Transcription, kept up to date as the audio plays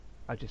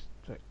I just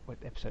what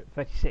episode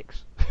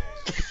 36.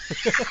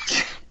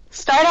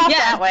 Start off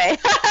that way.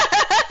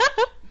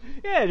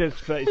 Yeah, just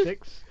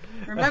 36.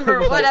 Remember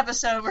what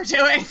episode we're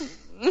doing.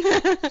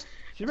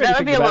 That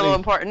would be a little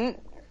important.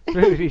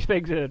 These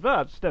things in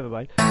advance. Never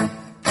mind.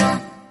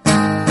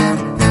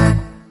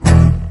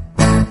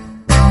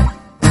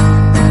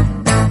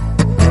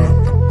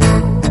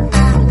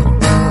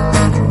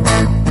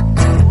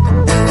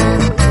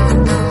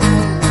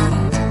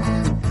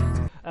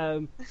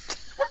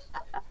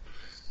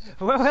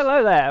 Well,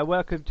 hello there, and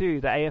welcome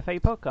to the AFA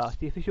podcast,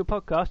 the official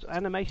podcast of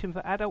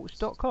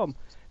animationforadults.com.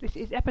 This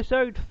is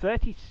episode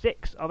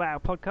 36 of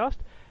our podcast,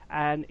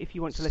 and if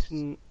you want to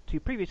listen to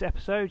previous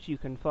episodes, you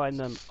can find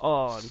them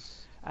on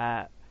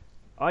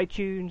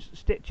iTunes,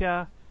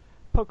 Stitcher,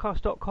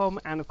 podcast.com,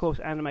 and of course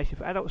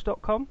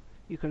animationforadults.com.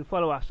 You can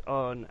follow us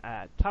on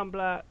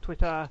Tumblr,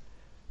 Twitter,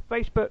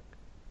 Facebook,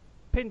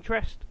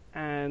 Pinterest,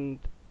 and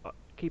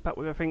keep up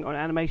with everything on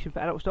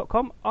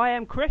animationforadults.com. I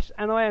am Chris,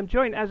 and I am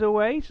joined, as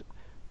always,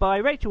 by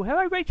Rachel.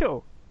 Hello,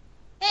 Rachel.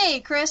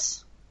 Hey,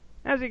 Chris.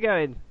 How's it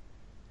going?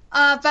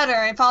 Better.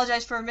 I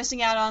apologize for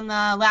missing out on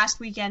last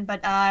weekend, but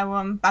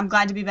I'm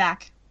glad to be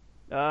back.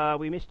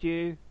 We missed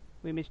you.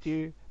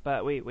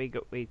 But we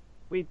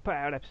put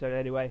out an episode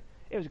anyway.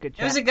 It was a good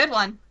chat. It was a good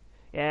one.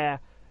 Yeah.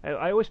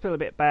 I always feel a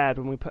bit bad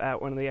when we put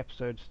out one of the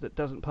episodes that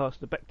doesn't pass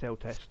the Bechdel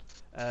test.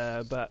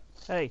 But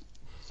hey,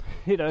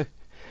 you know.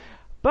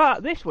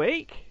 But this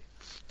week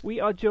we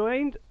are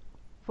joined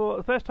for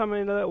the first time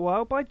in a little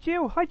while by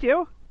Jill. Hi,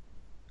 Jill.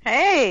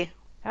 Hey.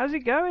 How's it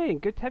going?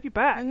 Good to have you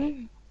back.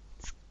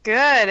 It's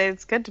good.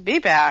 It's good to be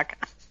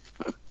back.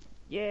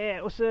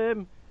 Yeah,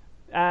 awesome.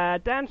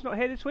 Dan's not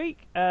here this week,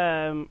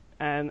 and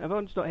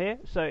Yvonne's not here,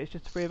 so it's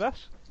just the three of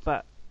us.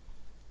 But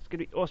it's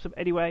going to be awesome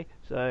anyway,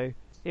 so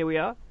here we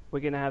are.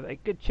 We're going to have a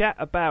good chat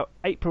about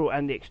April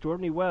and the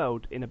Extraordinary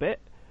World in a bit.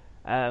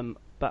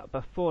 But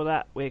before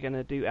that, we're going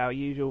to do our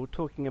usual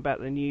talking about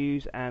the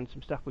news and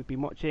some stuff we've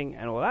been watching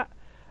and all that.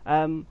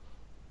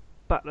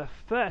 But the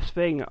first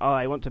thing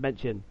I want to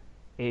mention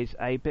is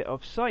a bit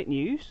of site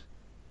news,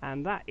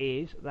 and that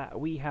is that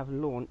we have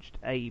launched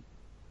a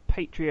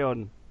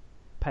Patreon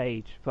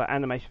page for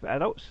Animation for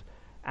Adults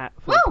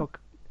for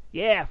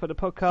the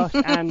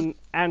podcast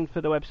and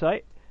for the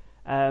website.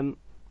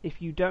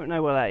 If you don't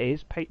know what that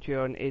is,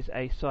 Patreon is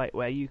a site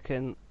where you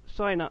can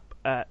sign up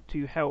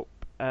to help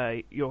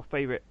your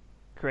favourite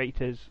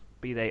creators,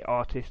 be they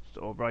artists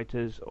or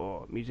writers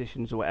or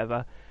musicians or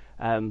whatever,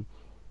 and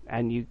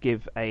you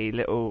give a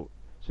little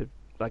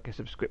like a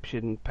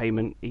subscription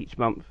payment each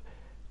month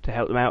to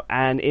help them out,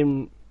 and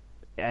in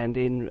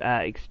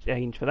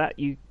exchange for that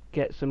you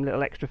get some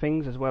little extra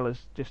things, as well as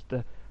just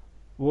the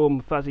warm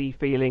fuzzy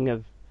feeling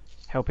of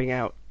helping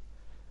out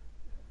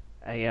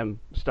a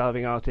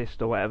starving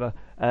artist or whatever.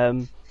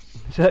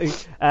 So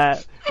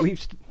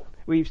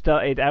we've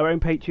started our own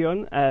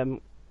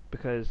Patreon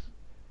because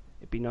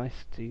it'd be nice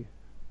to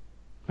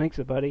thanks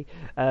everybody.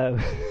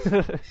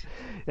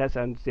 That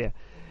sounds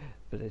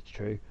but it's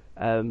true.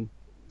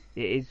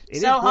 It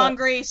is so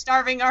hungry,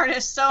 starving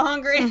artist, so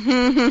hungry.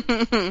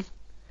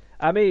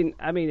 I mean,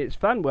 it's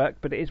fun work,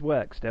 but it is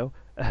work still,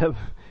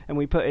 and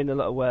we put in a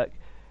lot of work.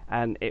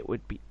 And it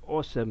would be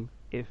awesome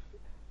if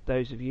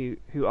those of you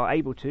who are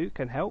able to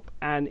can help.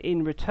 And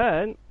in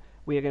return,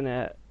 we are going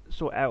to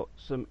sort out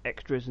some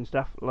extras and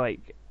stuff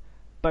like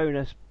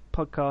bonus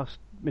podcast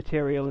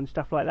material and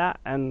stuff like that,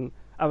 and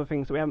other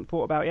things that we haven't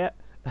thought about yet.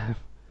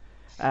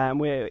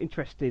 We're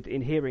interested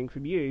in hearing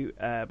from you,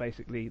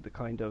 basically the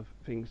kind of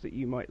things that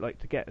you might like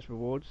to get as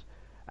rewards,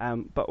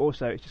 but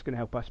also it's just going to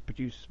help us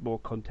produce more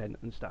content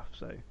and stuff.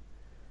 So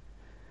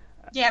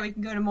yeah, we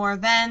can go to more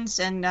events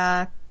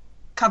and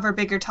cover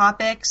bigger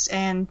topics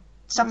and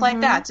stuff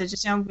like that. So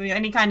just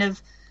any kind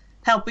of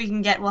help we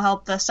can get will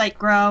help the site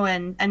grow,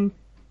 and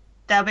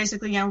that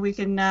basically we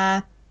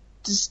can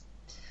just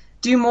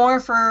do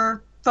more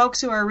for folks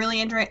who are really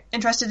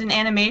interested in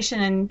animation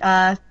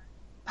and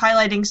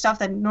highlighting stuff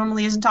that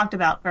normally isn't talked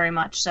about very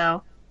much.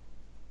 So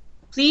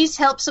please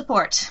help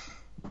support.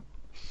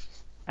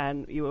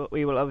 And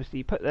we will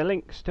obviously put the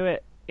links to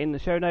it in the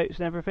show notes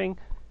and everything.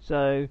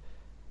 So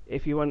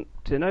if you want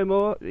to know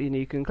more, then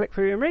you can click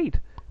through and read.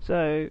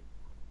 So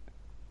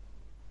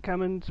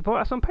come and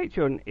support us on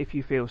Patreon if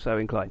you feel so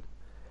inclined.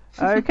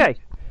 Okay.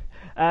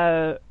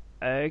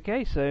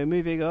 Okay, so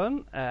moving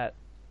on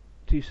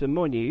to some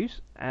more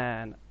news.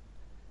 And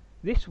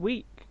this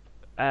week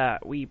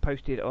we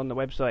posted on the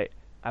website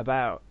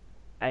about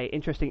an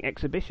interesting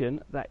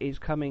exhibition that is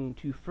coming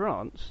to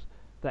France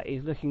that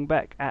is looking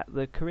back at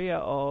the career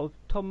of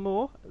Tom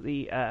Moore,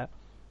 the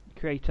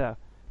creator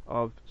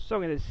of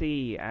Song of the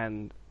Sea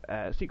and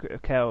Secret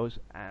of Kells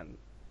and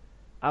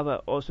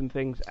other awesome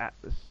things at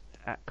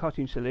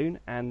Cartoon Saloon,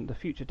 and the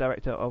future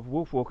director of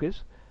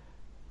Wolfwalkers.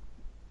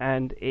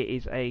 And it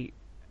is a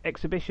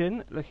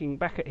exhibition looking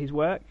back at his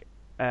work,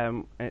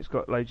 and it's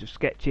got loads of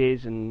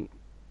sketches and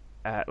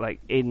like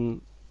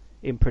in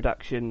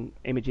production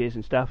images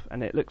and stuff,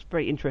 and it looks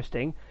very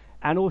interesting.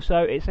 And also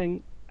it's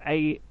in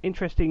a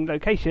interesting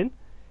location.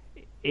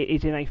 It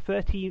is in a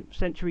 13th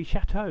century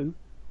chateau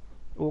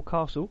or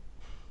castle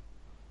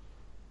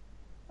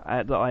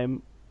that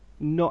I'm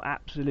not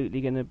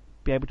absolutely going to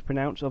be able to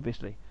pronounce,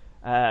 obviously.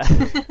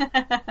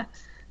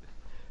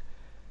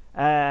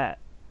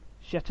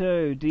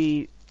 Chateau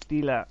de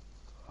la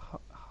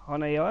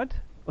Honeyard,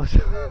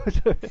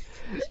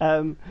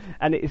 and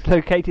it is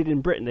located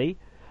in Brittany.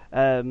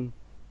 And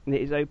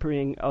it is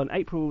opening on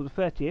April the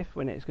 30th,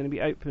 when it's going to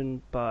be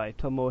opened by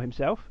Tom Moore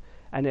himself,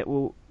 and it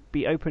will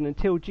be open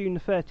until June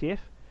the 30th,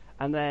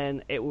 and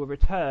then it will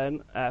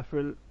return for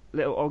a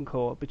little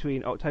encore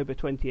between October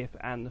 20th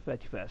and the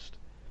 31st.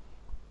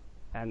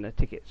 And the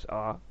tickets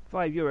are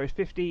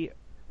 €5.50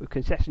 with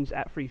concessions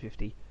at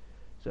 €3.50.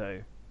 So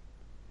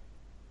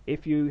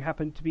if you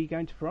happen to be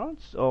going to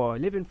France or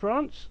live in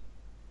France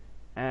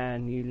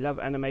and you love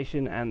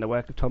animation and the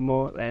work of Tom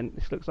Moore, then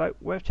this looks like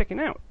worth checking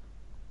out.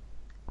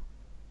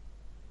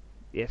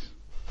 Yes.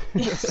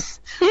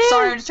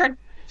 Sorry, I'm just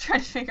trying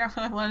to figure out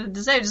what I wanted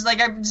to say.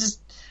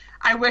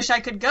 I wish I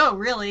could go,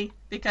 really,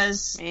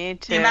 because me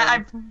too.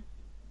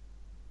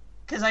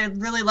 Because I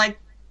really like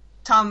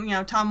Tom.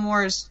 Tom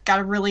Moore's got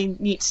a really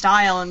neat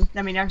style, and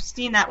I mean, I've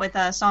seen that with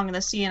Song of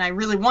the Sea, and I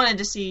really wanted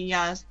to see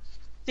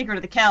Secret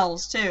of the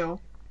Kells too.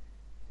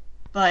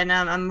 But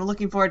I'm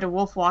looking forward to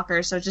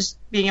Wolfwalker, so just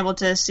being able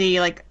to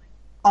see like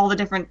all the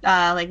different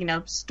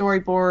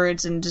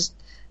storyboards and just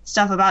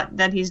stuff about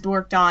that he's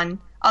worked on,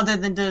 other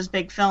than those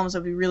big films,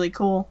 would be really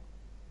cool.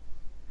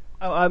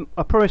 Oh,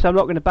 I promise I'm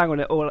not going to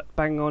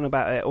bang on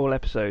about it all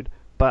episode,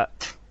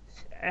 but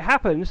it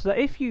happens that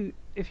if you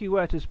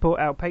were to support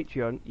our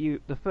Patreon,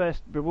 the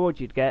first reward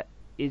you'd get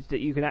is that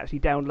you can actually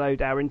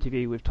download our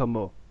interview with Tom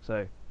Moore.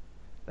 So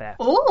there.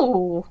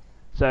 Ooh.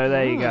 So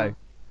there you go.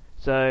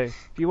 So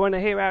if you want to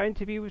hear our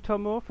interview with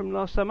Tom Moore from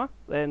last summer,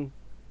 then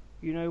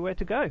you know where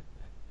to go.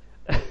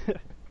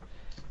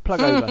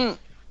 Plug over.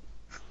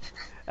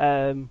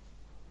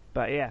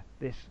 But yeah,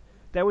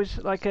 there was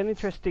like an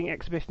interesting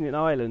exhibition in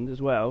Ireland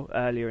as well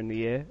earlier in the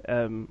year,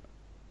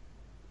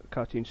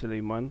 Cartoon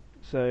Saloon one.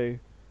 So,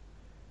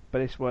 but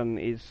this one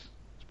is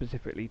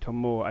specifically Tom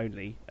Moore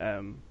only.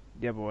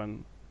 The other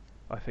one,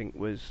 I think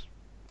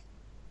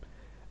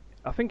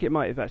it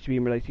might have actually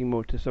been relating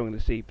more to Song of the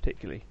Sea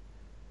particularly.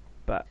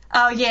 But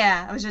oh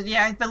yeah,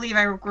 I believe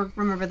I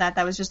remember that.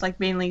 That was just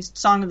like mainly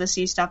Song of the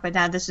Sea stuff, but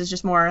now this is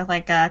just more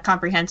like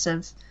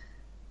comprehensive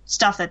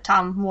stuff that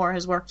Tom Moore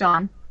has worked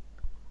on.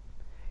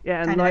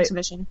 Yeah, and kind of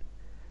exhibition.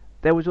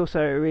 There was also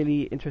a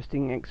really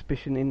interesting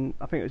exhibition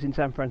I think it was in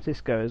San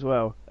Francisco as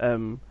well.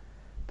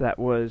 That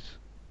was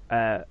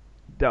the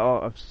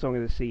art of Song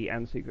of the Sea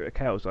and Secret of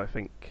Kells, I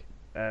think.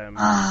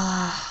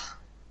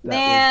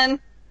 Man.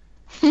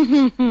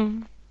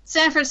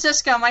 San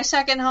Francisco, my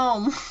second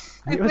home.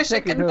 I wish I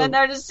could have been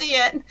there to see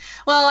it.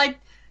 Well,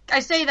 I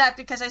say that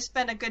because I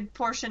spent a good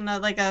portion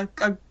of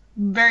a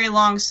very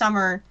long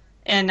summer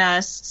in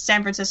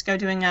San Francisco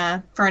doing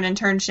for an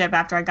internship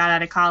after I got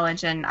out of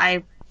college, and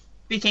I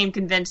became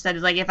convinced that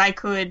if I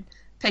could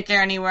pick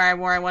anywhere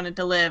where I wanted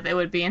to live, it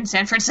would be in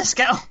San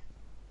Francisco.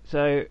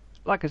 So,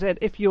 like I said,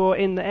 if you're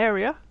in the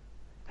area,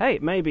 hey,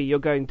 maybe you're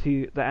going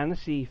to the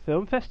Annecy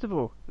Film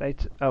Festival.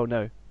 Oh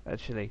no,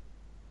 actually.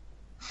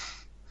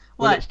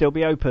 Will it still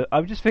be open?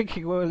 I'm just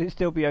thinking, will it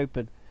still be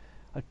open?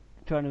 I'm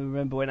trying to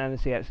remember when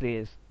Annecy actually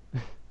is.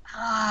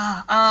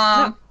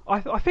 I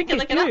think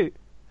it's June.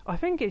 I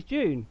think it's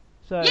June.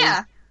 So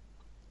yeah.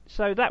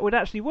 So that would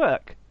actually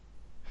work.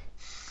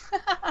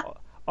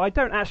 I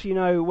don't actually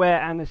know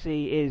where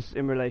Annecy is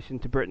in relation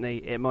to Brittany.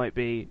 It might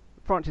be.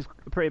 France is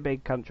a pretty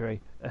big country,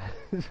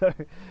 so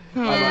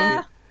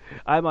yeah.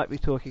 I might be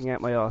talking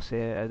out my arse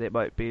here, and it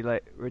might be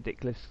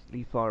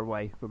ridiculously far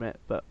away from it,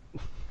 but.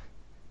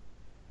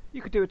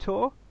 You could do a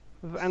tour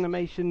of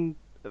animation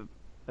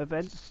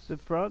events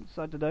of France.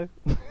 I don't know.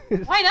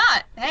 Why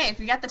not? Hey, if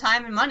you got the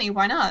time and money,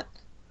 why not?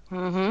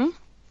 Mm-hmm.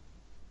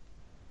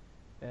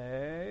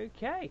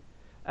 Okay.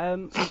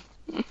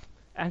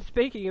 And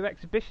speaking of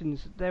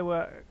exhibitions, there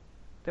were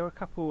a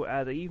couple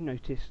that you've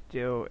noticed,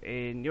 Jill,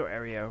 in your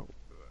area,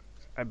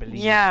 I believe.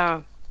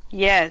 Yeah.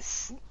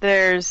 Yes.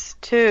 There's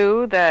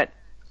two that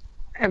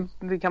I've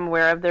become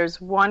aware of.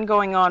 There's one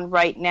going on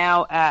right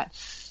now at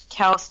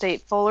Cal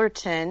State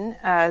Fullerton,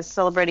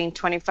 celebrating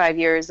 25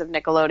 years of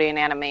Nickelodeon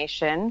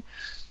animation.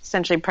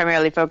 Essentially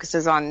primarily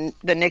focuses on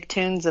the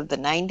Nicktoons of the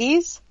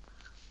 90s.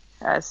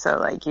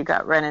 So you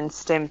got Ren and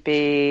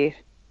Stimpy,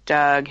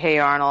 Doug, Hey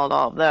Arnold,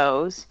 all of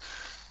those.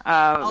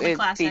 All the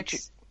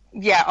classics.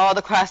 All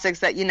the classics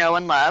that you know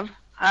and love.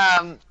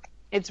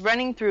 It's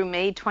running through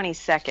May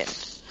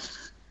 22nd.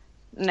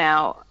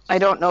 Now, I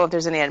don't know if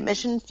there's any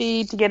admission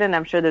fee to get in.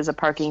 I'm sure there's a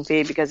parking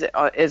fee because it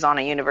is on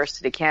a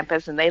university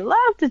campus, and they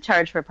love to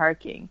charge for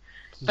parking.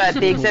 But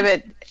the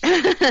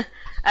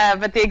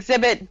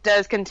exhibit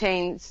does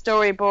contain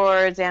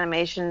storyboards,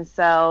 animation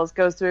cells,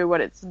 goes through what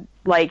it's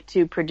like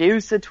to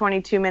produce a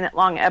 22-minute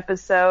long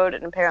episode,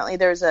 and apparently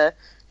there's a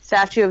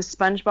statue of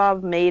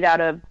SpongeBob made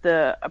out of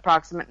the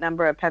approximate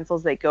number of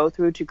pencils they go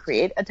through to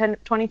create a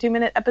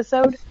 22-minute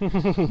episode.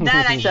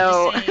 That I need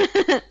to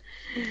see.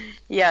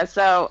 Yeah,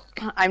 so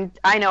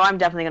I know I'm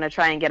definitely going to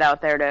try and get out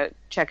there to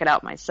check it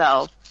out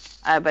myself.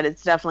 but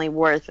it's definitely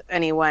worth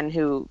anyone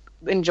who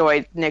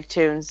enjoyed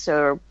Nicktoons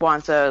or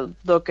wants a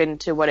look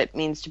into what it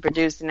means to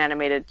produce an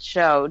animated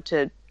show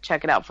to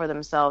check it out for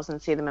themselves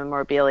and see the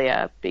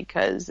memorabilia,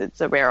 because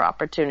it's a rare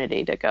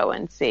opportunity to go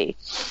and see.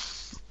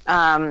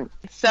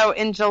 So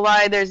in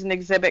July, there's an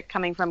exhibit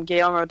coming from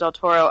Guillermo del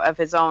Toro of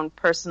his own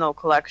personal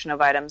collection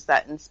of items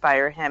that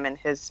inspire him and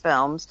his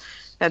films.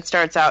 That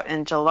starts out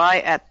in July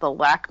at the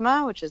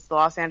LACMA, which is the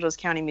Los Angeles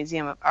County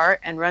Museum of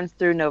Art, and runs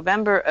through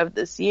November of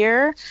this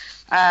year.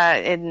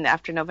 And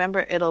after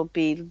November, it'll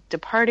be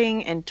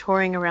departing and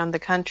touring around the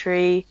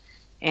country,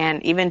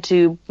 and even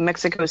to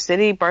Mexico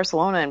City,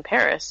 Barcelona, and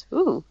Paris.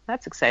 Ooh,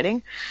 that's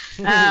exciting.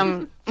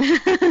 And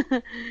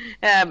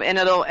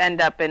it'll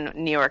end up in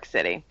New York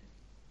City.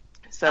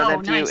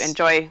 So if you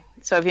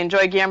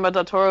enjoy Guillermo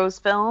del Toro's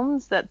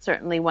films, that's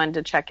certainly one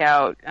to check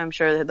out. I'm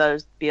sure that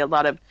there'll be a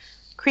lot of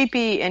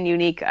creepy and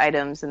unique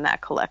items in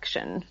that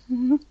collection.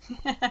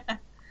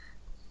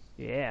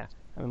 Yeah,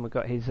 and we've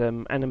got his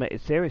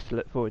animated series to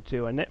look forward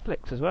to on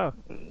Netflix as well.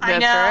 I know.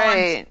 That's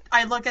right.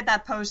 I look at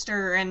that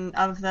poster and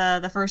of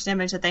the first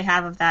image that they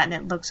have of that, and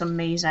it looks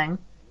amazing.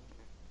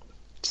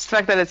 Just the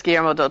fact that it's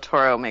Guillermo del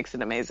Toro makes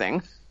it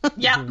amazing.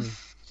 Yep.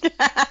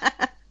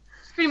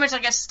 Pretty much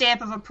like a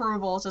stamp of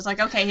approval. So it's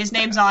like, okay, his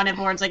name's on it,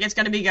 Born's like, it's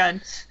going to be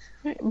good.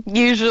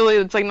 Usually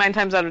it's like 9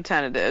 times out of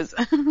 10 it is.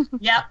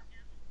 Yep.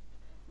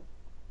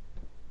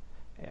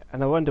 Yeah,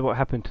 and I wonder what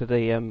happened to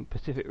the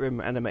Pacific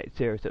Rim animated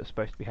series that was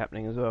supposed to be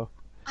happening as well.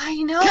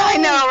 I know,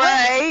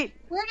 right?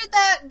 Where did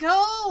that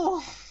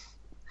go?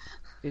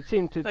 It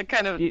seemed to... That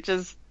kind of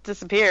just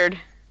disappeared.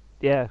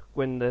 Yeah,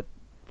 when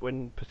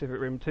Pacific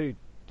Rim 2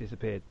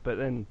 disappeared. But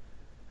then,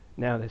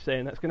 now they're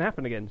saying that's going to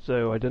happen again,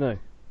 so I don't know.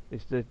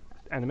 Is the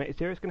animated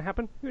series going to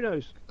happen? Who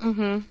knows?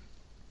 Mm-hmm.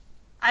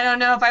 I don't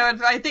know if I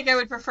would. I think I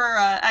would prefer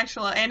an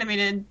actual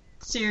animated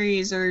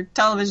series or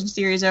television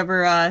series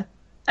over a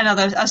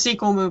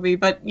sequel movie.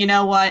 But you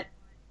know what?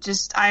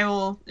 I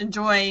will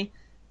enjoy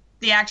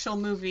the actual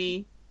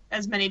movie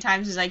as many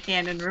times as I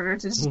can in order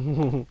to.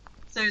 So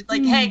it's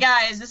like, hey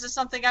guys, this is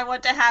something I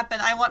want to happen.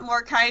 I want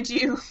more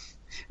kaiju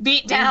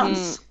beatdowns.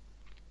 Mm-hmm.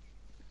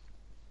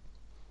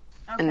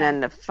 Okay. And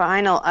then the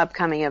final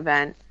upcoming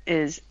event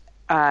is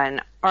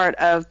an Art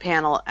of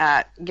panel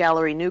at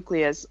Gallery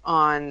Nucleus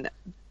on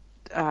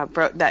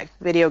that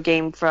video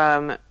game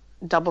from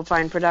Double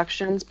Fine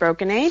Productions,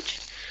 Broken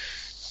Age,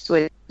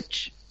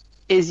 which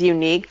is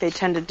unique. They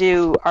tend to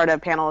do Art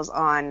of panels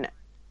on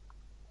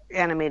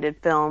animated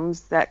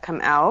films that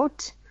come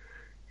out,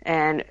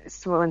 and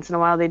so once in a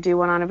while they do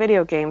one on a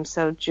video game.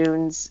 So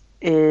June's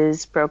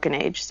is Broken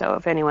Age. So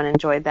if anyone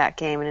enjoyed that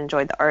game and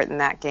enjoyed the art in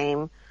that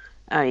game,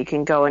 you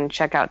can go and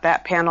check out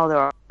that panel.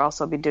 They'll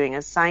also be doing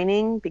a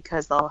signing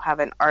because they'll have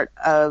an art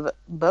of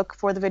book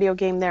for the video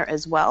game there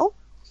as well.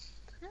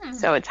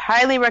 So it's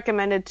highly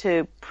recommended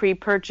to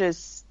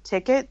pre-purchase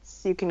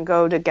tickets. You can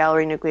go to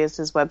Gallery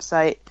Nucleus's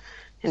website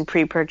and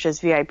pre-purchase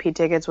VIP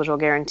tickets, which will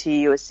guarantee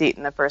you a seat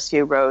in the first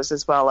few rows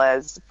as well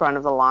as front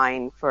of the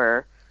line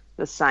for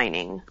the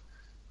signing,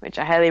 which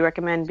I highly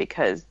recommend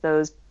because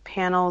those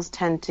panels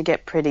tend to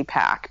get pretty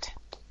packed.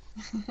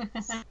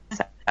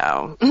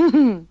 So...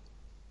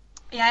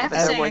 Yeah, I have to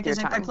say, because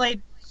I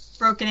played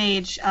Broken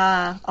Age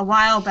a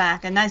while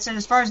back, and that's,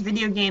 as far as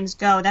video games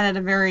go, that had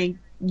a very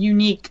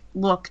unique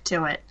look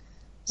to it.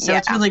 So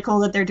it's really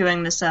cool that they're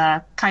doing this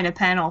kind of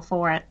panel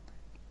for it.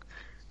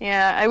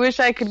 Yeah, I wish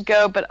I could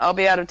go, but I'll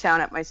be out of town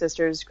at my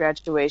sister's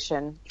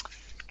graduation.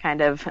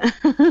 Kind of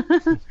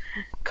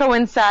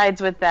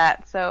coincides with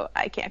that, so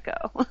I can't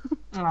go.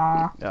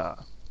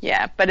 Aww.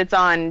 Yeah, but it's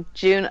on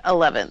June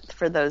 11th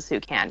for those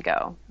who can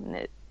go.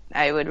 And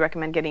I would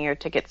recommend getting your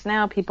tickets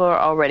now. People are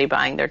already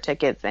buying their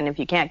tickets, and if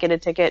you can't get a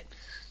ticket,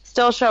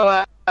 still show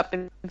up.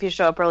 If you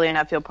show up early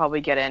enough, you'll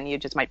probably get in. You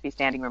just might be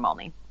standing room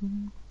only.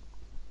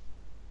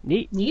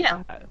 Neat.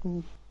 Yeah.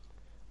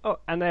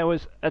 And there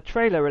was a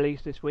trailer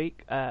released this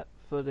week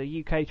for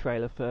the UK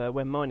trailer for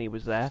when Marnie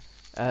was there,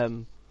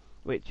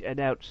 which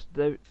announced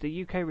the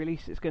UK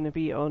release is going to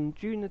be on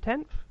June the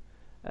 10th.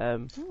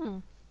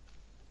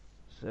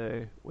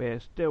 So we're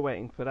still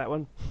waiting for that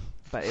one,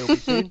 but it'll be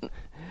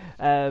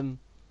soon.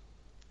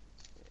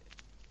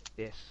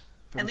 Yes.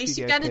 At least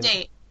you've got a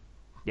date.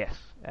 Yes.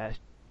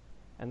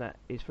 And that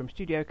is from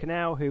Studio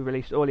Canal, who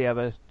released all the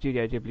other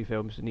Studio Ghibli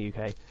films in the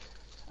UK.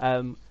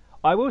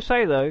 I will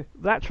say though,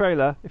 that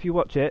trailer, if you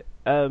watch it,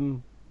 I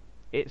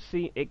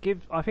think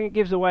it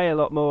gives away a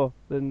lot more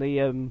than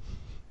the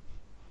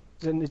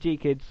G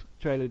Kids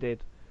trailer did,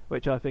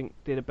 which I think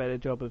did a better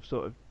job of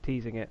sort of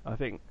teasing it. I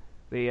think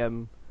the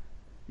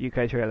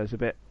UK trailer's a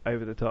bit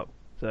over the top.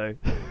 So.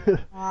 Oh,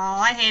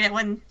 I hate it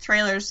when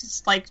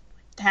trailers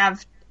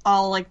have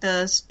all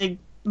the big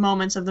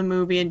moments of the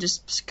movie and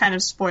just kind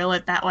of spoil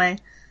it that way.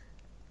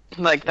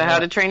 Like the How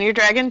to Train Your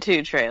Dragon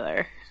 2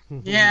 trailer.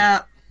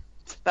 Yeah.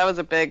 That was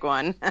a big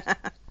one.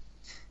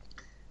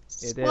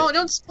 Well,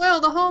 don't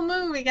spoil the whole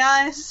movie,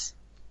 guys.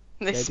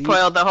 They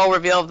spoiled the whole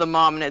reveal of the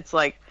mom, and it's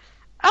like,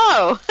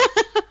 oh.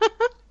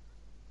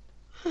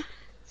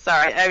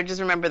 Sorry, I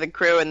just remember the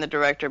crew and the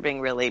director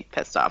being really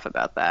pissed off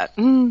about that.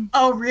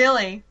 Oh,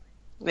 really?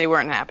 They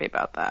weren't happy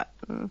about that.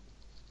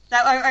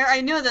 That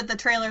I know that the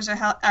trailers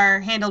are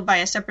handled by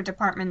a separate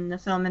department in the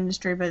film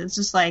industry, but it's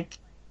just like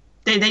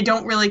they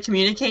don't really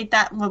communicate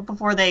that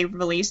before they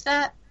release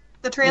the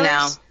trailers.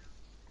 No,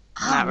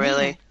 not man.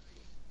 really.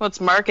 Well, it's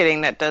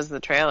marketing that does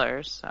the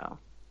trailers, so.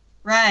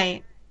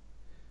 Right.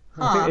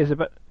 Huh. I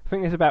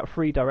think it's about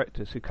 3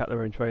 directors who cut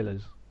their own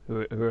trailers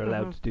who are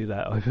allowed to do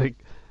that. I think.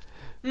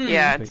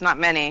 Yeah, it's not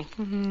many.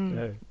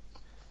 No.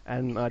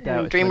 And I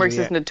doubt it's DreamWorks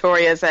many is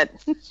notorious at.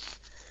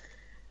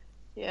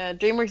 Yeah,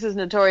 DreamWorks is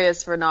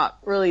notorious for not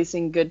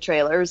releasing good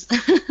trailers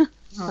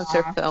with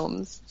their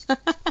films.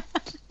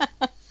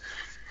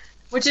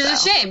 Which is a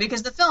shame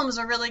because the films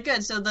are really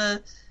good. So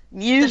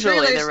usually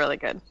trailers, they're really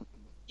good.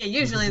 Yeah,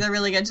 usually they're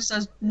really good. Just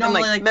as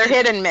normally they're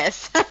hit and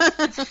miss.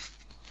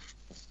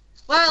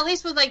 Well, at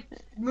least with like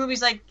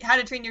movies like How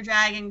to Train Your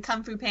Dragon,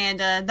 Kung Fu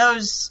Panda,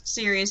 those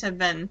series have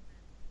been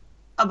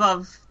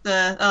above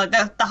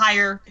the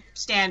higher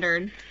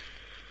standard.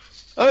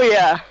 Oh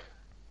yeah.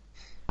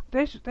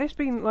 There's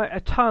been like a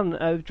ton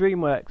of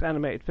DreamWorks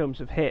animated films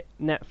have hit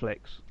Netflix,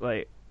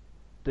 like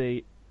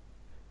the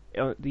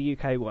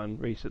UK one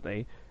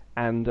recently,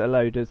 and a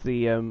load of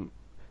the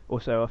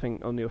also I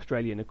think on the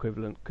Australian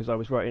equivalent, because I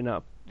was writing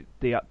up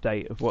the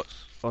update of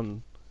what's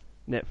on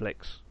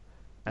Netflix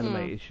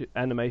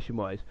animation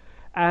wise,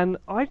 and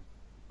I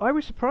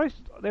was surprised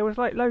there was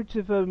like loads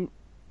of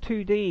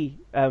 2D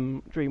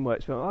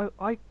DreamWorks films.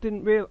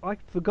 I'd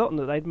forgotten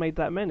that they'd made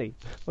that many.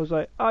 I was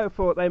like, I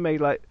thought they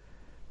made like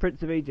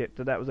Prince of Egypt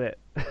and that was it.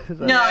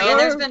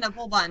 There's been a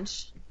whole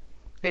bunch.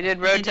 They did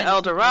Road to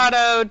El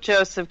Dorado,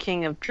 Joseph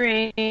King of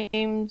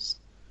Dreams.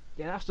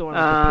 Yeah, that's the one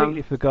I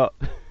completely forgot.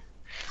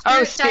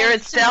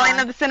 Spirit Stallion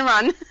of the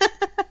Cinnamon.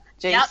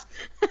 James.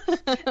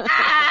 Yep.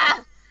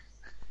 Ah!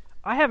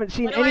 I haven't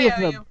seen any of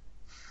them.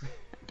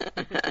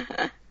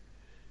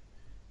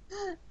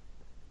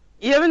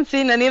 You haven't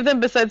seen any of them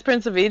besides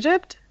Prince of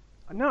Egypt?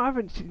 No, I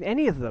haven't seen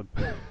any of them.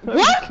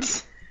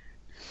 What?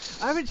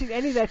 I haven't seen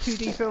any of their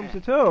 2D films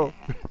at all.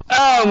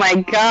 Oh my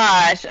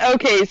gosh.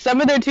 Okay, some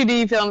of their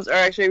 2D films are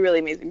actually really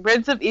amazing.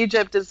 Prince of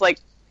Egypt is like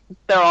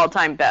their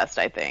all-time best,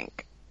 I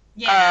think.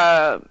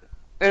 Yeah.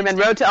 And then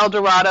Road to El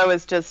Dorado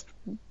is just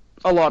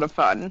a lot of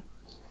fun.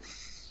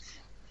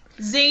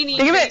 Zany,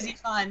 crazy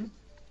fun.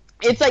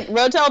 It's like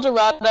Road to El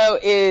Dorado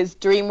is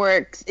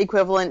DreamWorks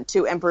equivalent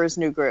to Emperor's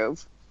New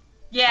Groove.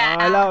 Yeah.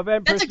 I love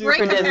Emperor's New Groove.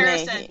 That's a great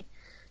comparison. Disney.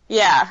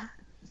 Yeah.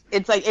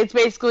 It's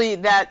basically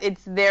that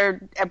it's their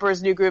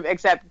Emperor's New Groove,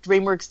 except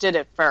DreamWorks did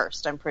it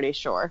first, I'm pretty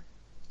sure.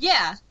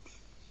 Yeah.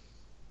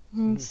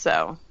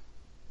 So.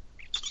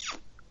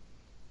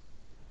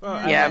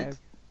 Well, yeah.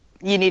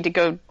 You need to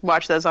go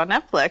watch those on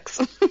Netflix.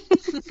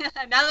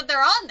 Now that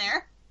they're on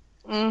there.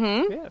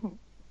 Mm-hmm. Yeah.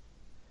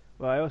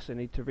 Well, I also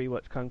need to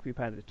rewatch Kung Fu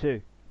Panda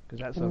 2, because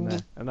that's on there.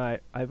 And I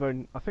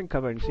think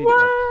I've only seen it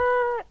once.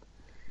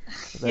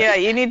 Yeah,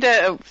 you need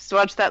to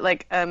watch that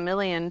like a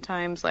million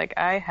times like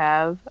I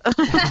have.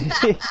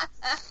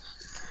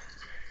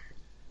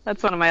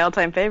 That's one of my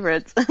all-time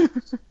favorites.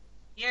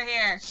 Hear,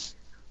 hear.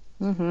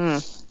 Mm-hmm.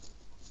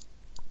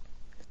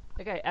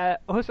 Okay,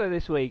 also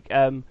this week,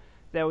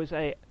 there was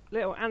a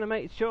little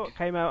animated short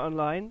came out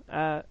online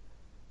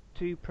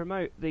to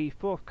promote the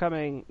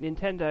forthcoming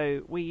Nintendo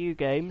Wii U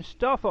game,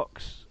 Star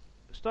Fox.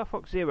 Star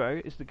Fox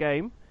Zero is the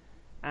game,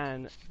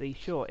 and the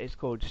short is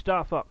called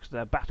Star Fox: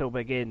 The Battle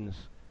Begins.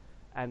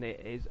 And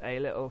it is a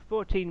little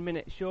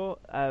 14-minute short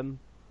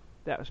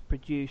that was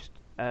produced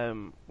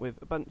with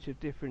a bunch of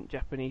different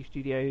Japanese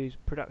studios.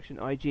 Production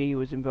IG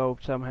was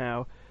involved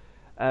somehow.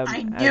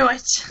 I knew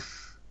it!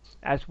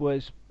 As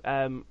was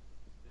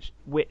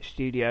Witch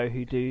Studio,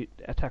 who do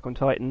Attack on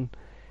Titan,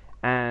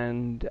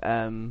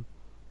 and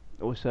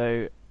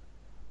also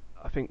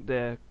I think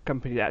the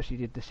company that actually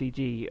did the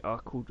CG are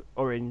called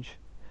Orange.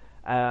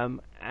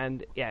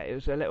 And yeah, it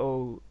was a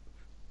little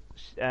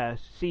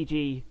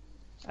CG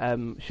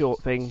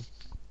short thing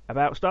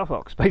about Star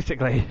Fox,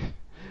 basically.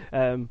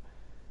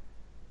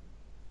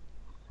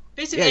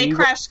 Basically, a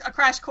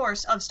crash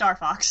course of Star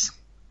Fox.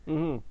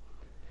 Mm-hmm.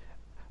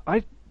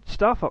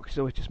 Star Fox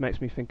always just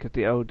makes me think of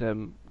the old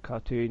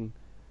cartoon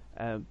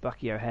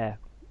Bucky O'Hare.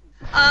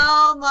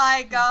 Oh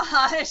my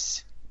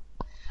gosh!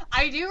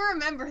 I do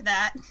remember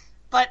that,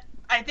 but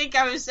I think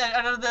I was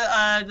out of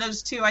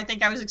those two. I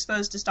think I was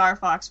exposed to Star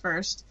Fox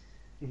first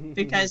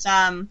because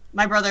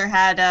my brother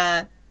had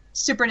a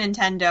Super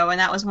Nintendo,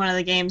 and that was one of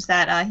the games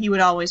that he would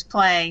always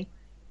play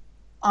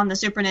on the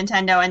Super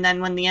Nintendo. And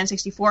then when the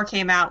N64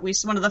 came out,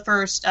 one of the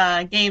first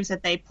games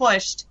that they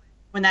pushed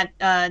when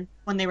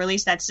they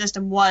released that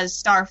system was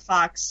Star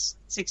Fox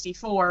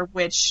 64,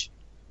 which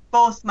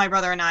both my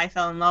brother and I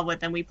fell in love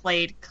with, and we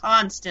played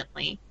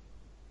constantly.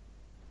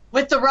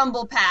 With the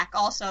Rumble Pack,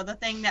 also, the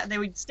thing that they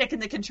would stick in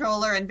the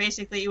controller, and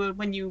basically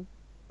when you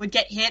would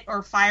get hit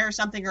or fire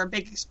something or a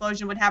big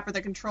explosion would happen,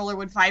 the controller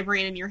would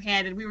vibrate in your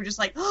hand, and we were just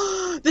like,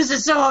 oh, this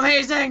is so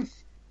amazing!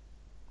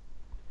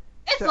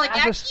 It's so like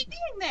actually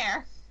being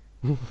there!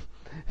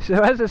 So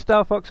as a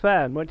Star Fox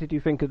fan, what did you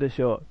think of the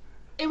short?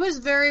 It was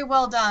very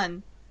well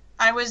done.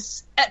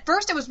 At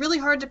first it was really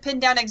hard to pin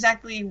down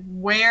exactly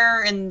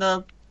where in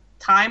the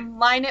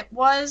timeline it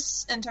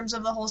was in terms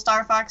of the whole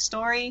Star Fox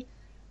story,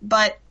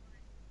 but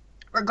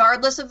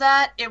regardless of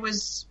that, it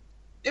was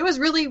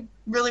really,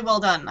 really well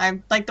done.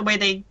 I like the way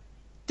they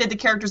did the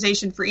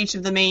characterization for each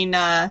of the main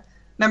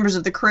members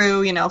of the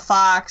crew,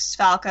 Fox,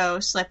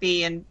 Falco,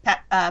 Slippy, and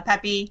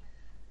Peppy.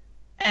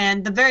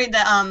 And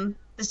the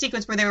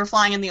sequence where they were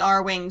flying in the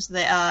R-Wings,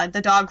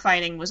 the dog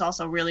fighting was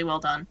also really well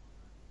done.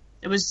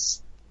 It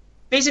was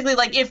basically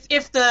like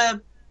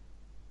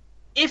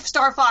if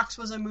Star Fox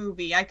was a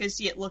movie, I could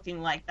see it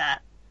looking like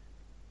that.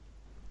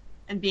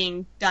 And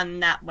being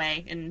done that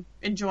way and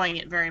enjoying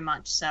it very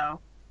much. So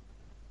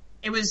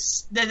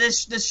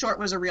this short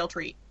was a real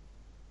treat.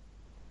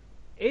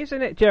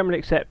 Isn't it generally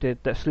accepted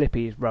that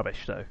Slippy is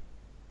rubbish though?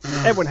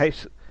 Everyone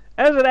hates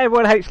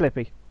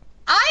Slippy.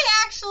 I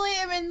actually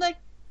am in the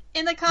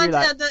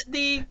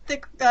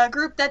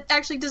group that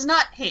actually does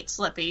not hate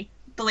Slippy,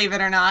 believe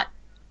it or not.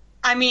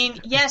 I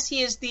mean, yes,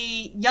 he is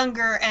the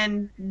younger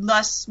and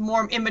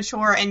more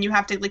immature and you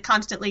have to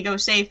constantly go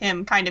save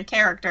him kind of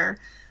character.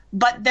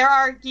 But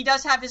he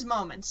does have his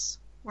moments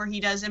where he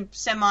does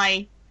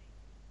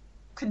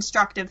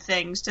semi-constructive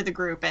things to the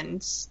group, and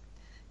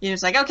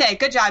it's like, okay,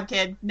 good job,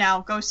 kid.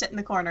 Now go sit in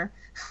the corner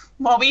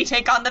while we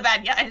take on the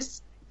bad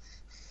guys.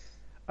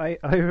 I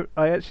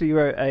actually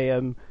wrote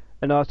an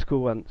article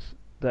once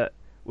that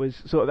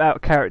was sort of out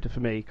of character for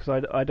me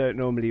because I don't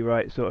normally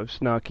write sort of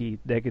snarky,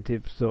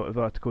 negative sort of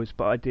articles,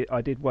 but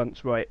I did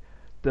once write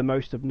the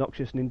most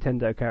obnoxious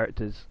Nintendo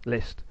characters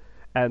list.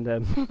 And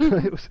it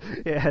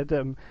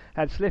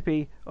had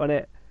Slippy on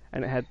it,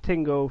 and it had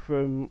Tingle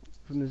from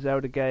the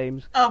Zelda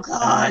games. Oh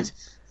God!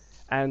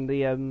 And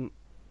the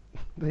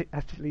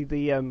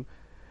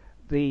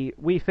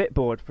Wii Fit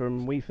board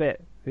from Wii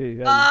Fit,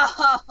 who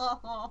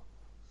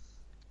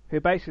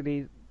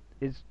basically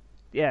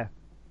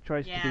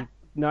tries to be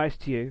nice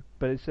to you,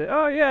 but it's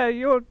oh yeah,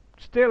 you're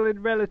still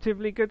in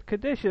relatively good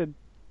condition.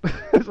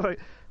 It's like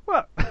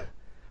what?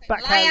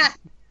 Backhand.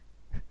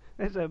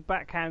 There's a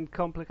backhanded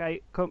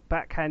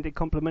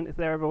compliment if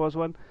there ever was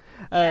one.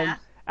 And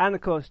of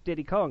course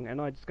Diddy Kong,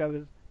 and I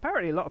discovered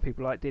apparently a lot of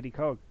people like Diddy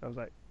Kong. I was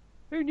like,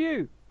 who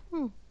knew?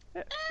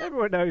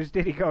 Everyone knows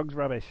Diddy Kong's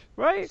rubbish,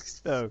 right?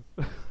 No.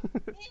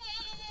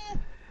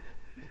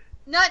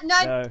 Not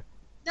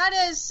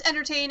as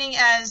entertaining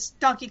as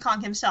Donkey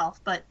Kong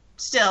himself, but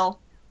still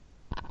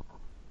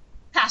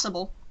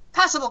passable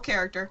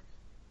character.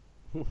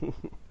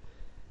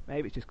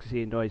 Maybe it's just because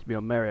he annoys me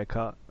on Mario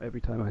Kart every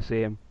time I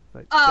see him.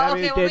 Like, okay, well,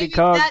 maybe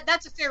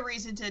that's a fair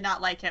reason to not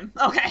like him.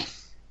 Okay.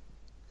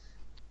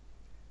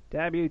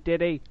 Damn you,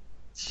 Diddy.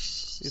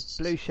 Your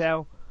blue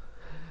shell.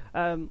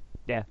 So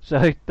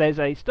there's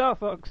a Star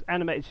Fox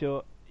animated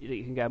short that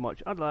you can go and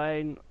watch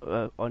online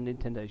on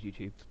Nintendo's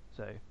YouTube.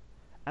 So,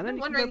 and then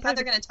I'm wondering how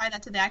they're going to tie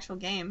that to the actual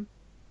game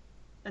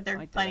that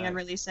they're planning on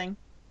releasing.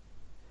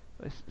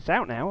 It's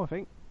out now, I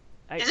think.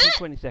 Is it?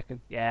 22nd.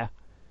 Yeah.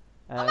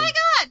 Oh my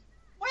God!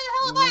 Where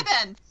the hell have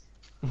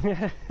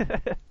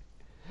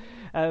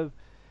I been?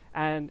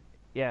 And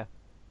yeah,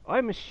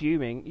 I'm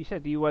assuming you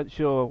said you weren't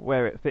sure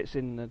where it fits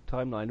in the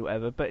timeline or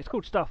whatever, but it's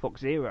called Star Fox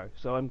Zero,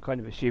 so I'm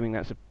kind of assuming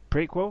that's a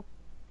prequel.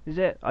 Is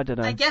it? I don't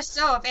know. I guess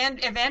so.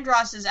 If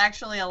Andros is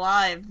actually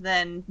alive,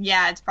 then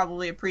yeah, it's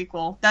probably a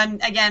prequel. Then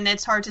again,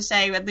 it's hard to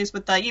say. At least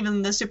with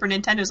even the Super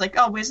Nintendo's like,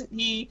 oh, isn't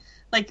he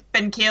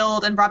been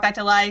killed and brought back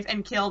to life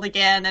and killed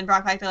again and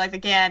brought back to life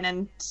again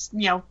and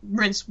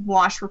rinse,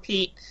 wash,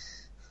 repeat,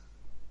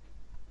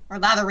 or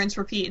lather, rinse,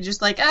 repeat, and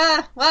just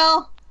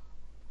well.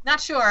 Not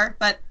sure,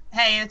 but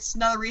hey, it's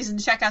another reason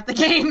to check out the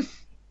game.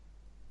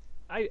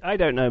 I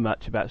don't know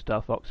much about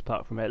Star Fox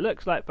apart from it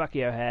looks like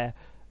Bucky O'Hare,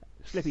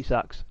 Slippy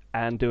sucks,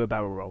 and do a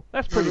barrel roll.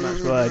 That's pretty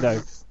much what I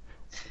know.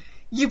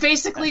 You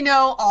basically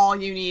know all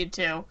you need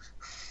to.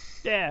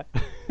 Yeah,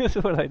 that's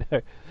what I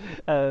know.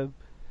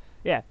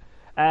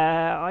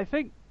 I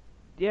think,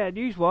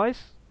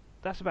 news-wise,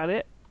 that's about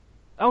it.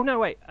 Oh, no,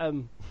 wait,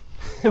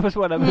 there was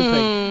one other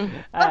thing.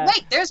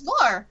 Wait, there's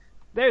more!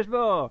 There's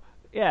more!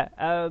 Yeah,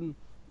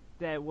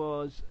 there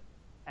was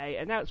an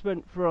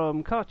announcement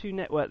from Cartoon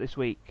Network this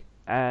week,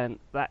 and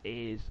that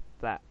is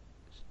that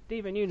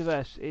Steven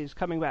Universe is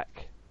coming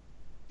back.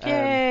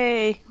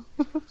 Yay!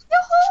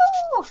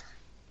 Yoo-hoo!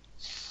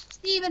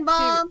 Steven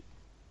Bomb!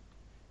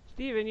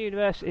 Steven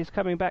Universe is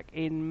coming back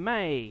in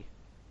May.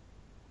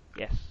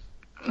 Yes.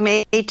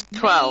 May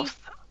 12th.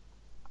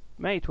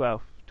 May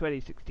 12th,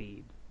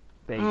 2016.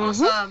 Baby.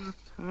 Awesome.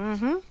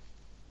 Mm-hmm.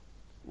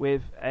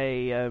 With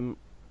a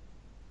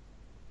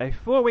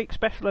 4-week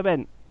special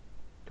event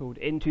called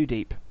In Too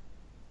Deep.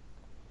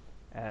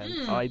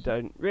 And I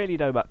don't really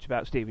know much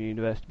about Steven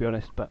Universe, to be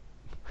honest, but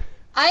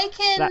I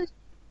can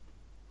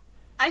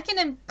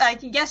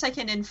guess I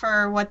can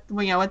infer what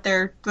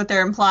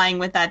they're implying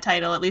with that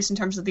title, at least in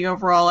terms of the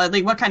overall,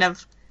 like what kind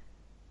of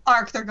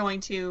arc they're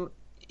going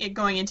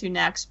into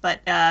next.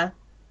 But I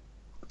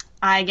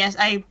guess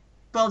I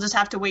will just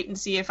have to wait and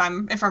see if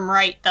I'm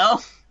right, though.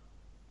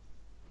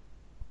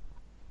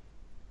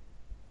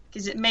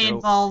 because it may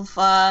involve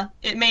a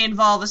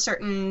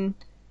certain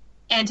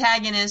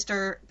antagonist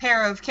or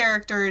pair of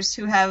characters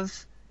who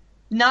have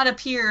not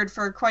appeared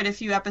for quite a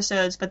few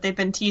episodes, but they've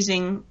been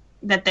teasing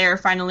that they're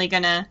finally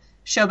gonna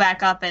show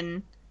back up,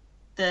 and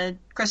the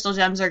crystal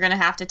gems are gonna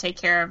have to take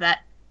care of that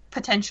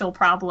potential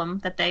problem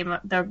that they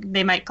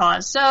might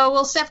cause. So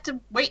we'll just have to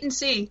wait and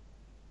see.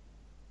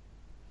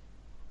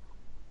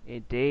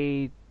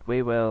 Indeed,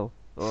 we will,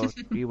 or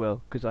you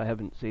will, because I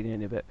haven't seen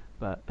any of it.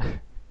 But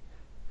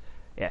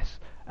yes,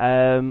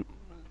 so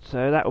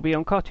that will be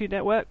on Cartoon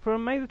Network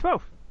from May the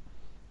 12th,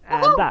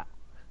 and Woohoo!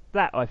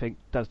 that I think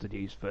does the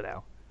news for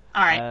now.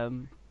 All right.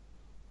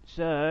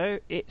 So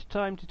it's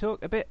time to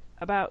talk a bit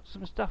about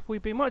some stuff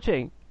we've been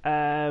watching.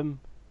 What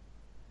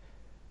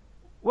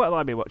have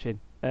I been watching?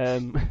 I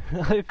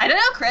don't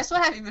know, Chris.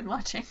 What have you been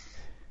watching?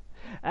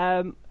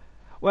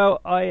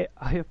 Well, I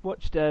have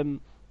watched a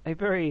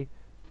very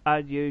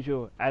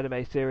unusual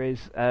anime series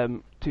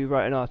to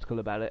write an article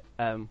about it.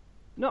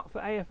 Not for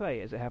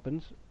AFA, as it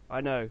happens.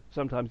 I know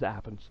sometimes that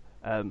happens.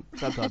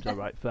 Sometimes I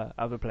write for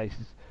other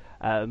places.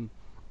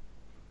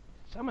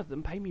 Some of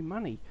them pay me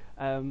money.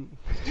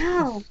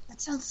 No,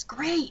 that sounds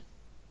great.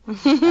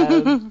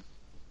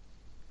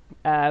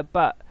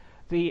 But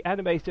the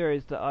anime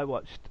series that I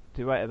watched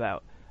to write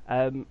about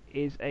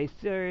is a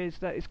series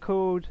that is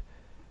called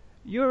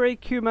Yuri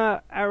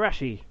Kuma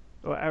Arashi.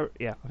 I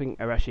think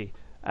Arashi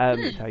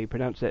is how you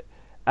pronounce it.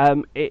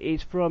 It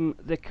is from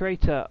the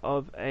creator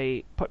of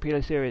a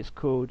popular series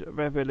called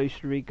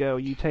Revolutionary Girl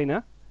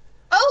Utena.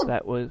 Oh!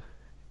 That was...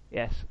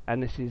 Yes,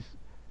 and this is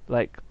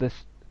like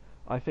this...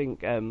 I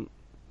think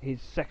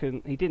his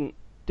second... He didn't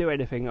do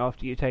anything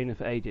after Utena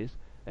for ages,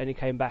 and he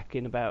came back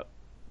in about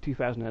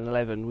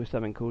 2011 with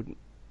something called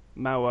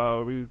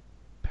Mawaru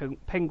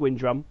Penguin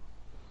Drum,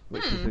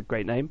 which is a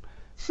great name.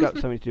 It's got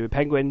something to do with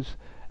penguins,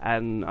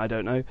 and I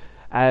don't know.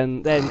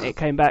 And then it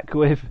came back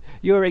with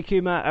Yuri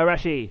Kuma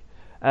Arashi,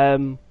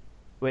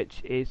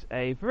 which is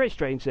a very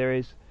strange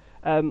series.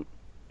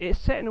 It's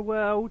set in a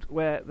world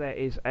where there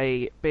is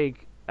a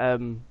big...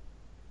 there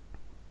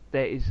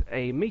is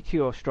a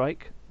meteor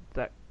strike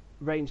that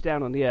rains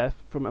down on the Earth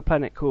from a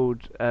planet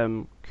called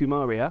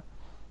Kumaria.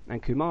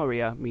 And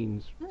Kumaria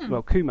means...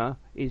 Well, Kuma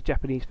is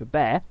Japanese for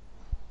bear.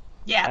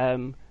 Yeah.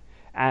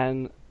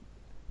 And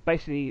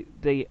basically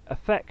the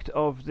effect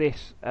of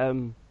this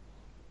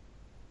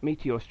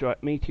meteor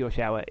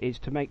shower is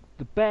to make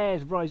the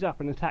bears rise up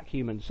and attack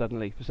humans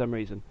suddenly for some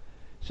reason.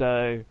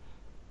 So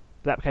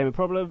that became a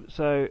problem,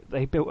 so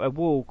they built a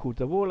wall called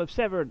the Wall of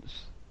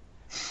Severance.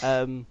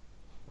 But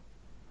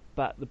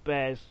the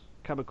bears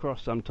come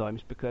across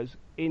sometimes because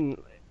in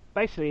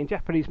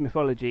Japanese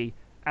mythology,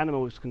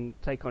 animals can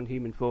take on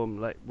human form,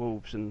 like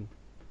wolves and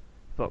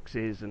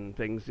foxes and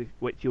things,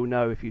 which you'll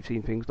know if you've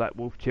seen things like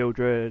Wolf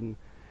Children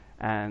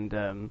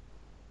and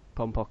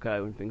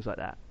Pompoko and things like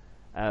that.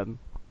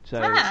 So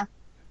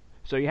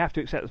you have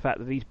to accept the fact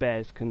that these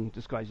bears can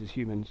disguise as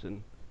humans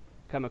and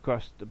come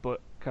across the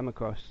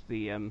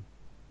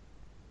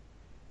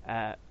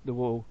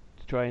wall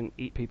to try and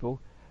eat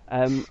people.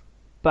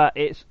 But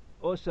it's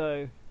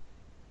also,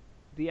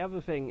 the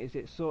other thing is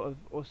it's sort of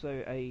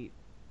also a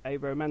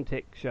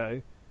romantic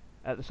show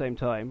at the same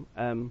time.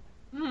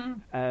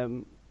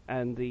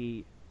 And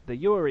the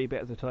Yuri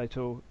bit of the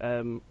title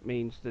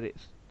means that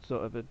it's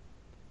sort of a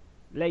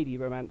lady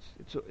romance.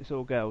 It's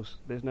all girls.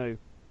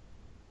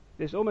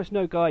 There's almost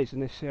no guys in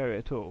this show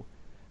at all.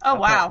 Oh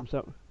wow!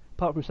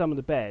 Apart from some of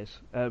the bears,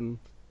 the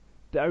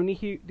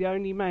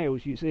only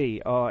males you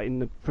see are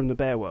from the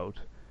bear world.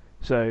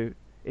 So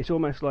it's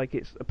almost like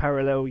it's a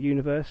parallel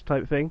universe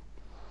type thing.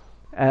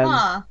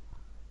 And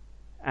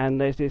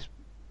there's this.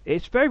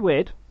 It's very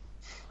weird,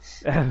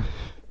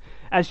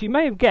 as you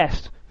may have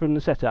guessed from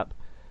the setup.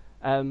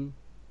 So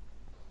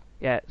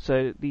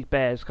these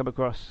bears come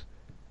across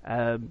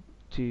and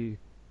you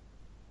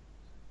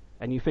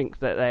think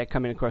that they're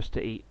coming across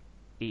to eat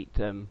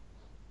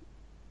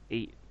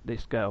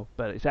this girl,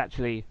 but it's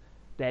actually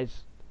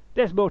there's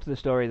more to the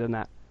story than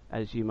that,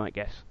 as you might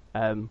guess.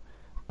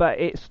 But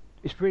it's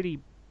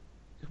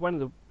one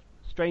of the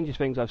strangest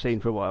things I've seen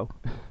for a while.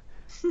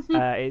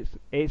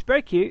 It's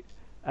very cute.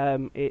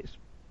 It's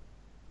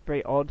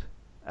very odd.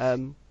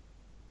 And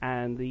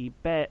the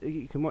bear,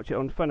 you can watch it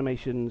on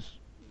Funimation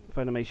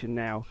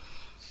Now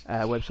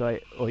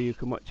website, or you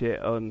can watch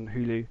it on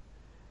Hulu.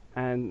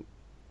 And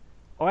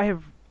I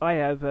have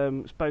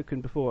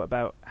spoken before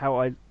about how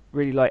I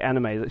really like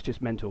anime that's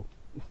just mental.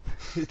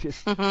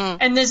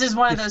 And this is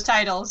one of those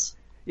titles.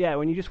 Yeah,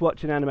 when you just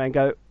watch an anime and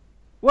go,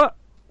 what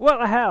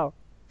the hell?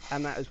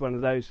 And that is one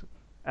of those.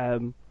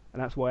 And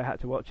that's why I had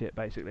to watch it,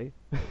 basically.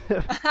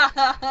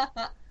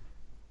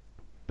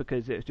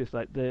 Because it was just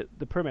like the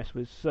premise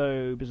was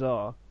so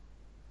bizarre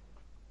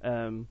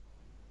that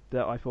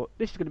I thought,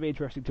 this is going to be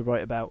interesting to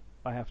write about.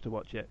 I have to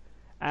watch it,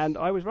 and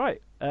I was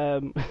right.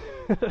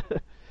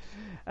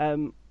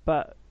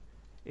 But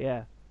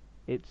yeah,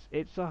 it's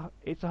a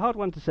hard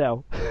one to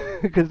sell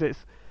because the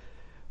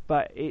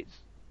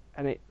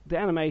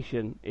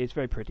animation is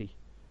very pretty.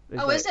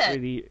 There's is it?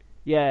 Really,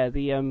 yeah.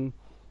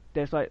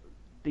 There's like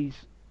these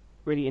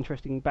really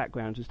interesting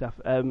backgrounds and stuff.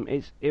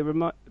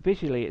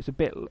 Visually it's a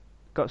bit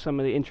got some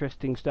of the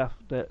interesting stuff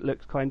that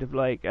looks kind of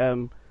like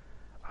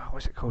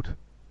what's it called?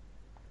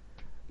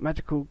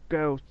 Magical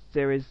Girl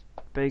series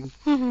thing.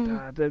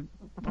 What's it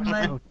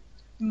called?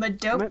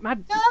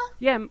 Madoka?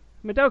 Yeah,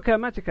 Madoka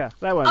Magica.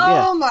 That one.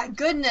 Oh my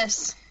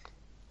goodness.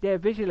 Yeah,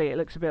 visually it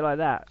looks a bit like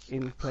that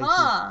in places.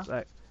 Huh.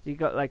 Like you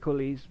got like all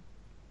these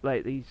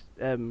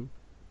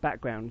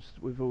backgrounds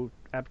with all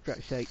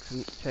abstract shapes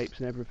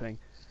and everything,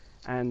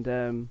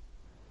 and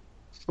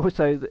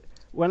also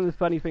one of the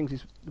funny things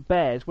is the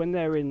bears when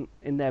they're in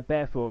their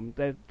bear form,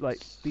 they're like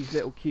these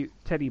little cute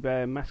teddy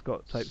bear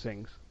mascot type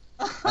things,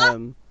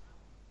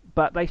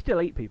 but they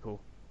still eat people.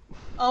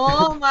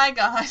 Oh my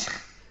god.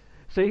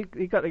 So you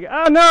got to go,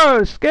 oh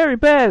no, scary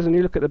bears, and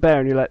you look at the bear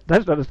and you're like,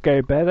 that's not a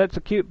scary bear, that's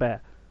a cute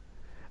bear.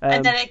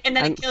 And then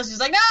it kills you. It's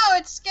like, no,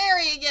 it's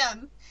scary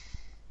again.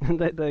 And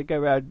they go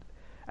around,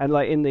 and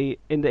like in the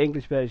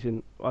English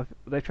version,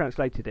 they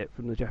translated it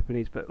from the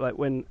Japanese. But like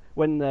when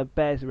the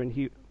bears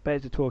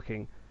are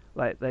talking,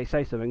 like they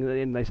say something, and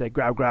then they say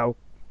growl growl.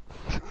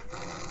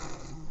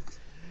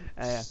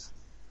 And it's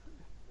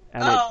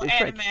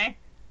anime.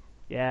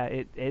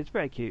 It's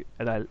very cute,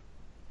 and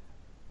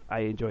I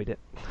enjoyed it.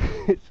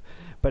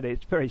 But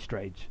it's very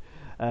strange,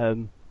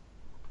 and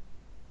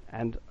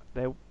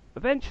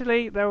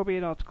eventually there will be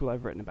an article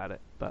I've written about it,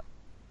 but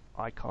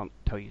I can't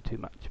tell you too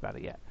much about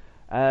it yet.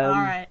 All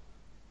right.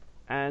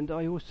 And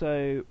I was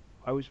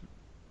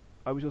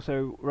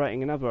also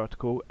writing another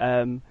article,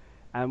 and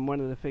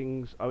one of the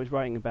things I was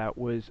writing about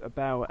was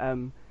about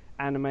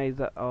anime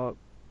that are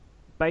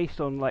based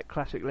on like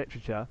classic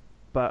literature,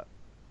 but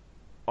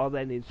are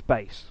then in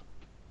space,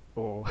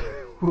 or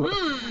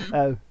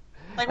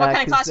like what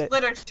kind of classic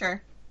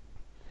literature?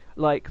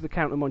 Like The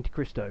Count of Monte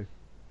Cristo,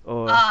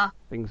 or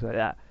things like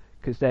that.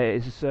 Because there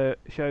is a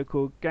show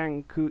called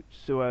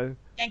Gankutsuo.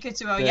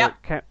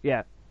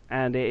 Yep.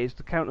 And it is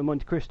The Count of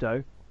Monte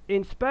Cristo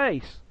in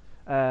space.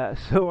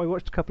 So I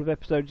watched a couple of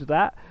episodes of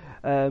that,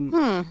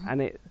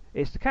 and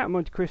it's The Count of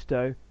Monte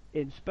Cristo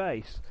in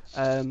space.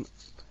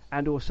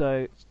 And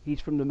also, he's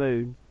from the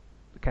moon,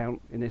 the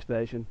Count, in this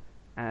version,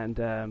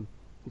 and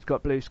he's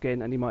got blue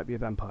skin and he might be a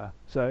vampire.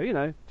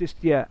 So, just,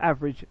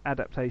 average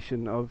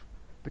adaptation of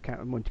The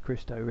Count of Monte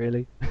Cristo,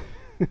 really.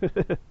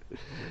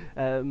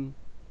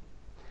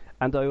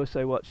 And I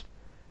also watched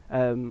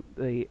a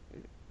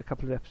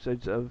couple of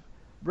episodes of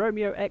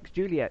Romeo x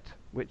Juliet,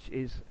 which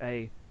is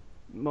a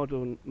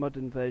modern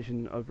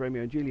version of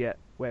Romeo and Juliet,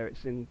 where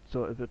it's in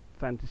sort of a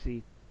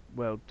fantasy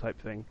world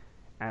type thing,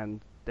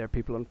 and there are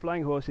people on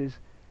flying horses.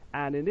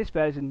 And in this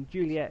version,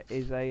 Juliet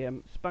is a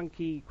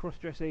spunky,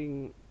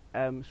 cross-dressing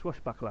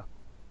swashbuckler,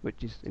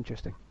 which is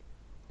interesting.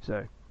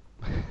 So,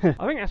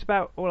 I think that's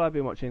about all I've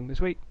been watching this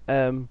week.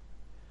 Because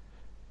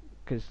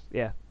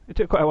it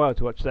took quite a while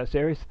to watch that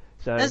series.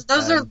 So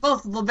those are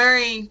both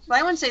very.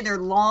 I wouldn't say they're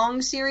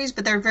long series,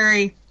 but they're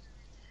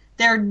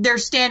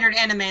standard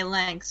anime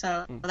length.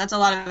 So that's a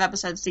lot of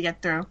episodes to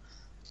get through.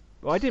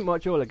 Well, I didn't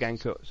watch all of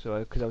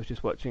Gankutsuo because I was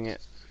just watching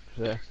it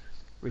for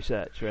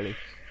research, really.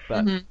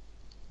 But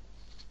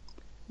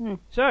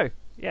so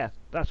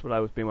that's what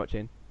I've been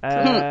watching.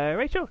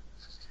 Rachel.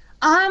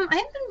 I haven't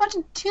been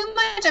watching too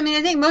much. I mean,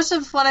 I think most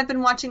of what I've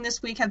been watching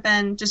this week have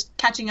been just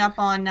catching up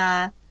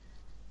on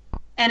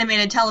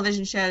animated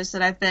television shows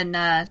that I've been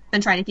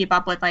trying to keep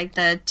up with, like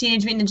the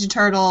Teenage Mutant Ninja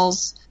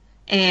Turtles,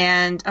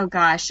 and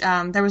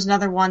there was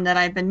another one that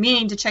I've been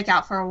meaning to check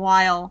out for a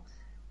while,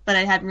 but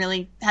I hadn't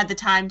really had the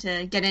time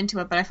to get into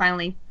it. But I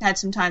finally had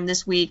some time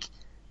this week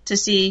to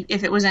see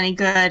if it was any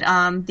good.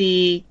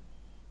 The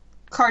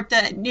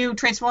new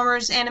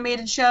Transformers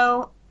animated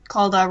show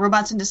called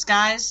Robots in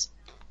Disguise.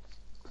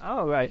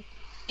 Oh right.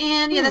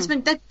 And that's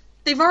been that.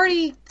 They've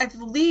already, I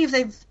believe,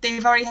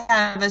 they've already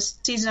have a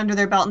season under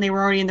their belt, and they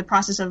were already in the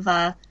process of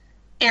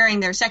airing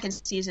their second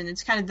season.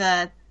 It's kind of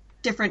the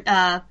different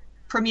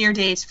premiere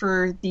dates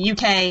for the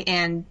UK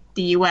and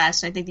the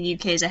US. I think the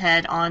UK is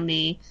ahead on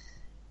the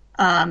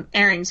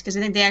airings because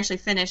I think they actually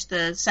finished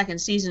the second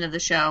season of the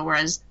show,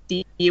 whereas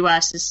the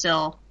US is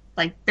still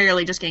like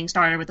barely just getting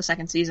started with the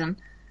second season.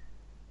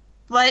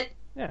 But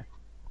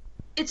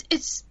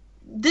it's.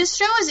 This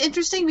show is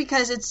interesting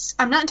because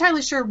I'm not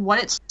entirely sure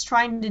what it's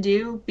trying to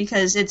do,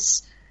 because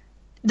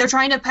they're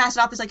trying to pass it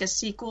off as like a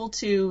sequel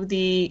to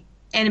the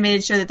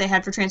animated show that they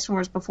had for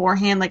Transformers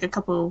beforehand, like a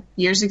couple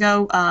years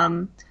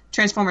ago,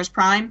 Transformers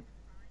Prime,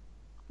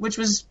 which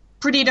was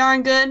pretty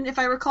darn good, if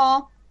I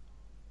recall.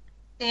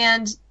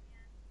 And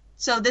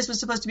so this was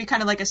supposed to be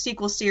kind of like a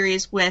sequel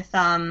series with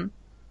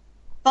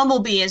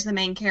Bumblebee as the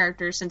main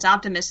character, since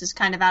Optimus is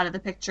kind of out of the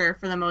picture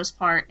for the most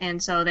part,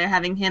 and so they're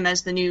having him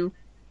as the new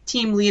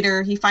team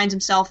leader. He finds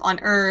himself on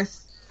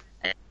Earth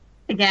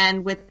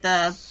again with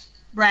the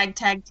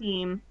ragtag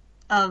team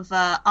of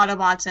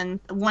Autobots and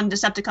one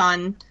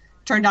Decepticon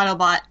turned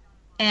Autobot,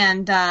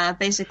 and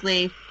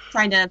basically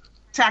trying to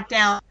track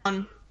down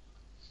a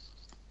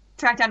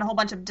whole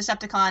bunch of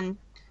Decepticon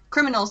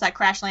criminals that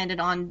crash landed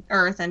on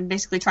Earth, and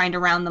basically trying to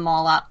round them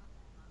all up.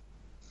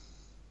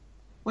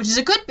 which is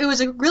it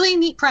was a really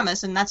neat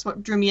premise, and that's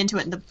what drew me into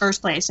it in the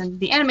first place. And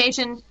the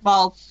animation,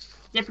 while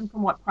different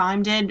from what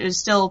Prime did, is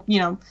still,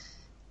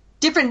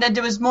 different. That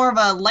there was more of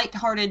a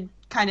lighthearted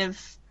kind of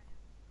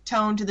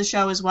tone to the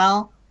show as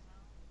well,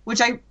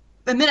 which I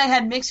admit I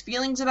had mixed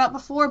feelings about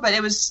before, but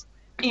it was,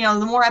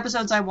 the more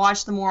episodes I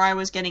watched, the more I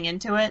was getting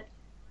into it.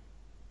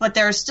 But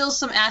there are still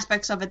some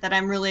aspects of it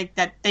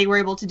that they were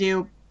able to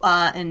do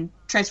in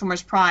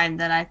Transformers Prime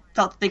that I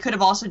felt that they could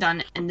have also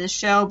done in this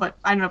show, but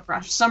I don't know,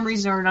 for some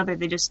reason or another,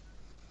 they just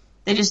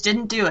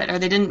didn't do it, or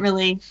they didn't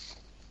really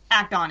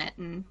act on it,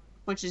 and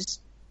which is,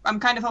 I'm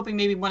kind of hoping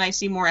maybe when I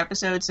see more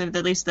episodes of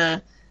at least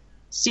the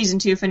season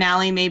 2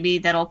 finale, maybe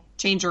that'll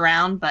change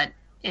around, but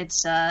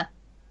it's, I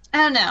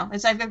don't know,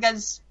 I've got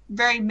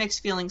very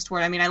mixed feelings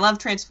toward it. I mean, I love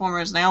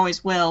Transformers, and I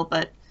always will,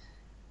 but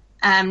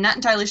I'm not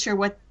entirely sure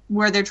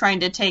where they're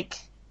trying to take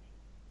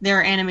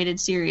their animated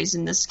series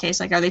in this case.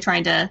 Like, are they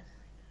trying to,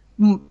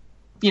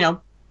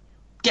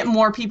 get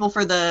more people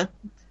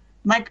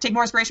take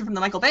more inspiration from the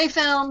Michael Bay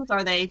films?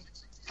 Are they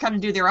kind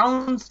of do their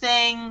own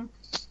thing?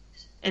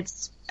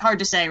 It's hard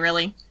to say,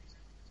 really.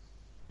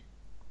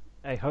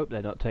 I hope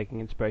they're not taking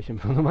inspiration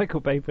from the Michael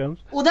Bay films.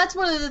 Well, that's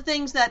one of the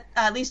things that,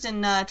 at least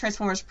in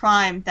Transformers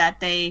Prime,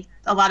 that a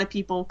lot of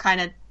people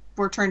kind of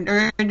were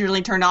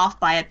originally turned off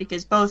by it,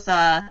 because both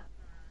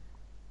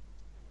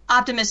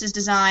Optimus's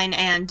design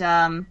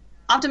and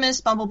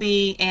Optimus,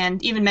 Bumblebee,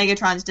 and even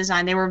Megatron's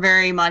design, they were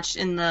very much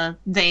in the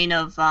vein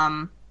of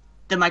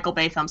the Michael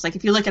Bay films. Like,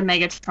 if you look at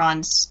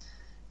Megatron's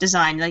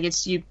design, like,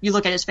 it's you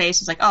look at his face,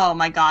 it's like, oh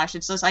my gosh,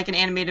 it's just like an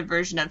animated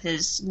version of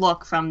his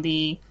look from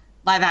the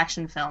live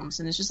action films,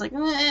 and it's just like,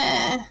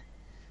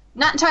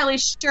 not entirely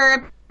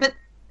sure. But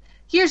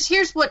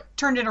here's what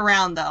turned it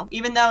around, though.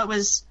 Even though it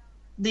was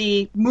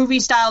the movie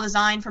style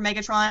design for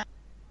Megatron,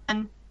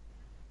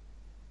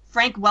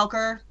 Frank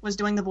Welker was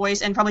doing the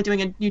voice and probably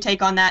doing a new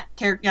take on that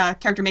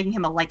character, making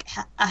him a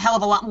hell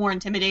of a lot more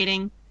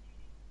intimidating,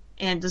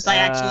 and just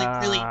actually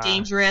really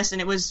dangerous.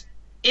 And it was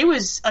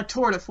a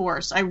tour de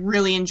force. I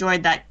really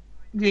enjoyed that,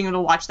 being able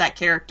to watch that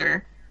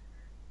character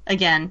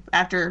again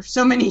after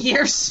so many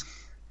years.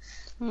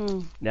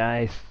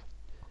 Nice.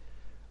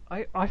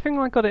 I think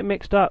I got it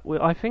mixed up.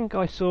 I think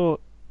I saw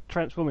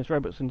Transformers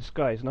Robots in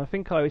Disguise, and I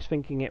think I was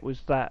thinking it was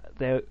that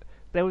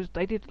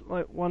they did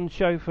like one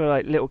show for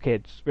like little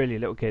kids, really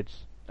little kids.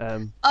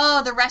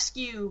 The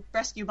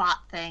rescue bot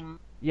thing.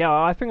 Yeah,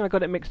 I think I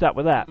got it mixed up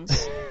with that.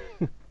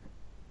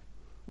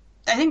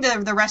 I think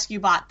the rescue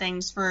bot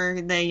things for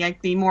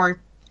the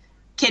more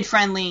kid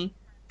friendly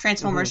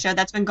Transformers show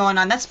that's been going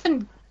on. That's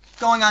been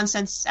going on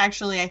since,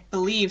 actually, I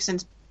believe,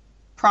 since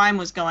Prime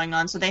was going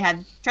on. So they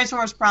had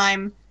Transformers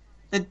Prime,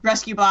 the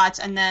rescue bots,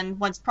 and then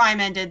once Prime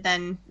ended,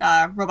 then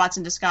Robots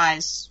in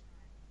Disguise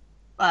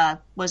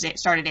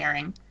started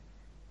airing.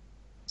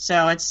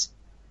 So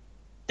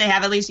they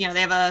have at least, they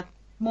have a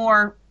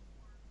more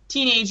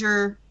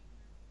teenager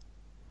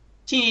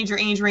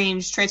age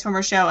range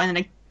Transformers show, and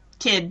then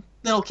a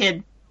little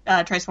kid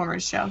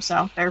Transformers show.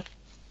 So they're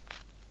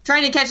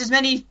trying to catch as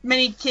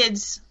many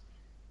kids,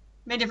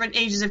 many different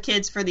ages of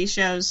kids for these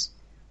shows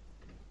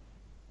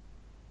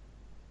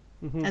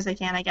as they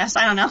can, I guess.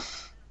 I don't know.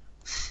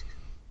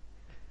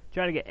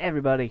 Trying to get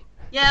everybody.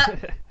 Yeah.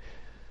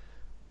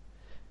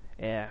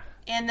 Yeah.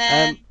 And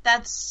then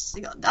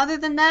other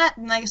than that,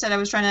 and like I said, I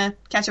was trying to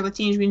catch up with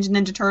Teenage Mutant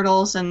Ninja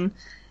Turtles and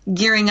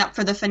gearing up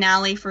for the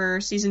finale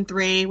for season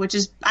 3, which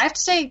is, I have to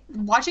say,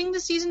 watching the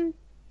season,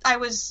 I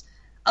was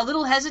a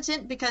little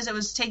hesitant because it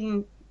was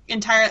taking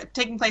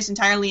place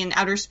entirely in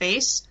outer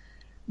space,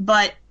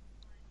 but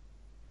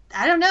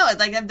I don't know.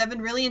 Like, I've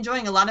been really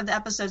enjoying a lot of the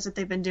episodes that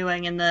they've been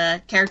doing and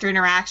the character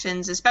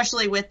interactions,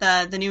 especially with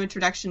the new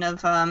introduction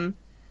of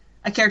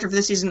a character for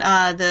this season,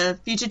 the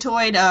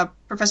Fugitoid,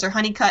 Professor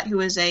Honeycutt,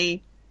 who is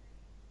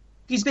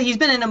he's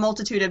been in a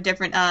multitude of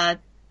different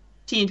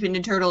Teenage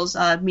Mutant Ninja Turtles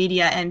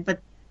media,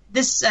 but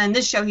in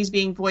this show he's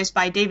being voiced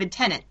by David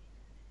Tennant.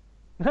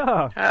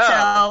 Oh.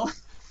 So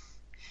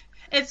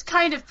it's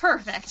kind of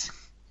perfect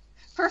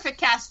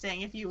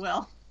casting, if you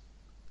will.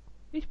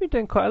 He's been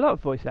doing quite a lot of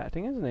voice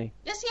acting, hasn't he?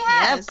 Yes, he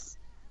has.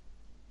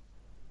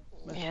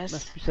 Yes.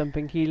 Must be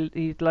something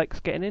he likes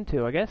getting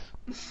into, I guess.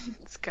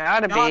 It's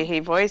gotta be. He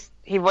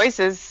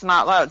voices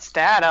Snot Loud's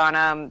dad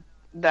on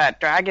that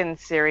Dragon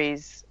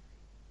series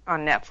on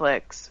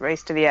Netflix,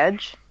 Race to the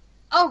Edge.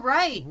 Oh,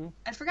 right.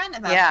 I'd forgotten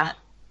about that.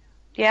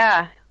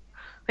 Yeah.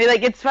 I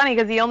mean, it's funny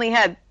because he only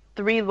had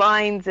 3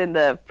 lines in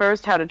the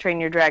first How to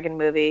Train Your Dragon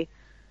movie,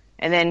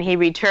 and then he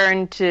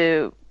returned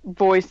to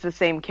voice the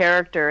same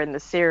character in the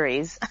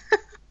series.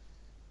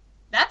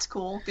 That's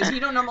cool, because you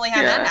don't normally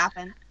have that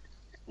happen.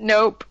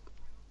 Nope.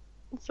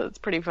 So it's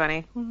pretty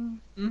funny.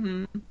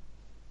 Mm-hmm.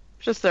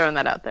 Just throwing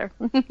that out there.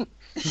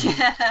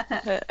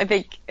 I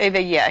think,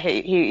 yeah,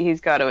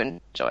 he's got to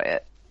enjoy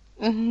it.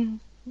 Mm-hmm.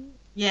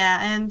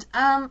 Yeah, and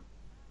other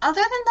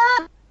than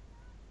that,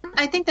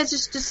 I think that's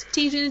just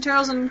Teenage Mutant Ninja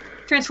Turtles and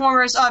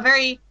Transformers.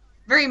 Very,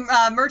 very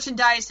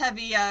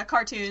merchandise-heavy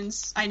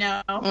cartoons. I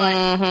know, but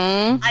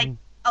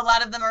a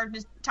lot of them are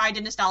tied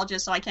to nostalgia,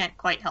 so I can't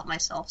quite help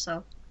myself.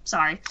 So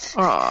Sorry.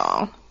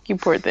 Oh, you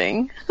poor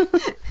thing.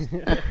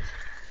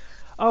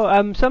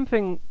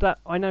 Something that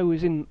I know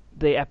was in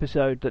the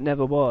episode that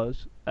never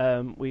was,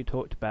 we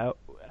talked about,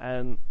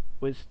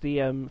 was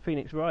the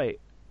Phoenix Wright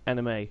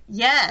anime.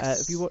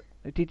 Yes.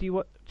 Did you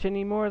watch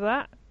any more of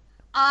that?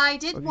 I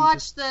did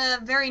watch the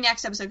very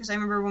next episode, because I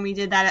remember when we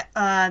did that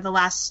the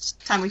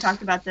last time we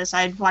talked about this,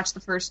 I had watched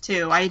the first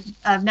 2.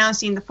 I've now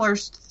seen the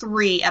first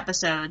 3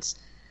 episodes,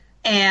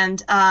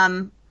 and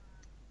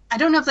I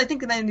don't know if I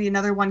think maybe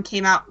another one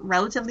came out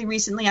relatively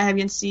recently. I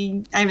haven't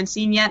seen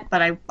yet,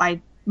 but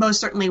I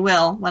most certainly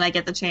will when I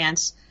get the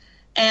chance.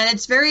 And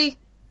it's I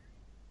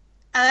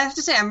have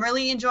to say, I'm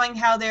really enjoying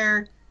how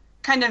they're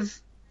kind of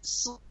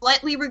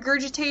slightly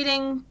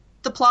regurgitating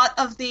the plot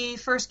of the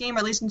first game, or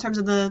at least in terms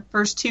of the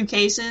first 2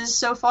 cases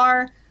so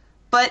far.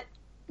 But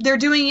they're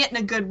doing it in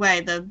a good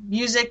way. The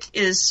music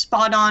is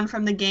spot on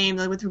from the game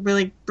with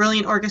really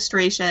brilliant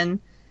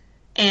orchestration.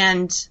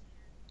 And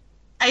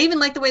I even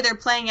like the way they're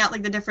playing out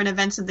like the different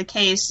events of the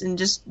case and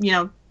just,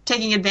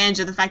 taking advantage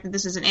of the fact that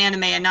this is an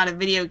anime and not a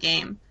video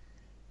game.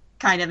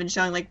 Kind of, and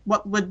showing like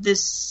what would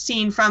this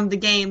scene from the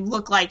game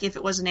look like if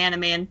it was an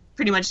anime, and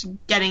pretty much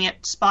getting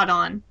it spot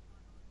on.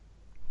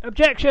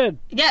 Objection!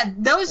 Yeah,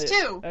 those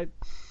 2.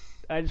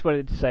 I just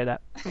wanted to say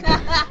that. Take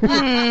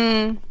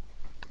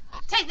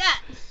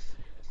that!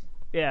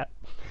 Yeah.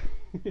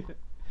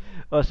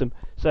 Awesome.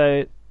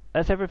 So,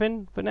 that's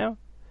everything for now?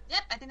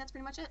 Yep, I think that's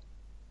pretty much it.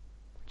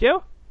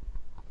 Jill?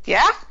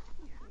 Yeah?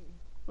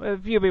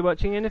 Have you been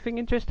watching anything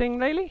interesting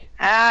lately?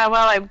 Well,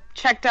 I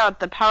checked out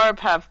the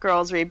Powerpuff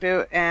Girls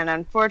reboot, and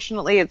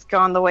unfortunately it's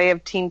gone the way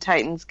of Teen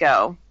Titans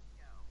Go.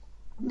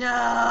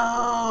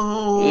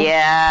 No!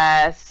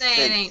 Yes.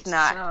 Say it ain't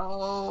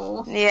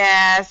so.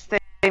 Yes,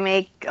 they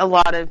make a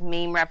lot of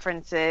meme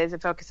references.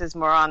 It focuses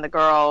more on the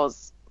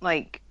girls,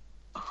 like,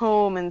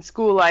 home and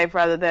school life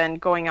rather than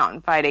going out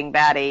and fighting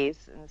baddies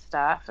and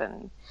stuff,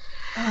 and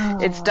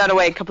it's done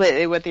away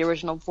completely with the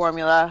original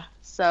formula.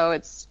 So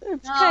it's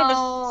kind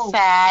of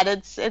sad.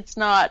 It's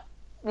not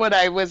what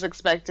I was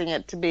expecting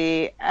it to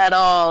be at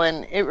all,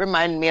 and it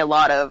reminded me a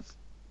lot of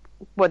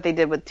what they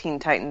did with Teen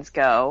Titans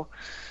Go.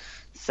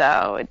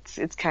 So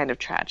it's kind of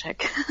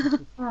tragic.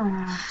 The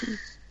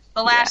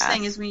last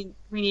thing is we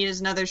need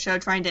is another show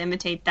trying to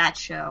imitate that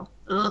show.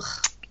 Ugh.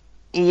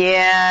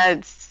 Yeah,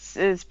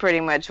 it's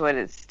pretty much what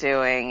it's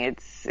doing.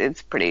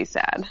 It's pretty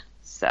sad.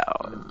 So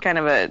kind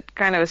of a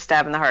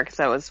stab in the heart, because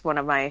that was one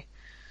of my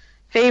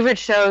favorite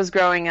shows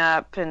growing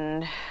up,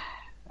 and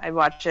I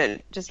watch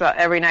it just about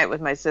every night with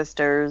my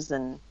sisters,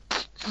 and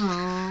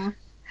another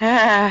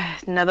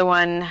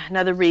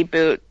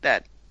reboot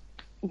that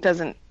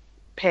doesn't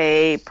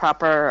pay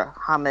proper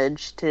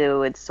homage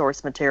to its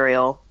source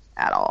material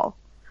at all.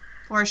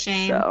 For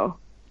shame. So,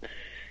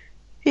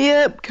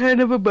 yep, kind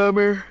of a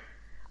bummer.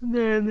 And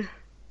then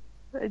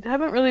I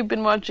haven't really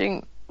been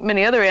watching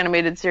many other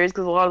animated series,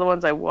 because a lot of the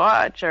ones I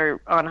watch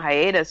are on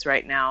hiatus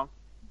right now.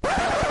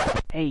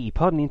 Hey,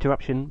 pardon the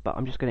interruption, but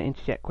I'm just going to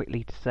interject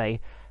quickly to say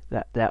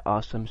that there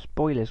are some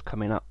spoilers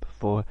coming up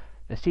for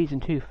the Season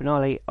 2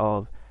 finale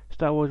of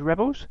Star Wars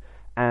Rebels,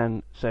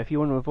 and so if you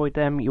want to avoid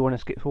them, you want to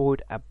skip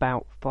forward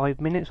about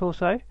 5 minutes or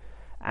so,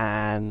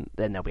 and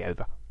then they'll be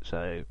over.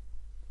 So,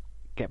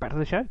 get back to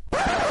the show.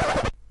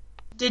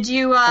 Did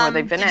you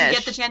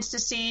get the chance to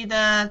see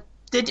the...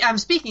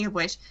 speaking of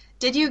which,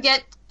 did you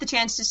get the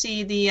chance to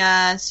see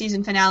the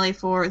Season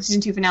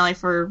 2 finale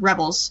for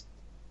Rebels?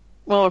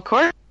 Well, of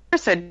course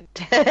I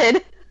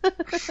did.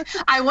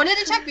 I wanted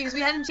to check because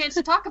we hadn't a chance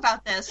to talk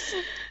about this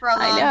for a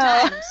long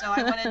time, so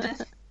I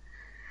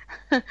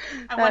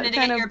wanted to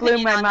get your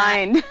opinion on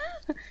that.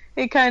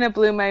 It kind of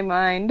blew my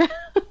mind.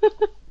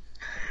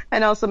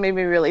 And also made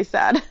me really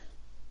sad.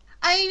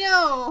 I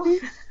know.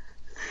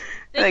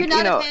 They could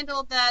not have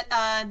handled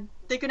that.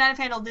 They could not have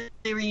handled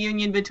the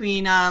reunion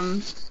between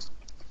Anakin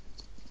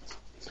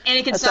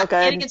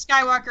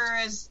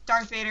Skywalker as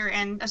Darth Vader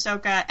and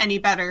Ahsoka any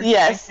better.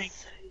 Yes. I think.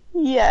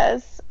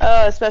 Yes.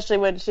 Especially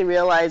when she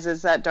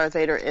realizes that Darth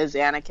Vader is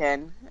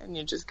Anakin, and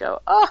you just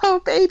go,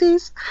 "Oh,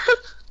 babies!"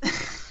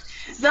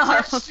 The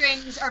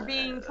heartstrings are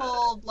being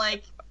pulled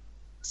like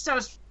so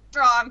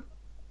strong.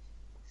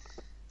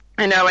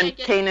 I know, and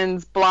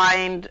Kanan's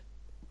blind.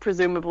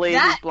 Presumably,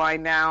 he's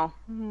blind now.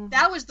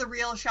 That was the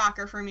real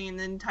shocker for me in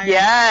the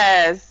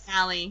entire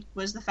finale,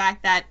 was the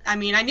fact that, I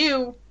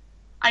knew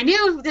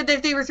that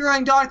if they were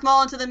throwing Darth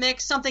Maul into the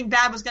mix, something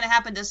bad was going to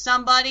happen to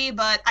somebody,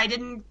 but I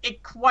didn't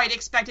quite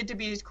expect it to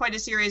be quite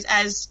as serious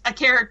as a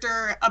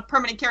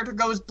permanent character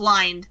goes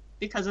blind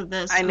because of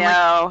this. I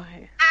know.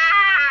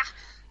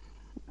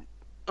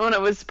 Oh, and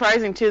it was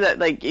surprising, too,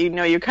 that,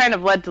 you're kind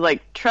of led to,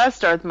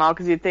 trust Darth Maul,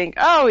 because you think,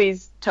 oh,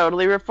 he's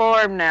totally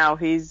reformed now,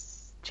 he's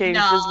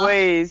changed his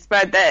ways,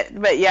 but at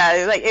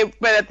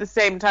the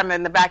same time,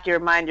 in the back of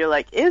your mind, you're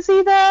like, is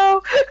he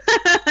though?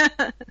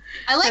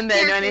 I like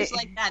characters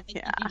like that keep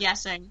you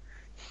guessing.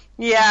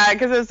 Yeah,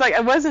 because it's I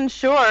wasn't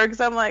sure,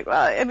 because I'm like,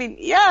 well,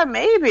 yeah,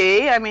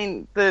 maybe.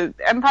 The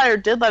Empire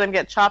did let him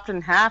get chopped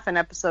in half in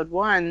episode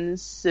 1,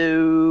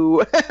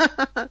 so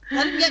let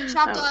him get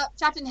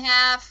chopped in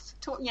half.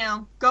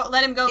 go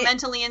let him go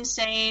mentally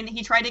insane.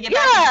 He tried to get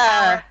back in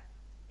power.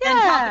 And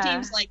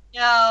Palpatine's like,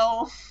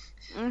 no.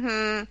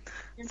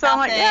 Mm-hmm. So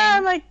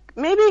I'm like,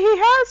 maybe he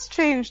has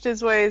changed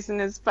his ways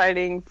and is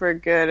fighting for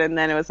good. And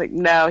then it was like,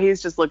 no,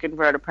 he's just looking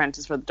for an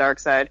apprentice for the dark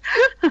side.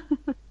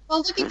 Well,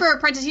 looking for an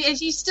apprentice,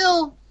 he's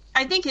still.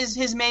 I think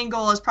his main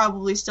goal is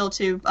probably still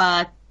to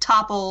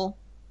topple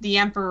the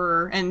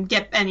Emperor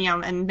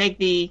and make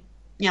the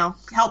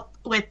help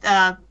with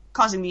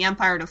causing the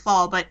Empire to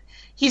fall. But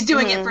he's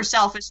doing it for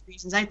selfish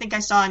reasons. I think I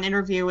saw an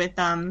interview with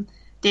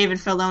David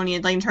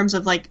Filoni, like in terms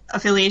of like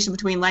affiliation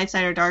between light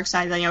side or dark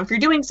side. If you're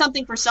doing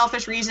something for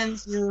selfish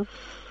reasons,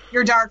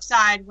 you're dark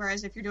side.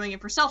 Whereas if you're doing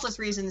it for selfless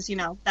reasons,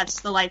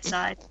 that's the light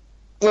side.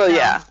 Well,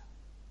 yeah,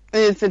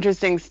 it's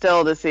interesting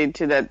still to see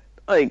too that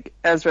like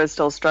Ezra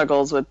still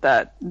struggles with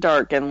that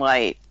dark and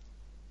light.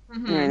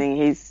 And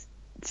everything.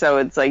 So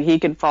it's like he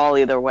could fall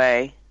either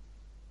way.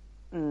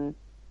 So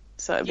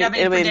it'll be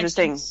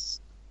interesting.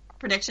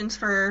 Predictions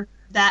for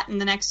that in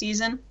the next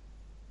season?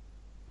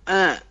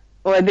 Well,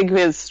 I think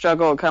his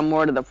struggle will come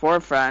more to the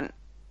forefront.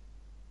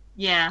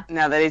 Yeah.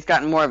 Now that he's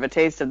gotten more of a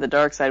taste of the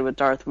dark side with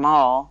Darth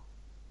Maul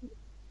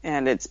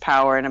and its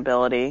power and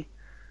ability.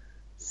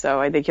 So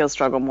I think he'll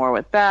struggle more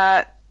with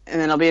that. And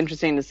then it'll be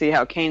interesting to see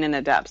how Kanan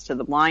adapts to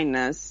the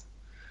blindness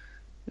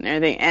and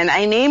everything. And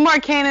I need more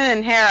Kanan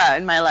and Hera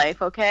in my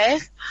life, okay?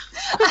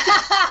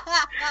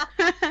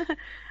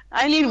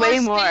 I need way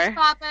more. Space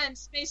Papa and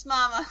Space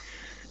Mama.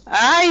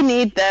 I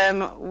need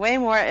them way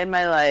more in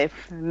my life.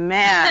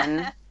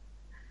 Man.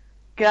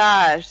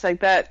 Gosh, like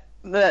the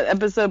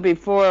episode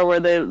before where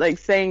they're like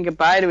saying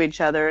goodbye to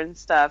each other and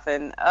stuff,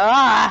 and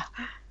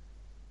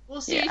we'll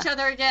see each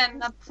other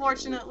again.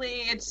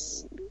 Unfortunately,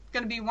 it's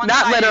gonna be one.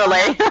 Not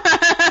literally.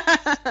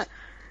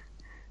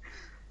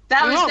 that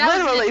was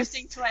an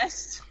interesting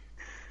twist.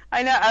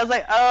 I know. I was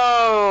like,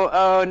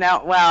 oh,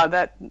 now,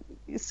 wow,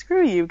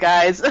 screw you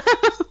guys.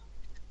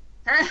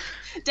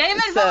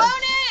 David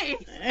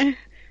Filoni.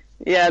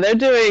 Yeah, they're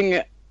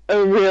doing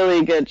a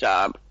really good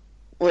job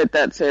with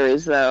that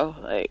series, though.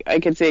 Like, I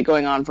could see it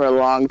going on for a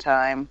long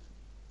time.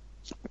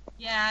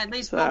 Yeah, at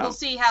least we'll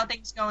see how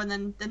things go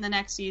in the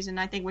next season,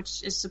 I think,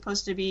 which is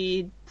supposed to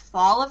be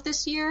fall of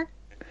this year.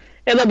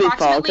 It'll be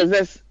fall,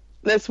 because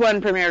this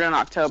one premiered in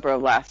October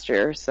of last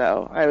year,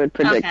 so I would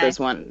predict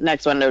this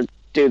next one to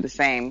do the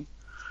same,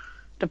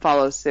 to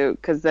follow suit,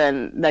 because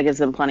then that gives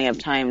them plenty of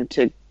time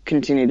to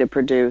continue to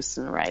produce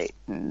and write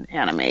and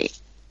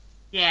animate.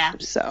 Yeah.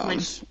 So...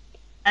 Which,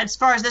 as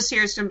far as this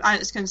year is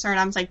concerned,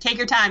 I'm like, take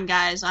your time,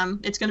 guys.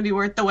 It's going to be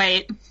worth the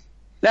wait.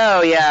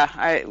 Oh,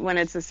 yeah. When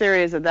it's a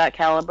series of that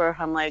caliber,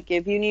 I'm like,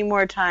 if you need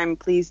more time,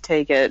 please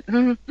take it.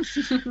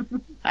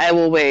 I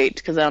will wait,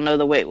 because I'll know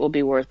the wait will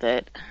be worth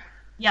it.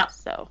 Yep.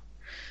 So,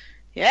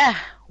 yeah,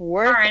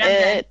 worth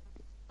it.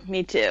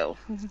 Me too.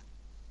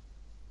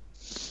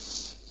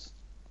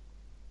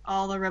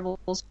 All the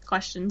Rebels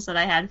questions that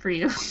I had for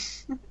you.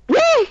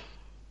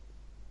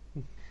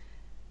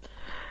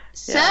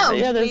 So,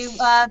 we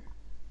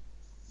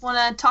want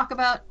to talk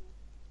about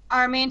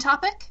our main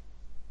topic?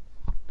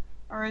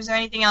 Or is there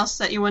anything else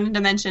that you wanted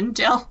to mention,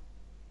 Jill?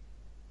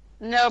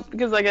 Nope,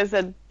 because like I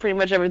said, pretty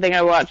much everything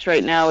I watch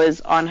right now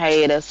is on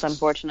hiatus,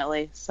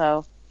 unfortunately,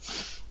 so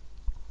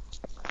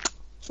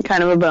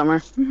kind of a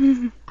bummer.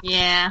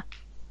 Yeah.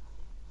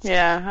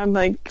 Yeah, I'm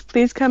like,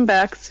 please come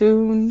back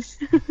soon.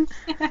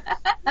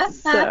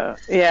 So,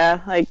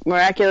 yeah, like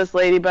Miraculous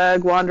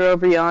Ladybug, Wander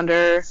Over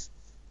Yonder.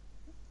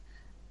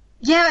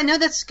 Yeah, I know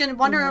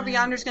Wander Over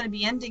Yonder is going to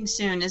be ending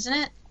soon, isn't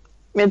it?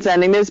 It's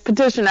ending. There's a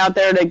petition out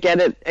there to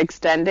get it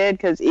extended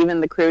because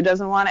even the crew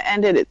doesn't want to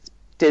end it. It's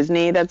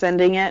Disney that's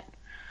ending it.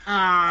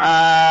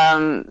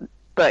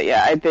 But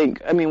yeah,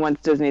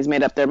 once Disney's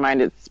made up their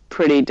mind, it's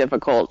pretty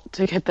difficult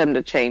to get them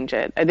to change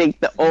it. I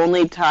think the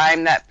only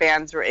time that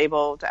fans were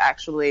able to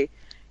actually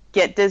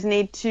get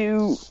Disney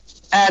to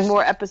add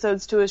more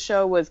episodes to a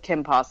show was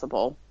Kim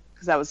Possible,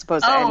 because that was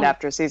supposed to end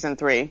after season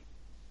 3,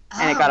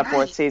 and it got a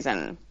 4th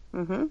season.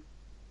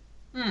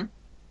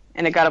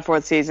 And it got a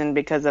 4th season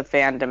because of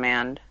fan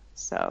demand.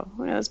 So,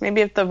 who knows?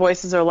 Maybe if the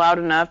voices are loud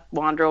enough,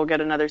 Wander will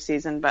get another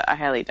season, but I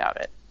highly doubt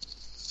it.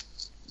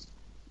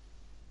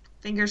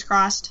 Fingers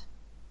crossed.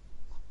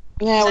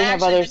 Yeah, we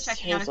have other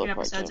checking out a few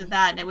episodes of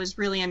that, and it was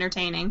really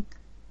entertaining.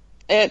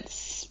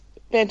 It's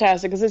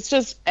fantastic, because it's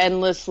just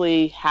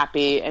endlessly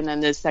happy, and then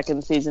this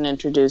second season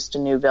introduced a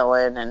new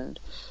villain, and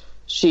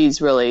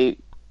she's really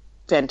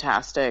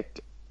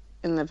fantastic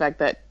in the fact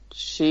that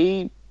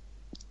she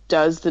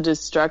does the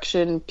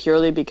destruction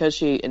purely because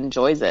she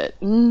enjoys it.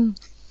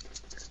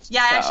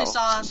 Yeah, I actually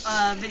saw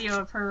a video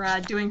of her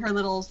doing her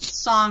little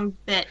song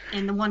bit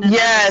in one of the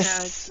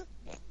episodes.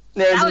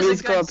 There's a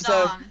musical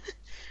episode. Song.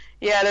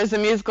 Yeah, there's a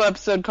musical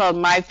episode called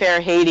My Fair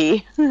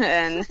Haiti.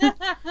 And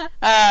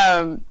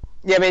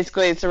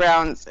basically it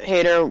surrounds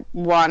Hater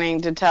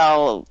wanting to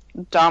tell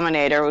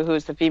Dominator,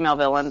 who's the female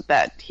villain,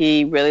 that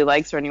he really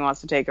likes her and he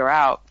wants to take her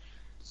out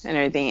and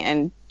everything.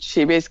 And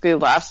she basically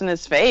laughs in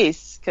his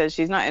face because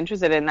she's not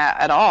interested in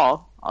that at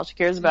all. All she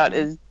cares about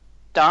is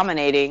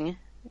dominating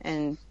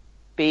and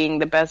being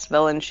the best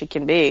villain she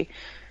can be.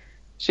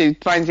 She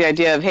finds the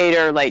idea of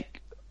Hader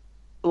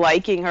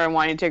liking her and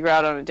wanting to take her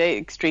out on a date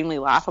extremely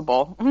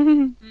laughable,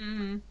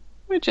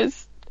 which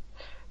is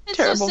it's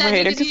terrible so sad for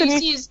Hader.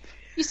 Because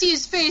you see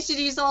his face and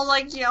he's all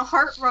like,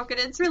 heartbroken.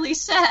 It's really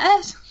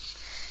sad.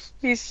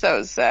 He's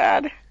so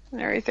sad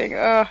and everything.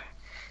 Oh,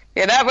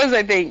 yeah, that was,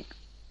 I think,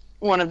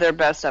 one of their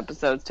best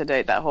episodes to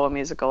date. That whole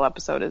musical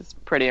episode is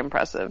pretty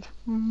impressive.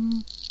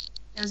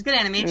 It was good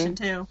animation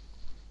too.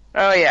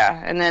 Oh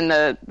yeah, and then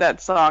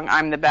that song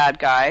 "I'm the Bad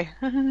Guy."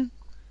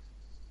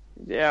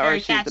 Yeah, Very or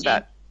she's catchy. the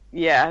bad.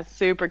 Yeah,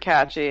 super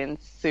catchy and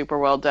super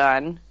well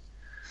done.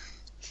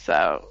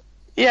 So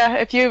yeah,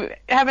 if you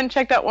haven't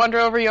checked out Wander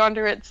Over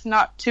Yonder, it's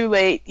not too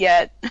late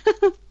yet,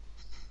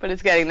 but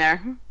it's getting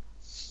there.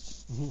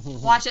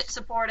 Watch it,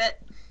 support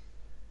it.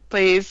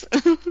 Please.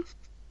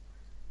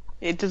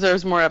 It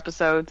deserves more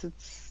episodes.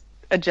 It's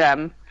a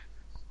gem.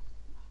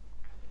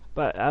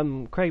 But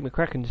Craig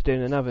McCracken's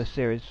doing another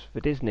series for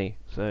Disney,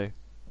 so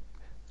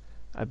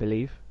I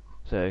believe.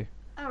 So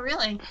Oh,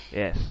 really?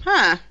 yes.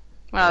 Huh.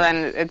 Well,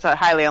 then it's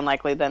highly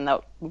unlikely then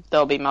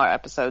there'll be more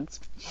episodes.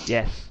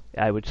 Yes,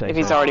 I would say If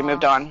so. he's already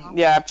moved on.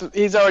 Yeah, if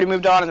he's already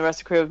moved on and the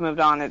rest of the crew have moved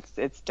on,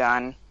 it's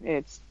done.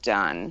 It's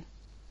done.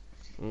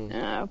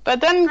 But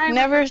then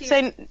never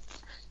say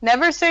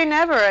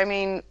never. I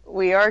mean,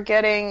 we are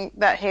getting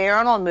that Hey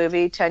Arnold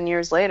movie 10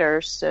 years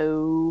later,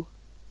 so...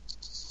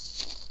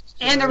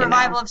 And a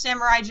revival of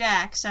Samurai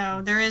Jack,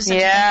 so there is such a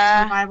thing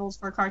as revivals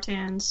for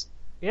cartoons.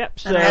 Yep,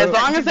 So so As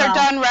long as they're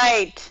done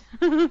right.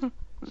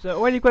 so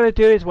all you've got to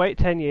do is wait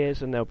 10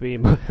 years and there'll be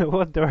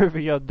Wander Over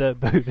Yonder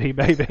movie,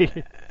 maybe.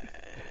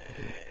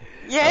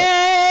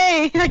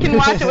 Yay! I can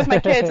watch it with my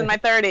kids in my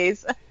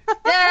 30s.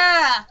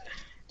 Yeah!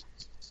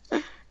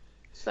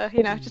 So,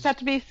 just have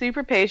to be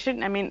super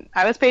patient. I mean,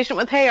 I was patient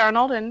with Hey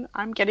Arnold, and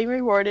I'm getting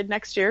rewarded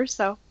next year,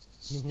 so...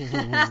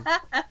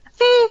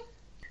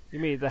 You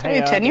mean the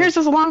 10 years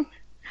is long.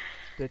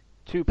 The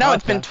two No,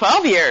 it's been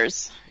 12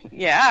 years.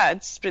 Yeah,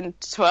 it's been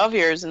 12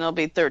 years, and it'll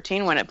be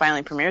 13 when it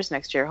finally premieres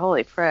next year.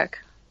 Holy frick.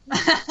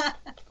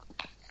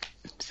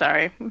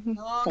 Sorry. It's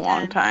a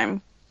long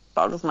time.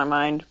 Boggles my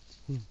mind.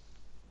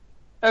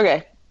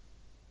 Okay.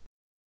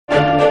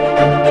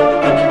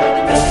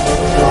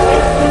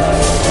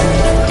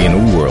 In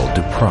a world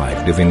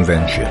deprived of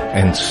invention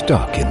and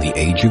stuck in the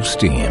age of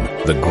steam,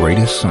 the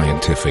greatest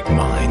scientific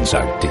minds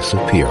are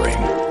disappearing.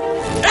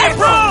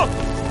 April!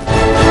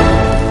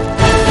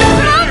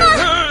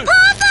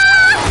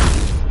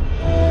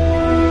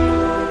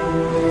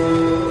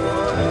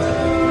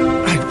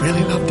 I'd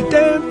really love to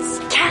dance.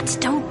 Cats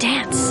don't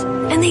dance,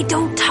 and they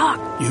don't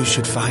talk. You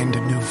should find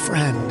a new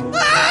friend.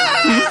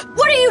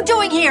 What are you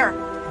doing here?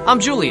 I'm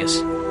Julius.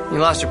 You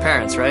lost your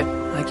parents, right?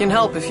 I can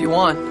help if you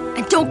want.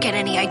 And don't get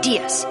any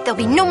ideas. There'll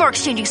be no more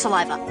exchanging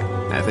saliva.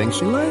 I think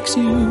she likes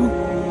you.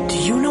 Do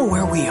you know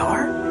where we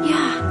are?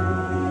 Yeah.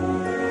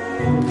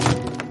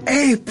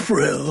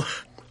 April.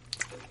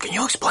 Can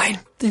you explain?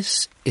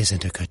 This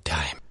isn't a good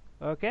time.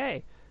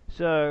 Okay,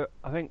 so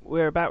I think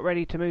we're about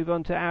ready to move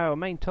on to our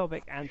main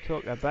topic and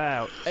talk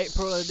about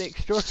April and the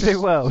Extraordinary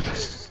World.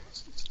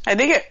 I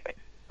think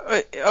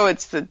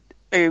it's the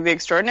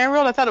Extraordinary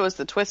World? I thought it was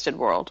the Twisted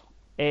World.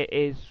 It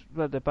is,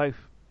 well, they're both.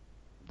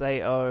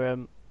 They are,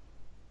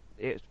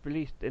 it's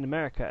released in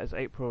America as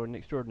April and the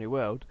Extraordinary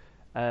World.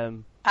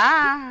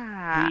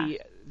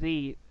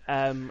 The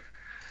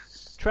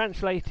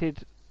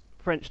translated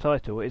French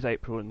title is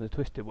April and the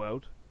Twisted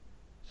World.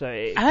 So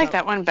I like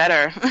that one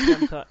better.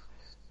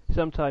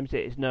 Sometimes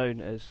it is known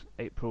as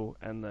April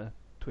and the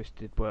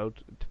Twisted World,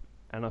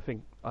 and I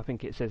think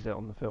it says it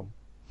on the film.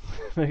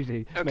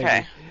 maybe.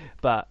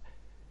 But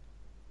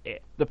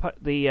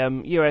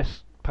the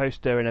US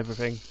poster and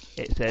everything,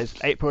 it says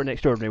April and the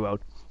Extraordinary World.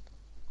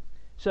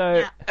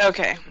 So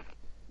okay.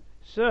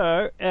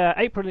 So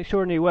April and the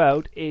Extraordinary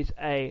World is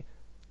a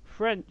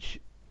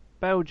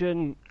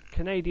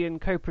French-Belgian-Canadian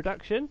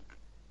co-production.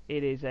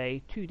 It is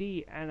a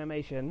 2D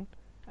animation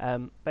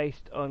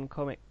based on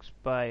comics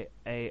by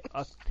an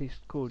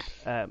artist called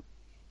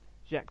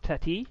Jacques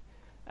Tati,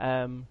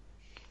 and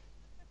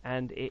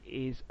it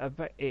is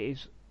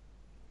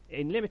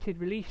in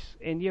limited release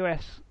in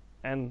US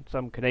and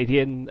some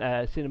Canadian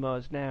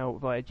cinemas now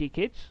via G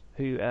Kids,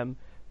 who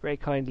very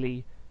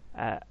kindly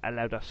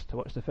allowed us to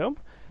watch the film,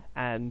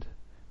 and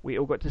we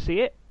all got to see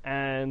it,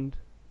 and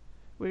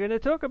we're going to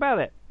talk about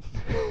it,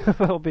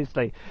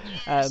 obviously.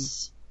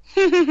 Yes.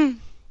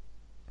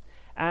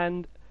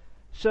 And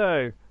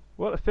so,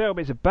 what the film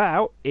is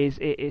about is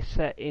it is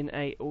set in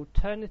a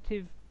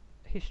alternative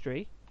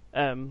history,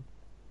 in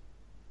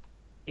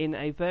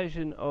a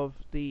version of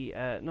the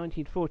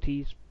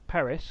 1940s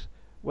Paris,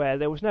 where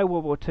there was no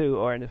World War II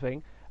or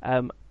anything,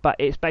 but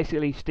it's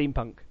basically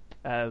steampunk.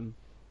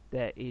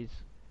 There is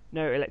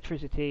no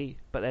electricity,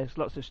 but there's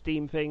lots of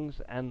steam things,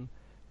 and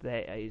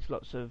there is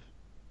lots of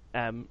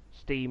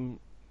steam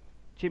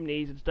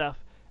chimneys and stuff,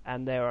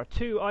 and there are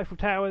 2 Eiffel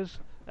Towers,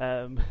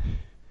 and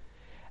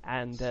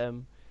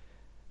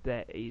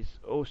there is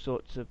all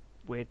sorts of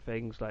weird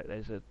things, like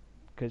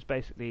because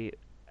basically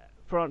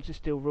France is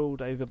still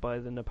ruled over by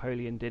the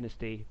Napoleon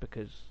dynasty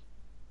because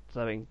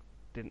something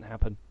didn't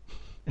happen.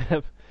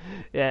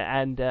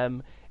 Yeah, and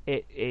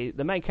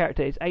the main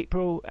character is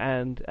April,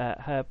 and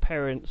her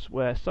parents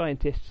were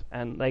scientists,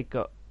 and they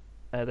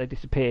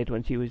disappeared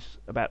when she was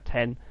about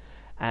 10,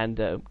 and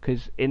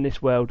because in this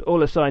world all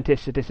the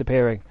scientists are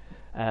disappearing,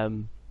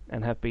 and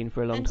have been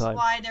for a long time. That's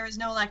why there is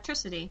no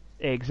electricity.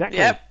 Exactly.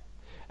 Yep.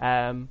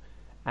 And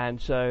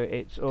so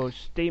it's all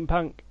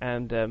steampunk,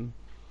 and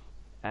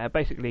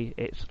basically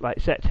it's like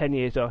set 10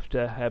 years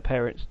after her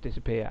parents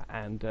disappear,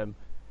 and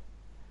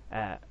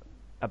a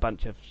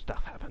bunch of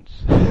stuff happens.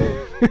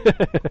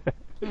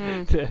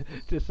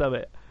 To sum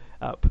it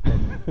up.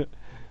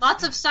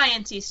 Lots of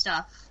sciencey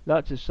stuff.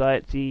 Lots of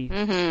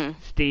sciencey,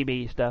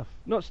 steamy stuff.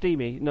 Not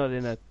steamy, not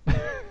in a...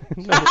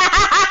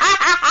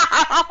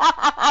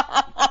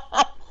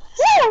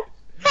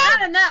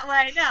 Not in that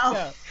way,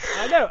 no.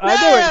 No,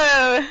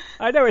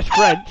 I know it's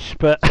French,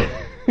 but... Not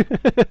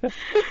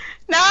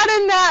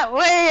in that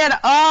way at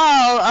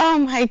all. Oh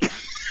my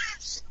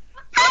gosh.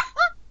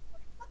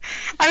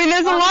 I mean,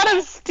 there's a lot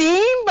of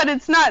steam, but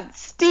it's not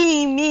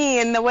steamy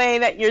in the way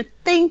that you're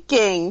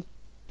thinking.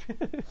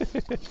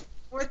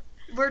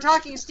 We're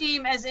talking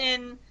steam as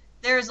in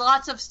there's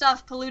lots of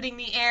stuff polluting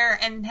the air,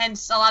 and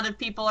hence a lot of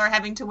people are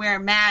having to wear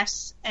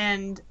masks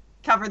and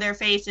cover their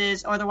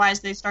faces, or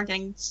otherwise they start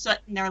getting soot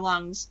in their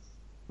lungs.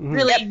 Mm-hmm.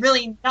 Really,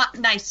 really not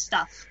nice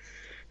stuff.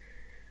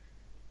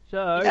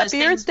 So,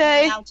 happy Earth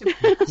Day.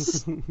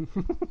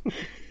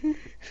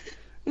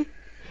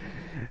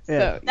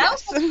 Yeah. That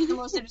was one of the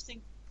most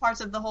interesting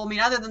parts of the whole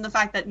meeting, other than the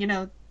fact that,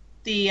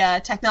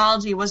 the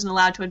technology wasn't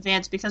allowed to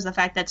advance because of the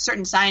fact that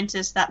certain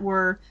scientists that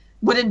would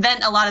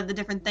invent a lot of the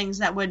different things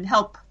that would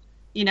help,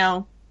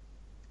 technology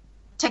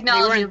they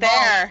weren't evolve.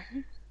 there.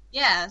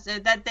 Yeah, so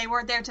that they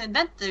weren't there to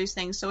invent those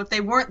things. So if they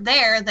weren't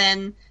there,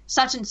 then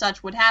such and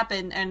such would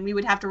happen, and we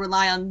would have to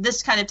rely on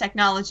this kind of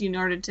technology in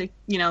order to,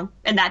 in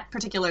that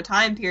particular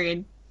time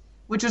period,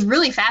 which was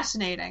really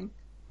fascinating.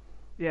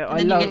 Yeah, and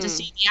then you get to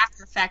see the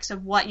after effects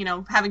of what,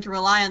 having to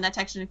rely on that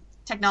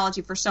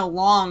technology for so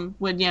long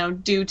would,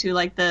 do to,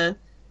 like, the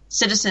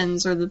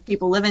citizens or the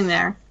people living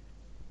there.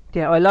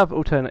 Yeah, I love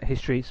alternate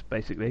histories,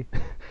 basically.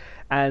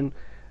 And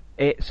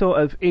it sort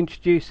of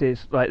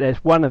introduces, like,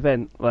 there's one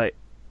event, like,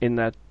 in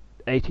the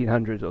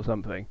 1800s or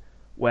something,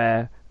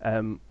 where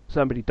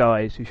somebody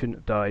dies who shouldn't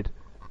have died,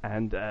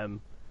 and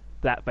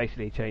that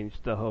basically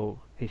changed the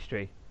whole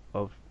history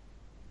of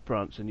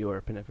France and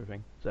Europe and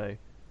everything. So,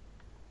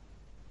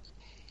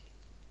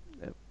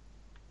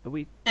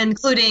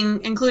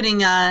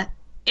 including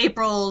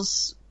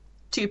April's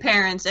two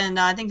parents, and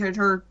I think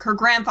her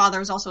grandfather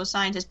was also a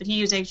scientist, but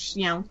he's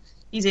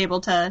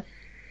able to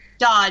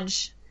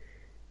dodge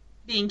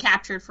being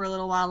captured for a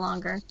little while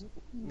longer.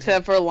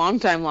 Except for a long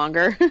time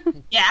longer.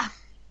 Yeah.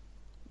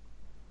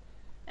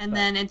 And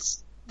then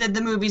it's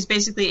the movie's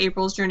basically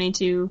April's journey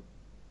to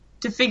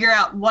figure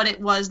out what it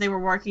was they were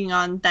working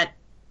on that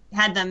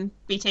had them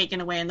be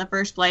taken away in the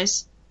first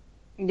place.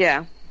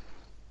 Yeah.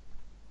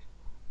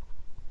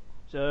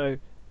 So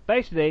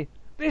basically,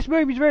 this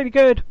movie's really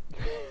good.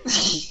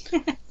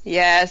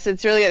 Yes,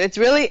 it's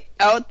really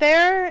out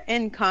there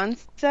in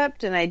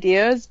concept and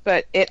ideas,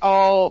 but it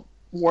all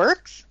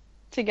works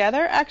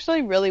together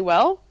actually really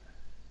well.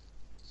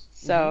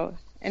 So,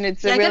 and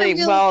it's a really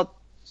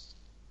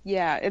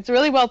it's a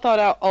really well thought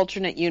out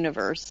alternate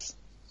universe.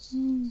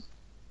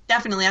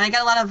 Definitely, and I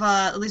got a lot of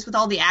at least with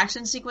all the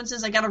action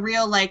sequences, I got a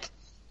real, like,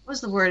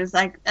 what's the word? It's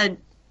like I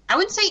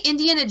wouldn't say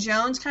Indiana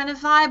Jones kind of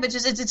vibe, but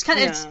just it's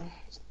kind of it's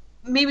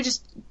maybe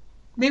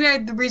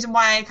the reason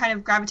why I kind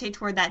of gravitate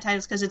toward that title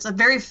is because it's a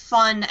very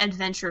fun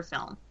adventure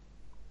film.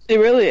 It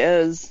really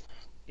is.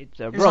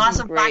 There's lots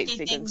of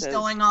wacky things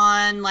going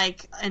on,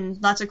 like, and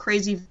lots of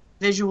crazy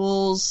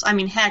visuals. I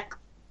mean, heck,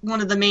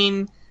 one of the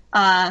main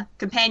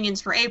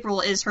companions for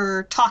April is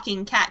her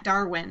talking cat,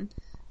 Darwin.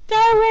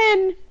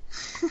 Darwin!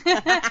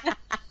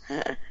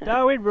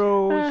 Darwin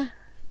rules.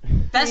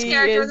 Best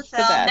character of the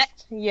film.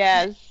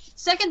 Yes.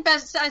 Second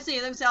best, I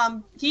see.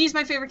 He's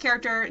my favorite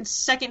character.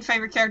 Second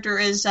favorite character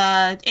is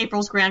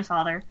April's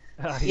grandfather.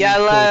 Yeah,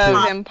 I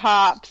love him.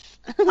 Pops.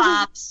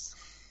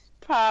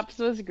 Pops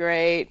was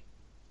great.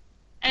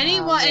 Any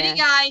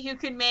guy who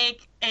could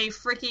make a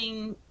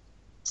freaking,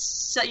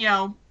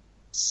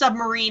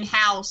 submarine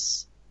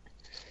house.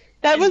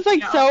 That was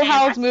like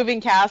Howl's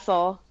Moving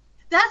Castle.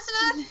 That's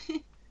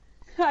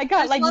what I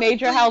got like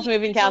major Howl's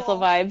Moving Castle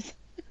vibes.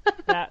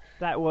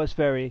 that was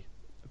very,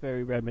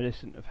 very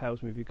reminiscent of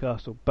Howl's Moving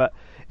Castle. But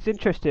it's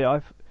interesting.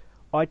 I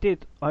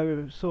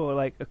saw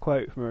like a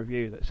quote from a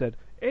review that said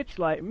it's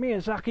like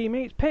Miyazaki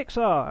meets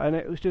Pixar, and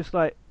it was just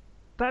like,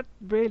 that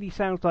really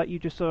sounds like you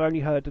just only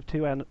heard of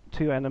two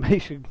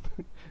animation.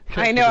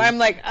 I know. I'm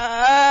like,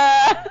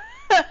 I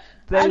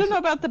don't know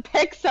about the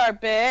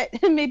Pixar bit.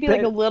 Maybe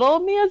like a little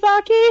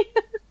Miyazaki.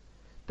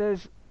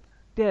 there's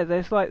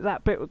like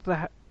that bit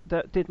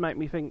that did make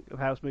me think of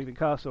Howl's Moving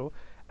Castle.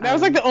 That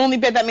was like the only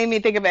bit that made me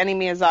think of any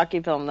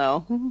Miyazaki film,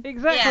 though.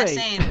 Exactly. Yeah,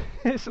 same.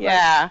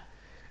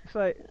 It's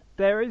like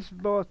there is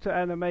more to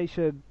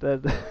animation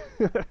than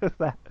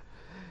that.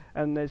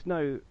 and there's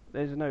no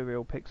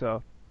real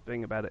Pixar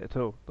thing about it at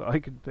all that I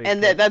can think.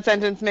 And that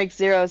sentence makes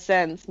zero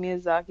sense.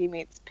 Miyazaki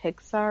meets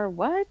Pixar.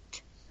 What?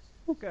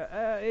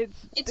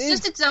 It's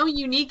just its own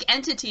unique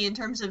entity in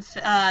terms of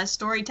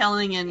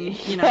storytelling and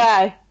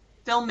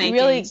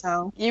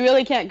filmmaking. You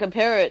really can't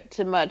compare it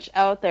to much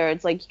out there.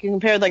 It's like you can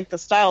compare like the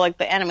style, like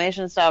the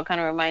animation style,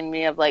 kind of remind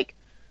me of like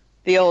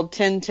the old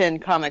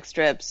Tintin comic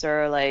strips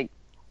or like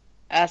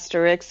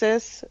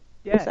Asterixis.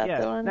 Yeah, is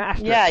that the one? No,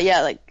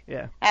 Asterix.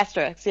 Yeah,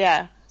 Asterix.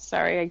 Yeah,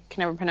 sorry, I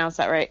can never pronounce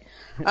that right.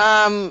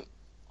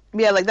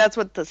 Like that's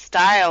what the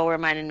style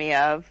reminded me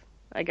of.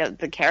 I got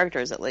the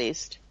characters at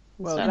least.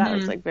 Well, so that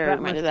was like very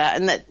reminded of that,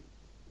 and that.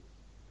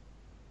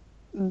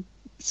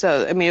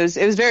 So I mean,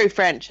 it was very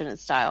French in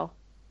its style.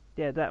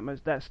 Yeah,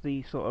 that's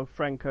the sort of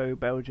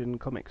Franco-Belgian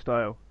comic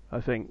style,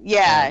 I think.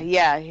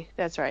 Yeah,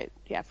 that's right.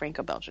 Yeah,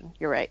 Franco-Belgian.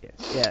 You're right.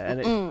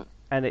 Yeah,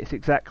 and it's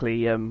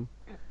exactly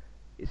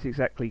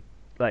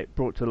like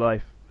brought to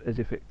life as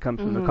if it comes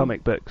from the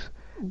comic books.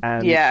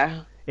 And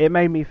it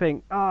made me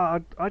think,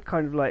 I'd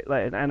kind of like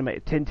an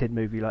animated Tintin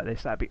movie like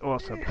this. That'd be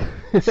awesome.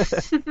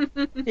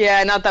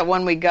 Yeah, not that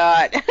one we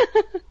got.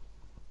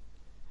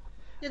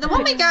 Yeah, the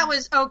one we got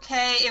was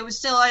okay. It was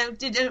still, I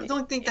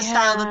don't think the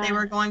style that they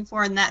were going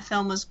for in that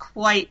film was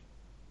quite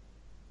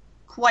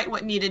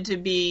what needed to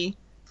be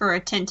for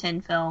a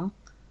Tintin film.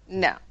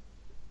 No.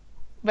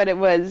 But it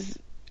was,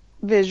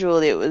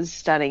 visually it was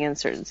stunning in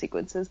certain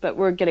sequences, but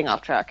we're getting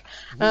off track.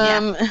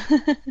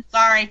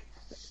 Sorry.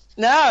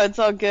 No, it's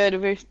all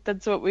good.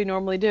 That's what we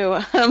normally do.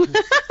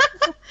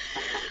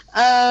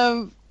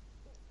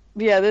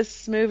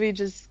 This movie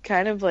just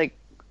kind of like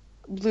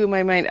blew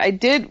my mind.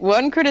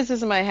 One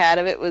criticism I had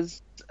of it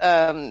was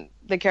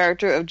the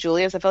character of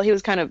Julius. I felt he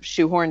was kind of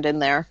shoehorned in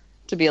there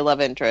to be a love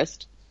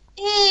interest.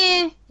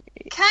 Kind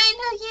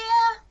of,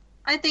 yeah.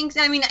 I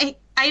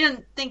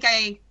don't think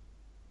I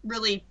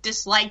really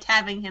disliked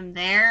having him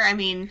there. I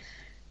mean,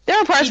 there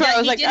were parts where I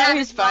was like, oh,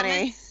 he's funny.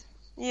 Moments.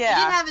 Yeah.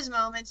 He did have his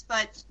moments,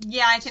 but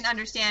yeah, I can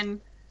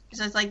understand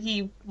just like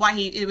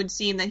it would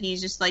seem that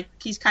he's just like,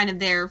 he's kind of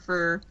there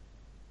for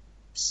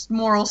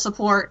moral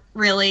support,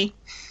 really.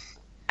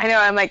 I know,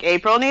 I'm like,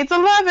 April needs a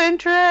love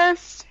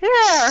interest here.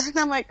 And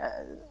I'm like,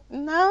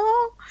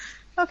 no?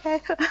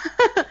 Okay.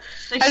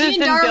 Like, she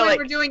and Darwin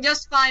were doing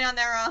just fine on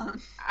their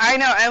own. I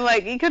know, I'm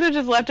like, he could have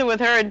just left it with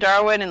her and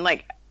Darwin and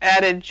like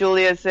added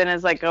Julius in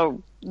as like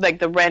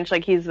the wrench,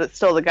 like he's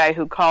still the guy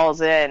who calls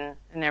in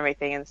and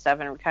everything and stuff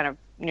and kind of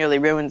nearly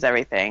ruins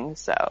everything,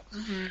 so.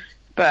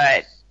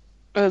 But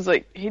I was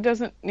like, he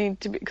doesn't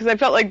need to be, because I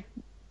felt like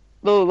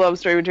the love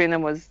story between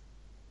them was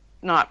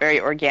not very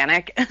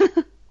organic.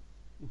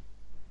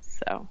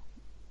 So.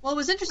 Well, it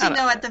was interesting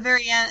though at the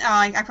very end.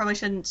 I probably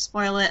shouldn't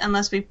spoil it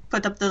unless we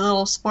put up the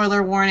little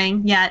spoiler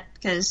warning yet,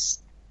 because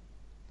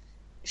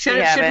should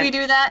we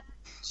do that?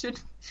 Should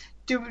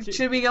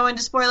we go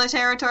into spoiler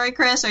territory,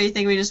 Chris, or you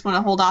think we just want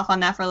to hold off on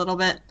that for a little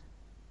bit?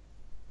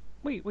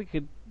 We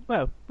could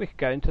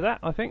go into that.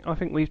 I think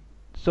we've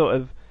sort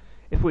of,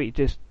 if we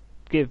just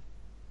give,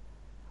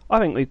 I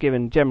think we've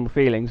given general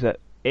feelings that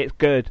it's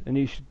good and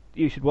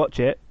you should watch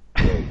it.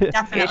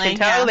 Definitely, you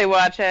should totally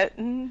watch it.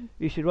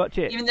 You should watch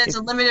it. Even though it's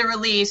a limited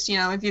release,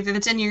 if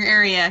it's in your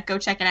area, go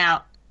check it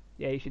out.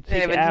 Yeah, you should.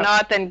 If it's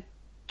not, then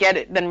get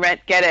it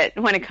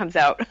when it comes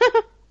out.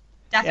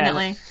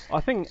 Definitely. Yeah,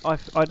 I think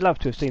I'd love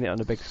to have seen it on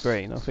the big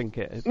screen. I think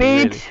it.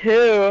 Me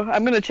too.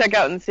 I'm gonna check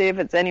out and see if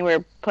it's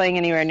playing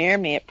anywhere near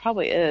me. It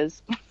probably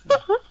is.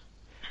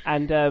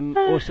 And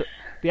also,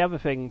 the other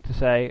thing to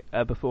say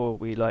before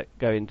we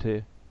go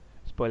into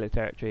spoiler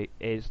territory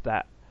is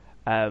that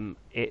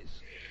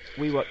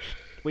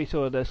we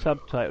saw the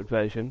subtitled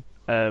version,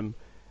 and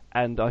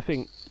I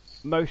think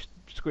most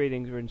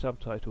screenings are in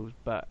subtitles,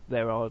 but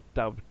there are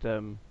dubbed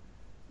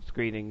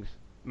screenings,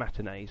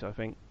 matinees, I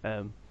think,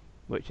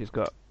 which it's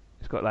got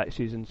like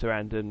Susan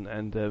Sarandon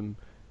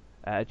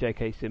and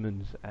J.K.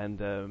 Simmons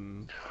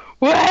and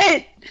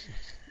what?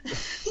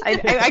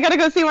 I gotta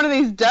go see one of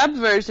these dubbed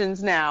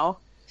versions now.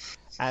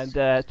 And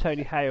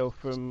Tony Hale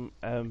from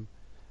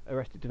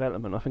Arrested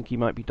Development. I think he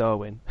might be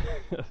Darwin.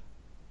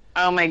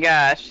 Oh my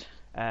gosh.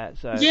 I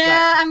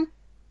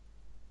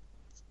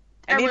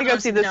need to go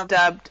see this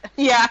dubbed.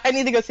 Yeah, I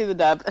need to go see the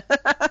dubbed.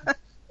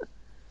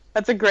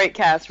 That's a great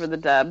cast for the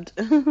dubbed.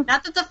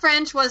 Not that the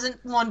French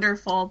wasn't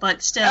wonderful,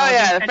 but still. Oh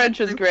yeah, the French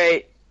was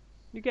great.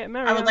 You get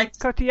Marion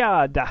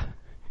Cotillard.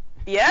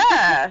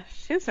 Yeah,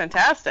 she was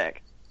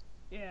fantastic.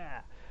 Yeah.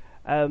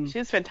 She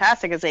was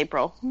fantastic as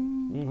April.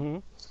 Mm-hmm.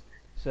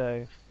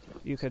 So,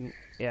 you can...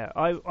 Yeah,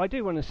 I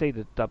do want to see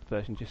the dubbed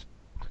version just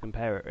to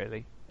compare it,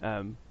 really.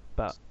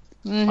 But...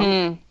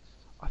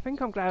 I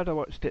think I'm glad I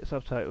watched it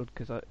subtitled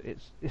because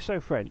it's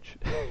so French.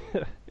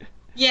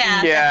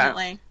 Yeah,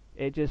 definitely.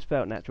 It just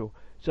felt natural.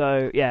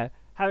 So yeah,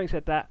 having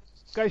said that,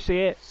 go see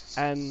it.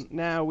 And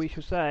now we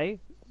shall say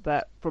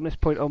that from this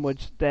point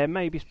onwards, there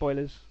may be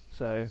spoilers.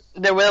 So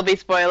there will be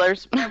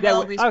spoilers. There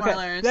will be spoilers.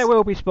 Okay, there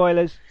will be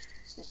spoilers.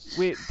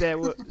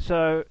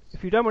 So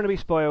if you don't want to be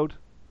spoiled,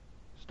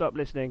 stop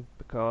listening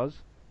because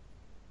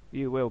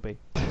You will be.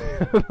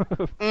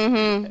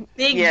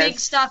 Big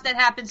stuff that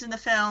happens in the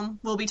film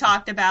will be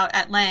talked about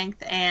at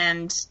length,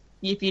 and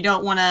if you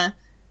want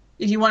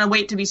to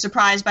wait to be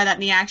surprised by that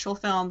in the actual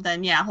film,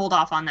 then yeah, hold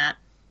off on that.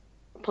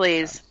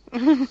 Please.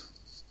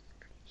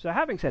 So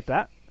having said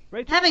that,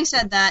 Rachel? Having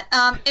said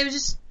that, it was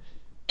just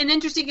an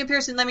interesting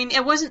comparison. I mean,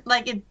 it wasn't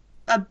like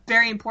a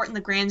very important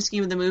in the grand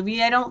scheme of the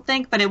movie, I don't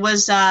think, but it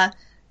was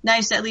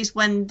nice at least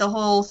when the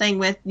whole thing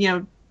with,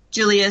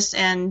 Julius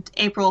and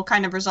April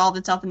kind of resolved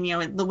itself, and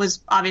it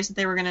was obvious that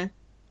they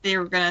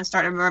were gonna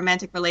start a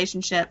romantic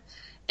relationship.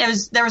 There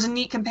was a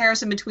neat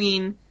comparison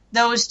between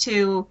those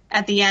two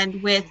at the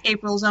end with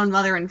April's own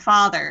mother and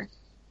father.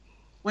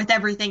 With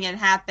everything that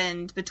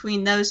happened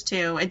between those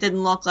two, it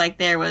didn't look like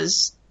there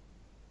was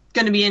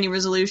going to be any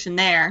resolution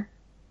there.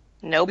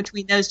 Nope.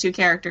 Between those two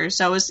characters.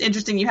 So it was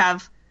interesting. You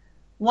have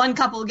one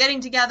couple getting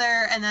together,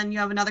 and then you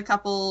have another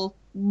couple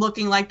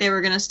looking like they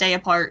were going to stay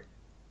apart.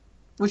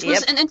 Which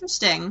was an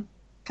interesting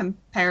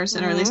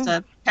comparison, or at least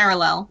a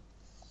parallel.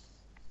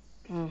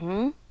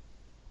 Mm-hmm.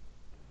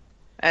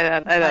 I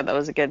thought that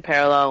was a good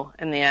parallel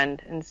in the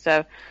end and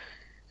stuff.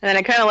 And then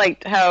I kind of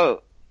liked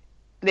how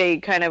they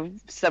kind of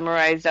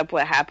summarized up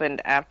what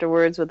happened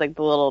afterwards with, like,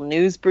 the little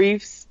news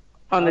briefs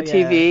on the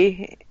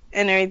TV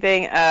and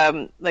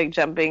everything, like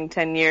jumping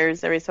 10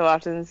 years every so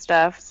often and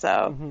stuff.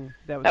 So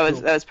that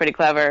was pretty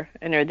clever,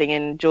 and everything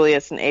in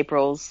Julius and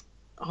April's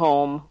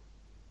home.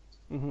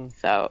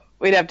 So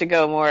we'd have to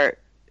go more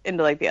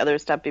into, like, the other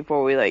stuff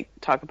before we, like,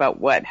 talk about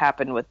what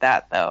happened with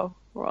that, though.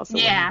 Or else it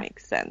wouldn't make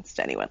sense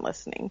to anyone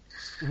listening.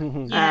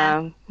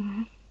 And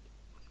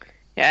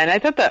I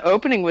thought the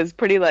opening was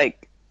pretty,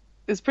 like,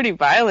 it was pretty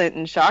violent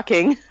and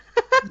shocking.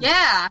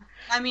 Yeah,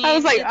 I mean, I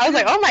was like,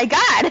 oh my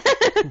god!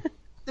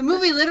 The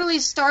movie literally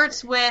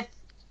starts with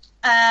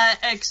an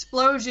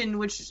explosion,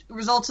 which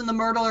results in the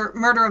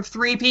murder of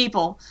 3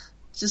 people.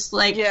 Just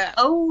like,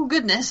 oh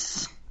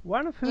goodness.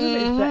 One of whom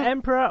is the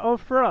Emperor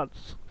of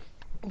France.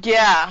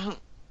 Yeah.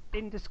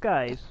 In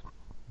disguise.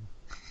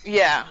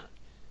 Yeah.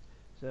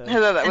 So. I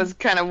thought that was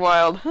kind of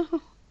wild.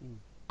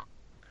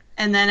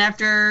 And then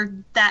after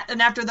that,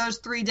 and after those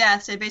 3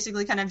 deaths, it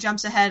basically kind of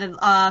jumps ahead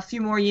a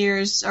few more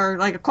years, or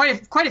like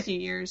quite a few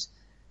years.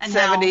 And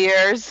 70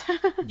 years.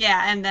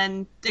 Yeah, and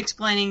then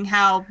explaining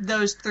how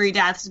those 3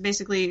 deaths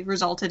basically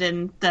resulted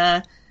in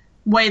the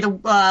way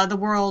the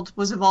world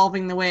was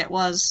evolving the way it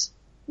was,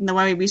 and the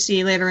way we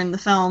see later in the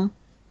film.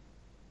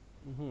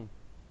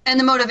 And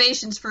the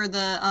motivations for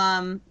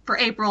for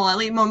April, at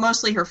least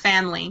mostly her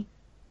family.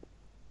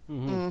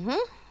 And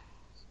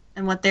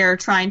what they're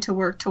trying to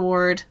work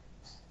toward.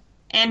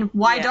 And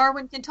why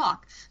Darwin can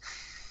talk.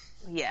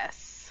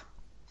 Yes.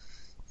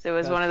 So it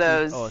was one of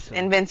those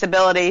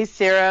invincibility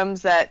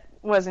serums that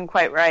wasn't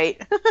quite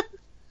right.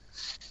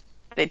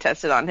 They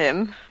tested on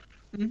him.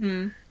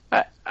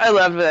 I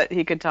loved that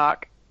he could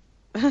talk.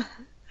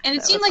 And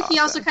it seemed like he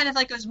also kind of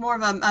like was more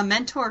of a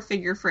mentor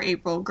figure for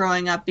April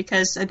growing up,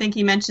 because I think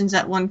he mentions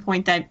at one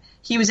point that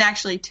he was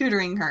actually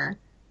tutoring her.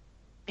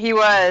 He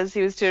was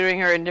tutoring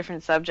her in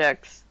different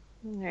subjects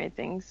and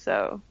everything,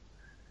 so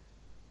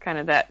kind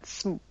of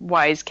that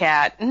wise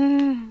cat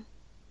kind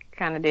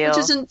of deal.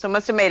 So it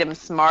must have made him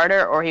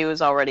smarter, or he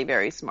was already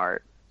very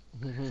smart.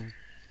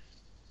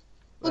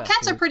 Well,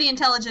 cats are pretty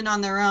intelligent on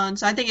their own,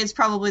 so I think it's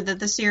probably that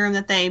the serum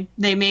that they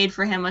made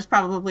for him was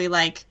probably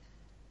like,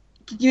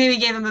 maybe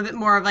gave him a bit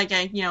more of like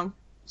a,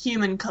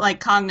 human like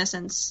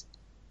cognizance,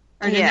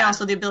 or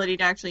also the ability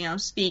to actually,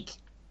 speak.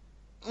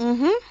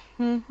 That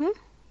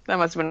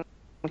must have been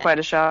quite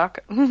a shock.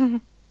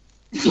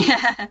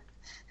 Yeah.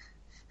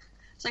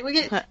 It's like, we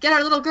get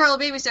our little girl a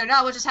babysitter.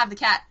 No, we'll just have the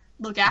cat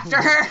look after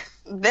her.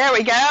 There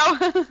we go.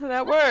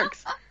 That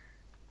works.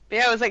 But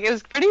yeah, it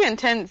was pretty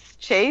intense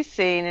chase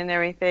scene and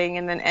everything,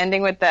 and then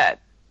ending with that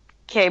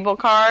cable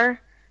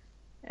car,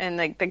 and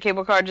like the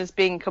cable car just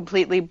being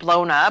completely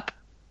blown up.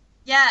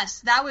 Yes,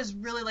 that was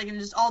really like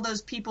just all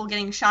those people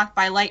getting shocked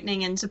by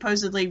lightning, and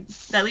supposedly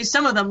at least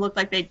some of them looked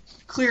like they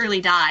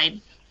clearly died.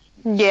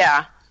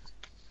 Yeah.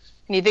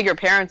 And you think her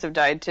parents have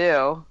died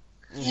too.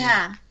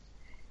 Yeah.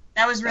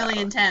 That was really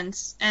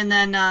intense. And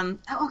then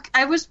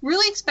I was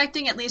really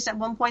expecting, at least at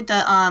one point,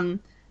 the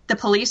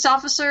police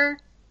officer,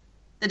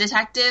 the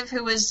detective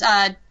who was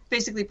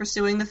basically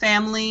pursuing the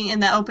family in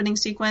the opening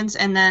sequence,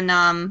 and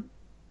then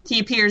he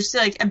appears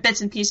like in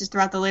bits and pieces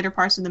throughout the later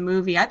parts of the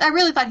movie. I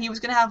really thought he was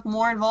going to have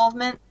more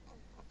involvement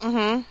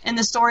in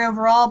the story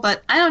overall,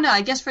 but I don't know.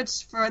 I guess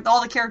for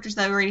all the characters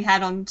that we already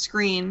had on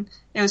screen,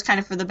 it was kind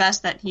of for the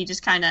best that he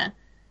just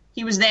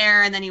he was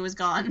there and then he was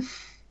gone.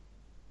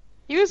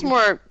 He was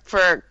more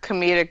for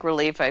comedic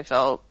relief, I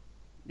felt.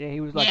 Yeah, he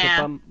was like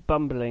a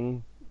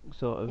bumbling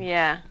sort of...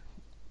 Yeah.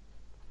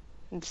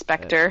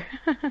 Inspector.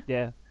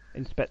 Yeah,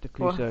 Inspector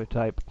Clouseau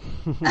type.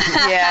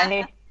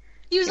 Yeah,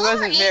 he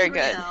wasn't very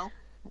good. Though.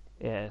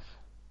 Yes.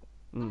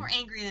 More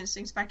angry than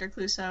Inspector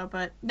Clouseau,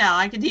 but no,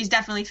 he's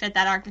definitely fit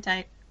that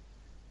archetype.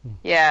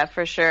 Yeah,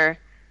 for sure.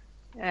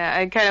 Yeah,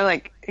 it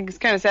was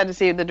kind of sad to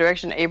see the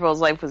direction April's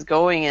life was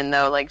going in,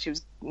 though. Like, she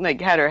was, like,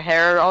 had her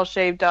hair all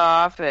shaved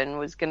off and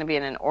was going to be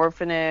in an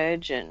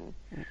orphanage, and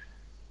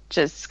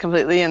just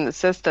completely in the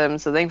system.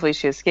 So thankfully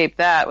she escaped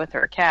that with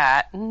her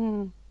cat.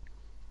 But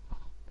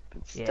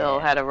still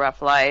had a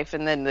rough life.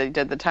 And then they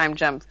did the time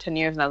jump 10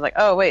 years, and I was like,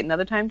 oh, wait,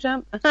 another time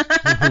jump? There were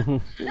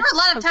a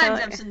lot of time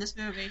jumps in this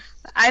movie.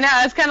 I know.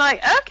 It's kind of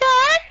like,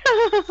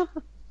 okay.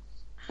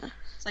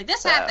 It's like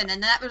this happened,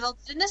 and that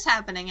resulted in this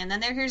happening, and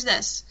then here's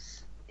this.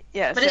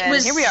 Yes, but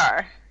here we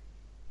are.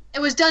 It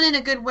was done in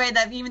a good way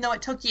that even though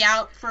it took you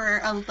out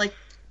for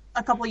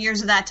a couple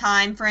years of that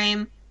time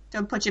frame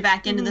to put you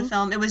back into the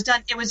film, it was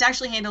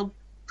actually handled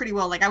pretty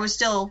well. Like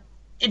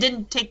it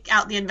didn't take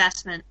out the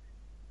investment.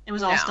 It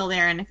was all still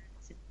there, and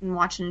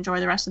watch and enjoy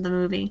the rest of the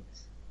movie.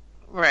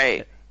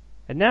 Right.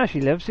 And now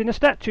she lives in a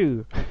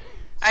statue.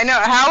 I know.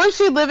 How is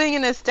she living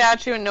in a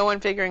statue and no one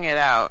figuring it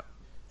out?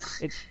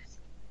 It's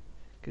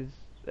because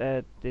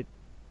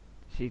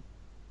she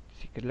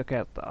could look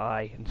out the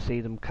eye and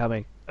see them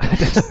coming.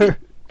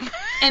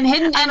 And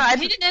hidden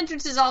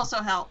entrances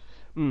also help.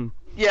 Mm.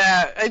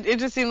 Yeah, it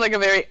just seemed like a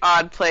very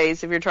odd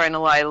place if you're trying to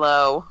lie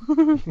low.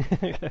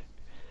 The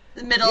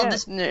middle of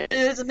this,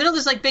 it's the middle of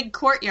this like big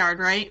courtyard,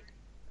 right?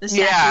 The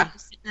statue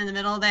sitting in the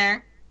middle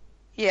there.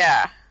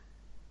 Yeah.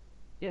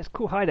 Yeah, it's a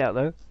cool hideout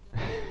though.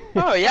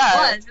 Oh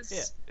yeah, it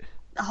was.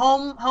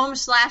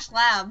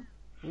 Home/lab.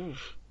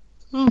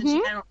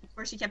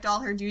 Where she kept all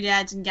her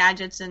doodads and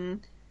gadgets,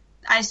 and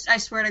I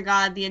swear to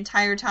God, the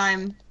entire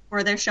time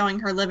where they're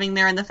showing her living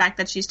there and the fact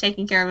that she's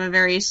taking care of a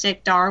very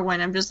sick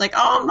Darwin, I'm just like,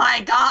 oh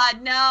my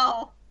God,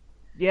 no.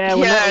 Yeah,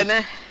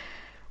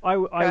 I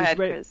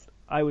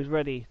was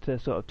ready to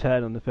sort of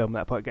turn on the film at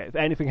that point. If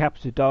anything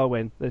happens to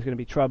Darwin, there's going to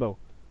be trouble.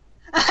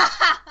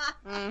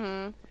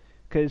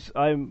 Because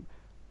I'm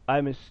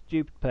a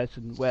stupid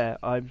person where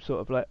I'm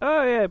sort of like,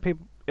 oh yeah, I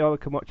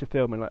can watch a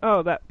film and like,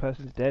 oh, that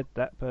person's dead,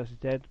 but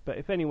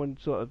if anyone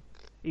sort of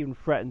even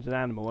threatens an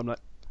animal, I'm like,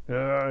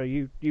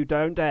 you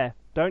don't dare,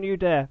 don't you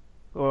dare,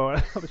 or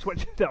I'll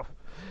switch it off.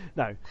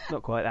 No,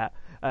 not quite that.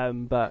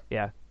 But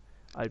yeah,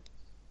 I'd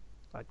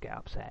get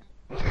upset.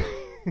 So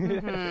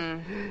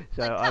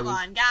come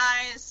on,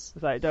 guys.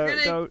 It's like,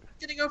 don't.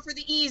 Gonna go for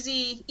the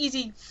easy,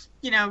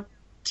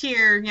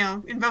 tier,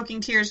 invoking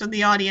tears of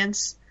the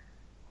audience,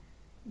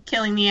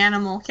 killing the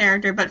animal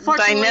character. But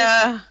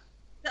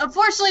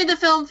unfortunately, the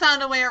film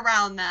found a way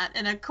around that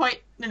in a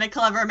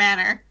clever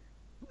manner.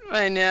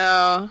 I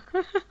know.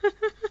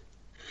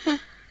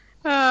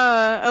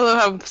 I love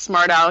how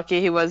smart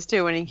alecky he was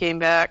too when he came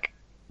back.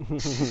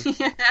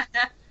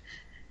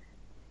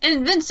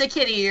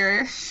 Invincikitty,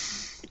 or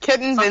Kid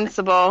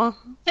Invincible.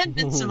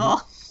 Invincible.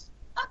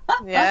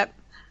 Yep.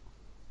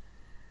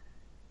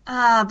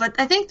 But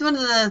I think one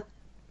of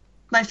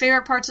my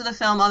favorite parts of the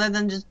film, other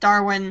than just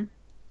Darwin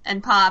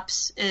and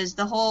Pops, is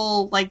the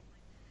whole,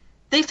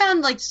 they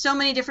found, so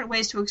many different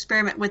ways to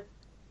experiment with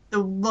the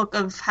look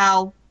of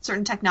how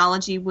certain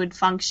technology would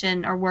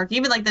function or work.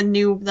 Even, the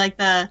new,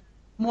 the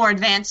more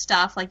advanced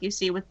stuff, like you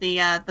see with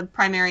the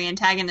primary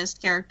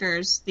antagonist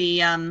characters,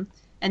 and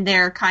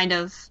their kind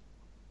of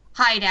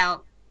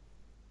hideout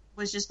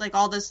was just,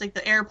 all this,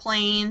 the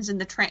airplanes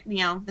and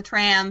the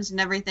trams and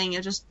everything.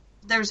 It just,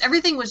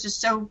 everything was just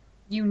so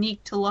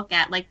unique to look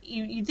at.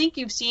 You think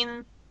you've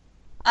seen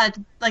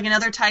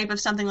another type of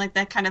something like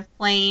that kind of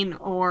plane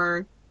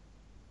or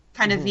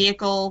kind of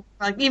vehicle,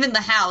 even the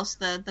house,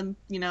 the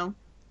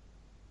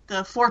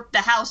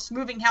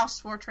moving house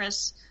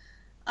fortress.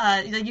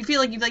 You feel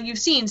like you've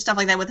seen stuff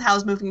like that with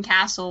Howl's Moving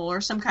Castle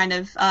or some kind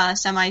of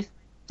semi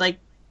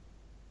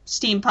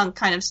steampunk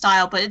kind of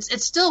style, but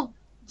it's still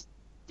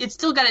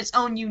got its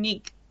own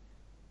unique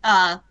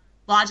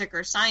logic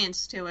or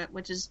science to it,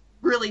 which is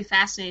really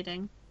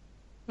fascinating.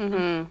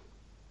 Mm-hmm.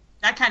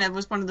 That kind of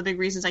was one of the big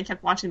reasons I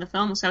kept watching the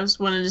film, so I just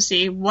wanted to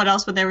see what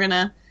else they were going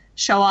to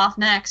show off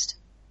next.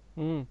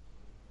 I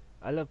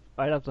love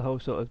the whole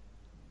sort of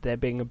there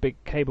being a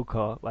big cable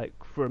car,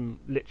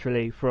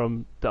 literally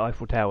from the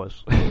Eiffel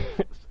Towers.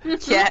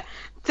 Yeah,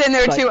 then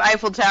there are two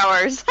Eiffel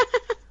Towers.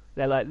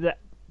 They're like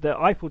the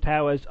Eiffel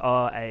Towers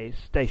are a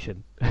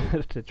station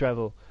to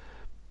travel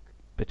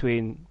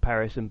between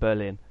Paris and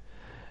Berlin,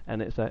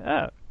 and it's like,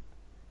 oh,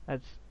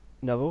 that's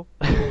novel.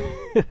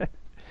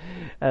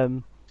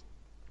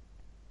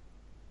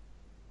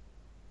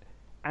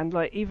 And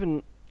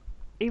even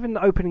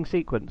the opening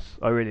sequence,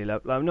 I really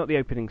love. Not the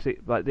opening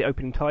the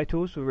opening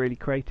titles were really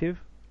creative,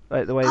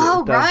 the way that it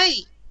was done.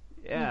 Right.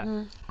 Yeah.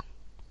 Mm-hmm.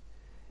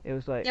 It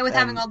was with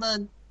having all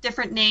the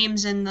different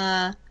names in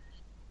the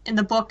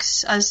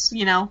books as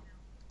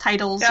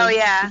titles. Oh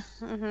yeah.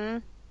 Mm-hmm.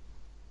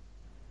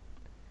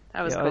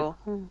 That was cool.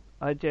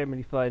 I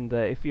generally find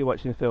that if you're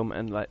watching a film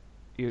and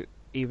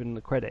even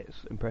the credits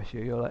impress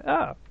you, you're like,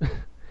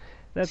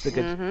 that's a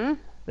good. Mm-hmm.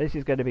 This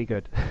is going to be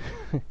good.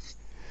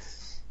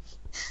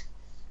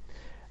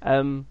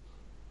 It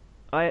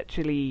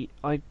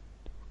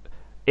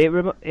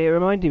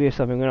reminded me of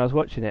something when I was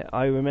watching it.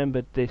 I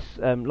remembered this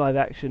live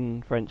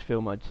action French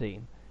film I'd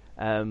seen.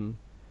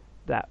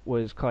 That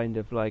was kind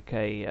of like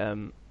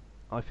a.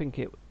 I think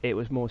it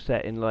was more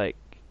set in sort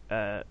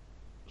of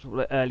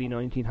early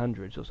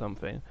 1900s or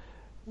something,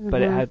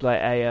 but it had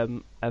a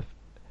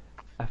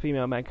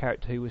female main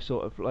character who was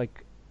sort of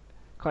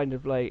kind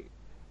of like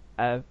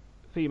a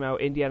female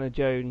Indiana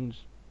Jones,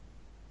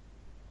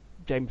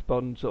 James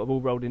Bond sort of all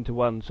rolled into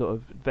one sort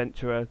of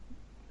adventurer,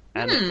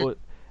 and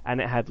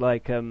it had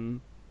like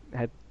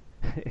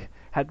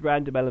had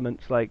random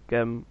elements like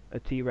a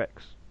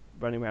T-Rex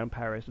running around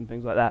Paris and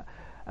things like that.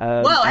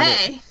 Whoa,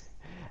 hey!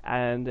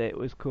 And it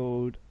was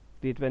called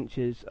The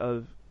Adventures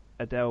of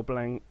Adele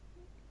Blanc.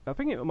 I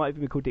think it might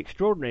even be called The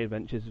Extraordinary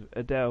Adventures of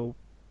Adele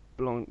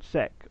Blanc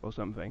Sec or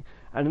something.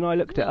 And then I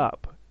looked it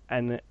up,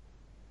 and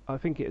I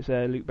think it's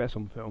a Luc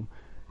Besson film,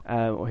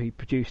 or he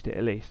produced it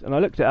at least. And I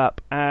looked it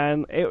up,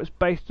 and it was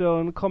based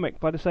on a comic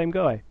by the same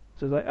guy.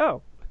 So I was like,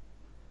 oh,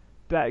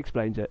 that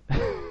explains it.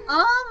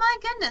 Oh my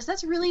goodness,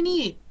 that's really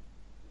neat.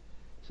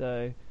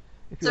 So,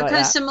 if you so like kind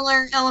of that,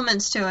 similar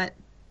elements to it.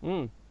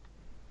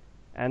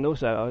 And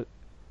also,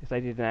 if they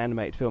did an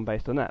animated film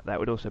based on that, that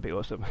would also be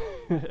awesome.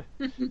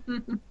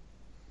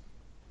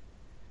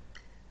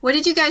 What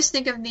did you guys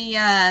think of the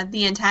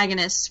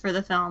antagonists for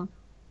the film?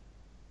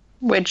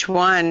 Which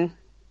one?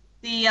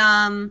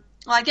 Well,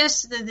 I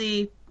guess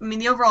the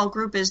overall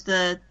group is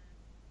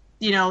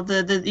you have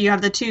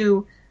the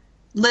two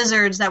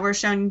lizards that were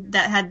shown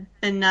that had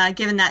been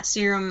given that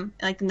serum,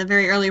 like in the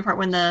very early part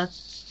when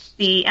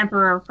the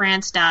Emperor of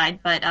France died.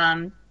 But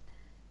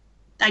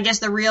I guess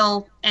the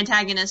real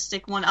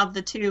antagonistic one of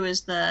the two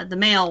is the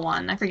male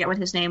one. I forget what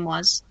his name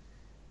was.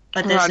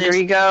 But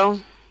Rodrigo.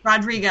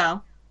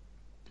 Rodrigo.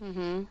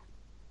 Mm-hmm.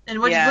 And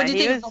what did you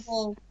think of the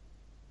whole?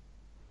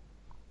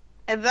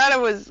 I thought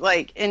it was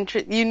like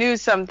you knew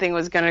something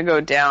was going to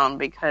go down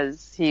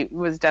because he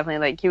was definitely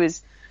like he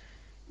was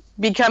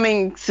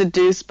becoming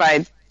seduced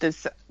by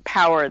this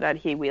power that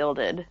he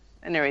wielded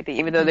and everything.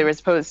 Even though they were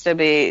supposed to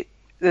be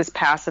this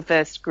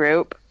pacifist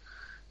group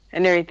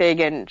and everything,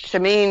 and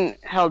Shamin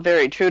held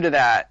very true to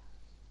that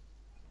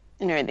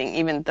and everything.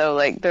 Even though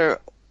like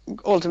their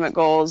ultimate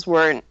goals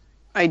weren't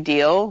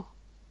ideal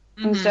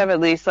and stuff,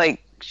 at least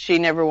like she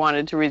never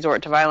wanted to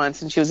resort to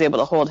violence, and she was able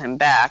to hold him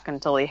back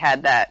until he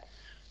had that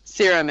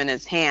serum in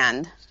his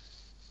hand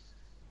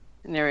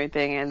and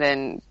everything. And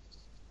then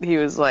he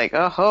was like,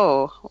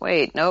 oh,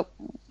 wait, nope,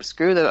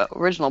 screw the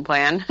original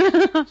plan.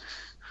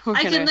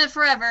 I can live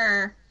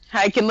forever.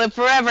 I can live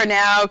forever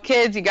now.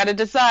 Kids, you got to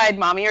decide,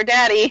 mommy or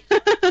daddy. Yeah,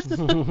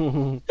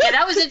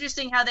 that was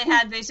interesting how they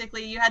had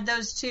basically, you had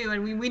those two,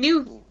 and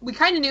we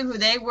kind of knew who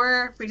they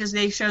were because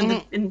they showed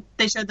them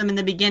in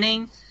the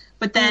beginning,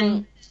 but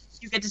then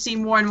you get to see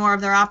more and more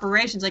of their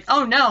operations. Like,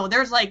 oh no,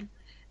 there's like,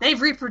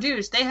 they've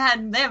reproduced. They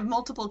have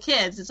multiple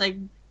kids. It's like,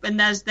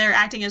 and as they're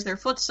acting as their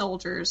foot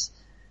soldiers,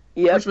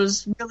 which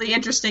was a really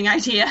interesting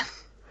idea.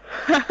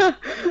 I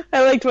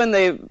liked when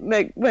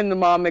the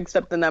mom mixed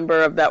up the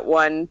number of that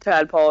one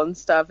tadpole and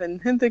stuff, and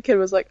the kid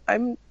was like,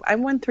 "I'm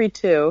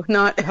 132,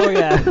 not." Oh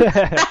yeah.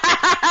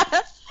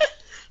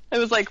 I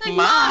was like, "Mom,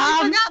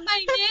 I forgot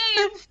my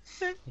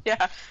name."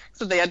 Yeah,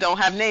 so they don't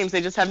have names;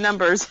 they just have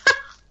numbers.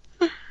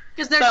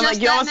 Because there's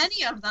just that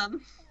many of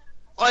them.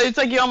 Well, it's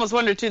like you almost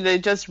wonder too. They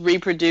just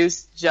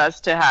reproduce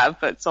just to have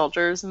foot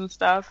soldiers and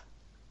stuff.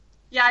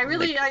 Yeah,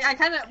 I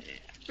kind of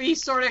be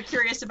sort of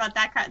curious about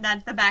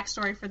that the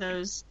backstory for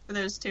those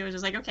two. It's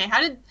just like, okay,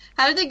 how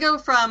did they go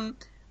from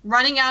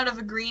running out of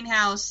a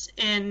greenhouse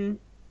in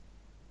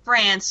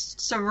France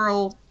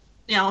several,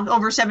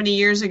 over 70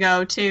 years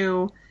ago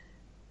to,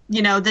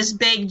 this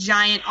big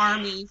giant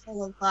army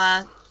full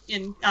of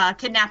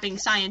kidnapping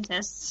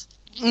scientists.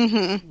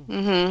 Mm-hmm.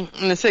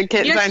 Mm-hmm. And the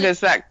scientists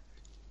that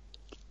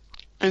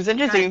it was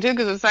interesting too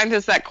because the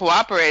scientists that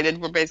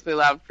cooperated were basically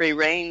allowed free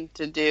reign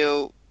to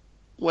do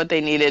what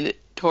they needed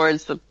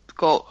towards the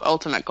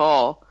ultimate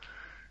goal,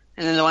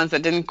 and then the ones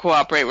that didn't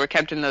cooperate were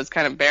kept in those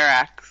kind of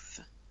barracks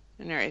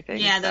and everything.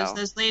 Yeah,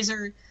 those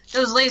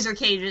laser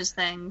cages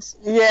things.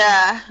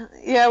 Yeah,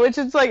 which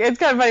is like it's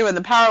kind of funny when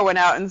the power went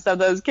out and stuff.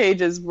 Those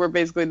cages were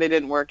basically they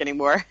didn't work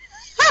anymore.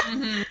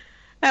 Mm-hmm.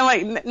 And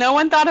like no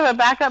one thought of a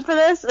backup for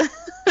this.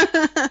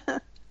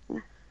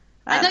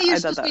 I thought you were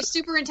supposed to be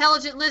super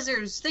intelligent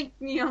lizards,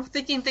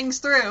 thinking things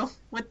through.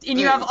 And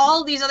you have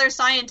all these other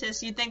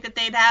scientists. You'd think that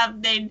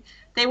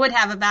they would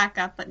have a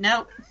backup, but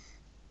nope.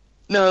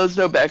 No, there's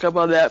no backup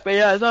on that. But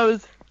yeah, I thought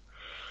it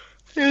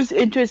was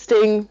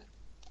interesting.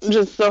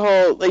 Just the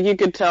whole, like, you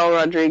could tell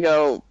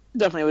Rodrigo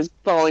definitely was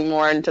falling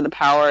more into the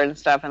power and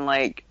stuff and,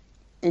 like,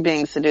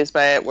 being seduced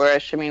by it,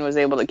 whereas Shamin was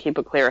able to keep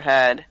a clear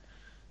head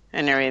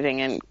and everything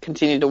and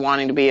continue to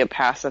wanting to be a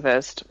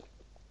pacifist.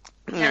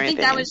 Yeah, I think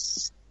that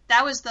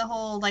was the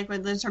whole, like,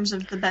 in terms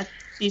of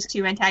these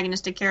two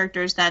antagonistic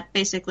characters, that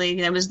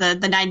basically that was the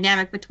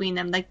dynamic between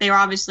them. Like, they were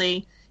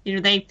obviously,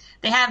 they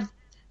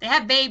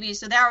have babies,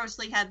 so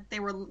they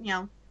were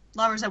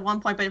lovers at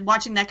one point, but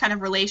watching that kind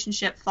of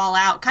relationship fall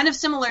out, kind of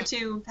similar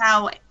to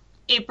how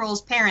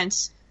April's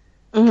parents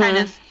kind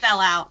of fell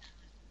out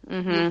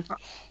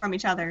from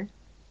each other.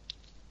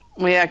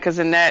 Well, yeah, because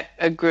Annette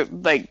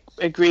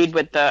agreed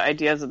with the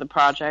ideas of the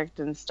project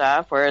and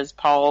stuff, whereas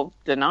Paul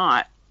did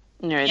not.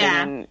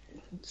 Yeah. And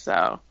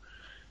so,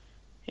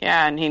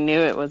 yeah, and he knew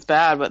it was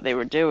bad what they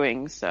were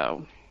doing,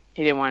 so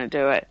he didn't want to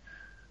do it.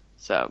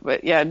 So,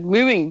 but yeah,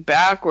 moving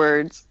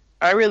backwards,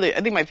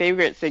 I think my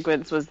favorite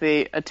sequence was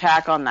the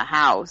attack on the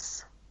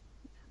house.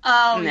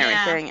 Oh, and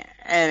yeah. everything,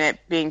 and it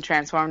being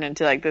transformed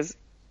into like this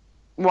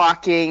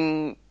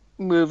walking,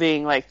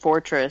 moving like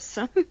fortress.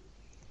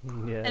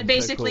 Yeah, And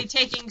basically so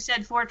cool. taking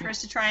said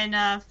fortress to try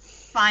and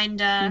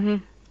find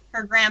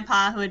her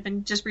grandpa, who had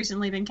been just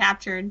recently been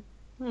captured.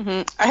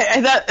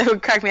 I thought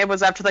what cracked me up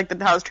was after like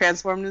the house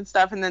transformed and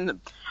stuff, and then the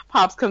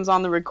Pops comes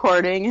on the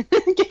recording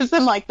and gives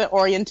them like the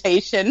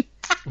orientation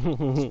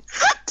to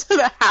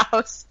the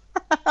house.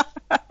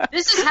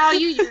 This is how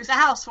you use a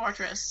house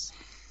fortress.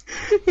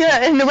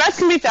 Yeah, and the rest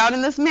can be found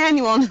in this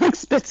manual, and like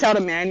spits out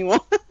a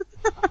manual.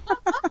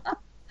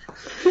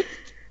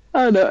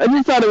 I don't know. I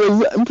just thought it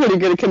was a pretty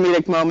good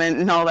comedic moment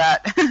and all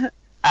that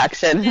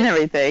action and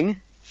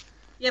everything.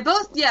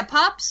 Yeah,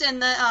 Pops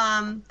and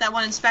the that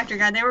one inspector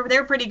guy, they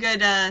were pretty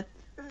good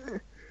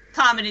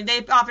comedy.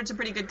 They offered some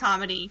pretty good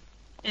comedy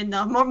in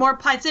the more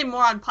I'd say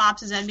more on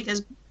Pops' end,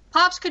 because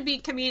Pops could be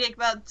comedic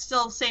but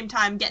still at the same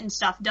time getting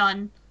stuff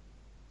done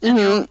in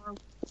the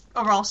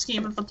overall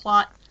scheme of the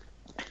plot.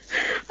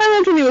 I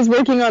loved when he was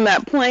working on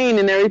that plane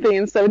and everything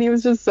and stuff, and he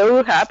was just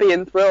so happy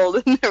and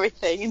thrilled and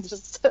everything, and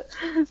just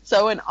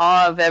so in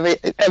awe of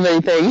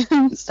everything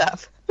and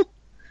stuff.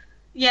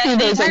 Yeah, and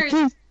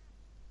the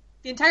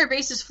entire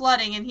base is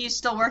flooding, and he's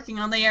still working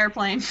on the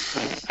airplane.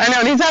 I know,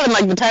 and he's having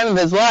like the time of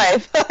his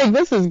life. Like,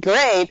 this is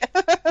great.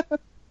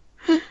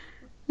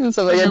 And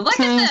so, like a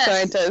true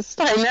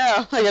scientist, I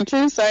know, like a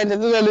true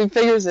scientist really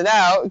figures it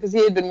out, because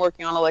he had been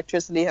working on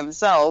electricity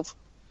himself.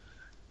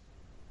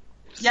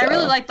 Yeah, I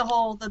really like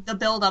the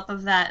build up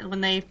of that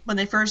when they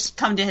first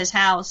come to his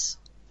house,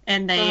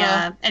 and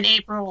and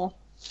April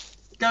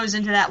goes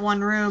into that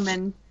one room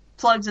and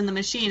plugs in the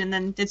machine, and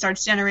then it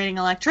starts generating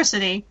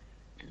electricity.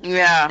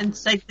 Yeah, and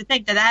it's like to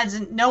think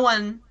that no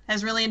one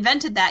has really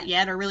invented that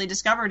yet or really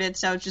discovered it,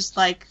 so just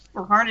like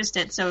or harnessed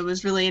it. So it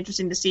was really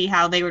interesting to see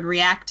how they would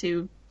react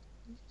to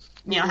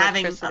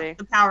having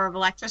the power of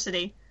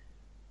electricity.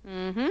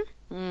 Yep.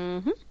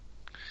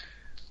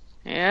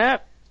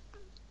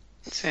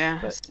 So, yeah,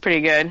 it's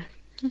pretty good.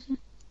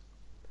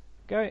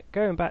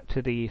 Going back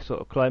to the sort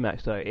of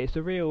climax, though, it's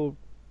a real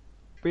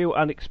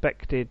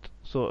unexpected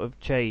sort of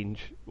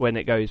change when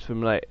it goes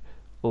from like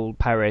all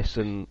Paris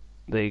and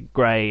the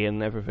grey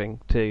and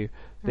everything to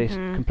this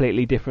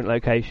completely different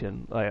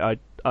location. Like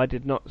I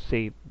did not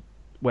see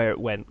where it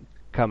went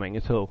coming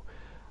at all.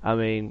 I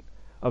mean,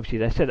 obviously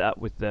they set it up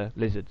with the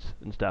lizards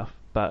and stuff,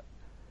 but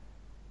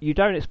you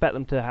don't expect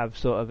them to have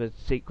sort of a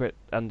secret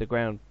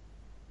underground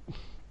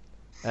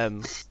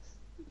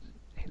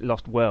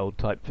lost world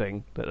type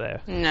thing, but there.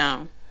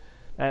 No.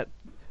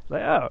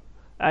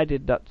 I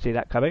did not see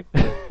that coming.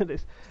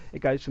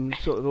 It goes from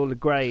sort of all the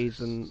greys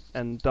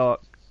and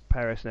dark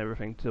Paris and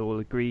everything to all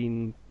the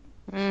green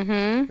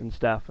and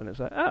stuff, and it's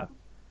like,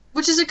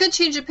 which is a good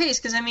change of pace,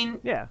 because I mean,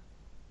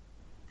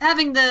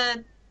 having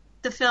the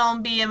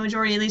film be a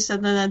majority, at least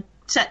of the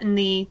set in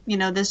the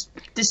this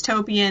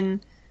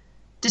dystopian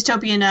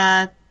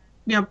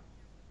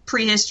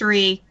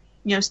prehistory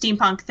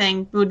steampunk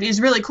thing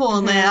is really cool,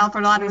 and they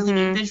offered a lot of really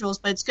neat visuals.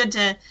 But it's good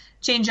to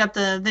change up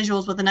the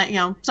visuals with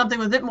something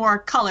with a bit more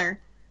color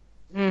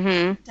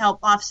to help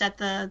offset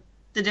the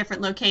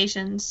different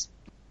locations.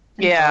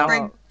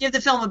 Yeah, give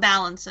the film a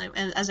balance,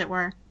 as it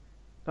were.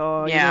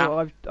 Oh,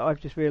 yeah. I've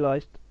just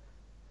realised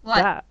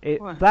that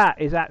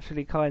is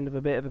actually kind of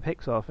a bit of a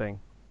Pixar thing.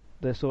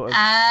 The sort of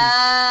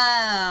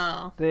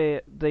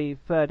the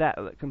third act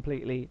that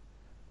completely.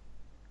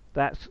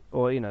 The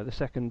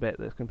second bit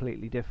that's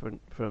completely different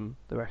from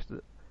the rest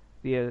of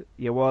your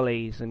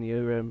Wallies and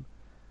your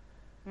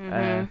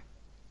I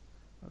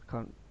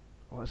can't.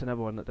 What's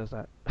another one that does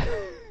that?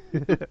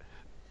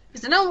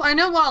 Because I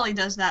know Wally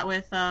does that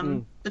with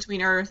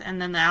Between Earth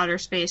and then the outer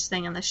space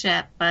thing on the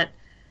ship, but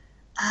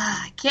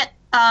I can't.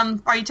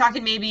 Are you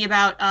talking maybe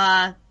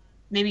about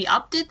maybe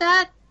Up did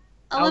that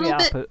a little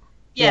bit?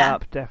 Yeah,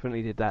 Up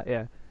definitely did that.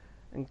 Yeah,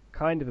 and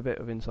kind of a bit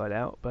of Inside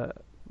Out, but.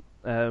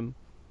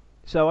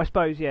 So I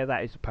suppose,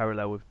 that is a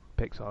parallel with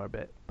Pixar a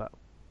bit, but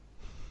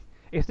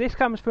if this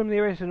comes from the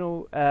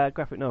original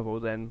graphic novel,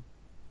 then,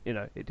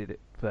 it did it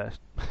first.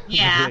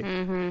 Yeah.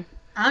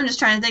 I'm just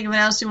trying to think of what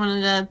else we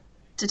wanted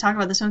to talk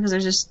about this one,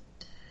 because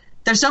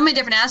there's so many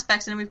different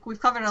aspects, and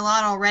we've covered a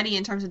lot already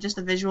in terms of just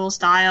the visual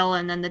style,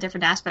 and then the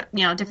different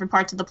different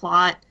parts of the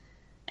plot,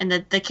 and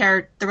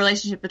the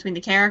relationship between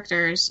the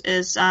characters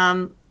is,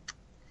 Jill,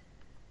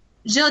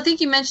 I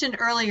think you mentioned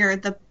earlier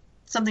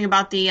something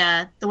about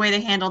the way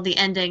they handled the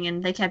ending,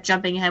 and they kept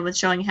jumping ahead with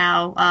showing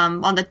how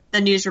on the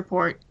news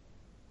report.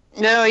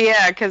 No,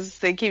 yeah, because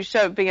they keep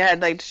jumping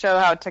ahead, like to show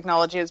how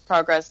technology has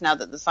progressed now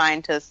that the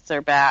scientists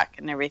are back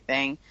and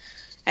everything,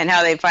 and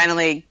how they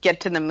finally get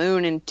to the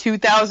moon in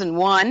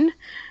 2001.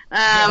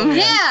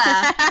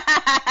 Yeah,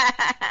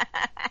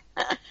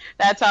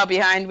 that's how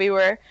behind we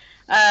were.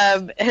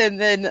 And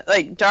then,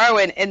 like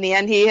Darwin, in the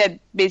end, he had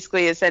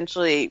basically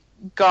essentially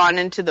gone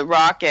into the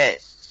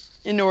rocket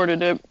in order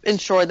to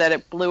ensure that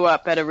it blew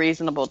up at a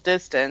reasonable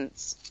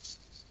distance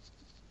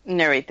and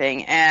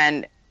everything.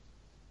 And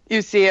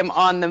you see him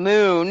on the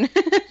moon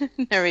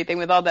and everything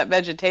with all that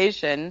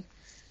vegetation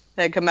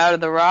that come out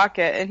of the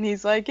rocket, and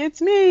he's like,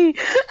 "It's me."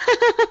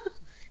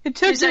 It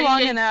took you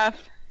long enough.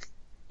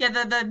 Yeah,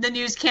 the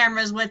news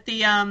cameras with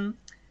the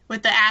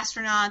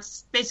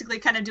astronauts basically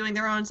kind of doing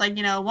their own. It's like,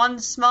 one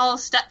small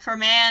step for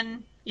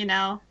man,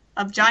 a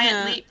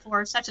giant leap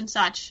for such and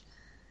such.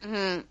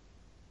 Mm-hmm.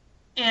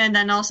 And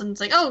then all of a sudden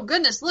it's like, oh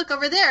goodness, look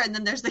over there, and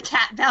then there's the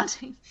cat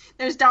bounding.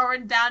 There's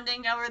Darwin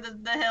bounding over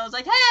the hills,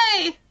 like,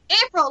 hey,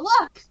 April,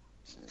 look.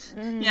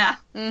 Mm-hmm. Yeah.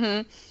 Mm-hmm.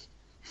 And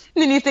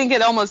then you think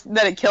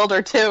that it killed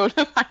her too,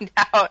 to find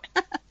out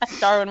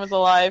Darwin was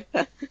alive.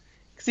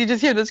 Because you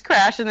just hear this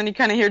crash, and then you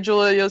kind of hear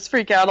Julius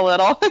freak out a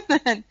little.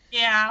 And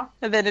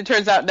then it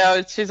turns out,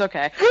 no, she's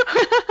okay.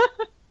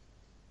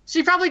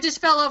 She probably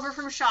just fell over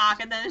from shock,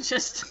 and then it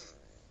just...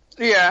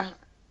 Yeah.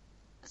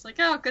 It's like,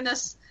 oh,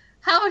 goodness.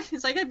 How?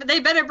 He's like, but they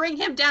better bring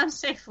him down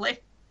safely.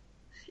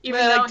 Even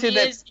though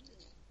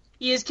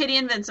he is Kitty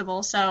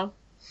Invincible, so...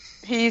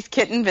 He's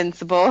Kit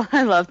Invincible.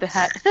 I love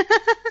that.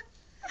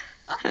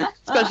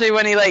 Especially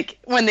when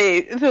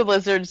the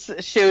lizards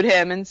shoot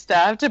him and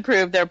stuff to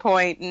prove their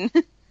point, and...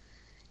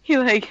 He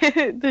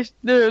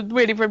they're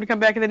waiting for him to come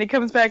back, and then he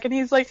comes back, and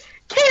he's like,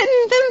 Kit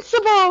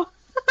Invincible!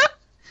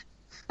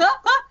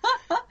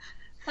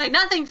 Like,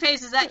 nothing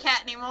phases that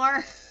cat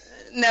anymore.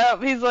 No,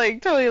 he's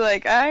totally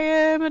I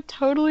am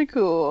totally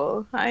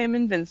cool. I am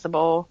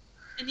invincible.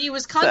 And he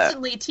was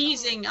constantly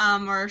teasing,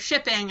 or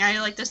shipping, I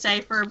like to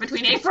say, for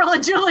between April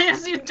and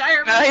Julius the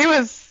entire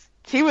movie.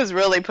 He was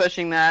really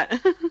pushing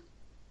that.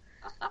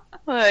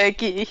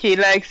 He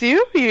likes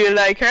you, you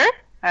like her,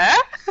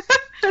 huh?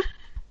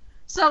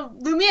 So,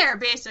 Lumiere,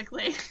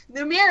 basically.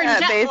 Lumiere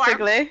and cat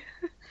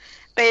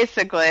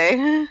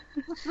Basically.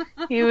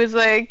 He was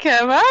like,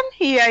 come on,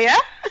 yeah.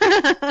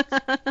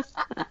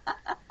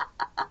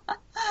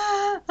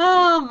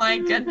 Oh, my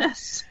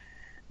goodness.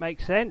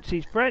 Makes sense,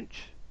 he's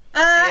French.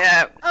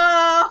 Yeah.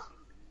 Oh,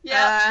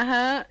 yeah.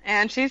 Uh-huh,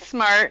 and she's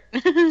smart.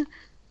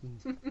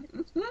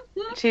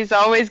 She's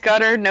always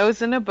got her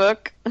nose in a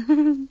book.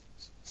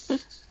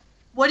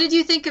 What did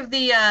you think of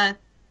the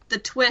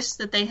twist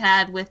that they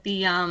had with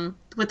the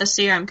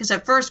serum? Because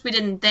at first we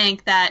didn't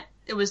think that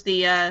it was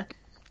the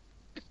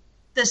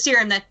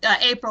serum that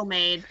April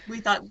made.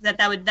 We thought that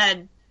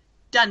had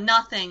done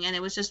nothing, and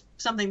it was just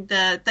something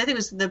I think it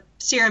was the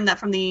serum that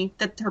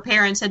her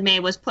parents had made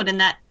was put in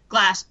that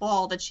glass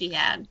ball that she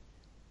had.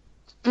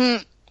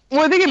 Well,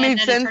 I think it made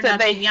sense that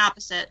the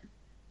opposite.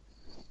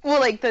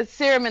 Well, the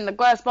serum in the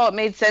glass ball, it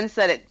made sense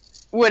that it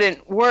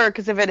wouldn't work,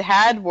 because if it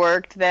had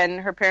worked, then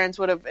her parents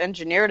would have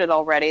engineered it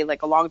already,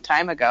 a long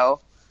time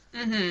ago.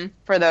 Mm-hmm.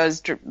 For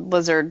those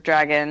lizard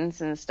dragons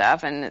and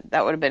stuff, and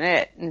that would have been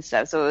it and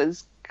stuff. So it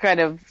was kind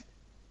of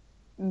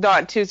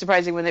not too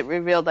surprising when it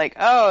revealed,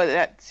 oh,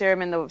 that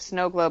serum in the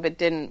snow globe, it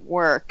didn't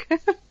work.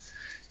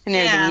 And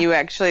everything you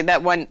actually,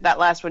 that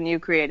last one you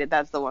created,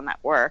 that's the one that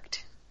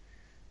worked.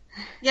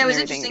 Yeah, it was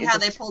interesting how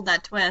they pulled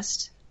that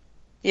twist.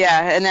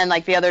 Yeah, and then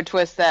the other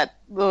twist that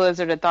the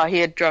lizard had thought he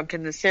had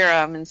drunken the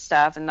serum and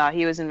stuff and thought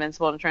he was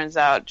invincible, and it turns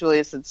out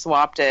Julius had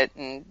swapped it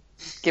and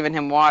given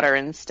him water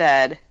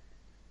instead.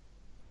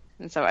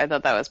 And so I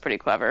thought that was pretty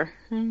clever.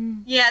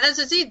 Yeah,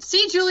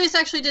 see, Julius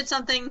actually did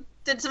something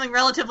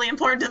relatively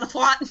important to the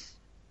plot.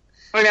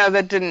 Well, no,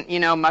 that didn't,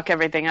 muck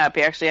everything up.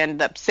 He actually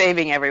ended up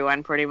saving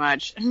everyone, pretty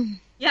much.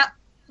 Yep,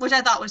 which I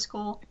thought was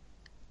cool.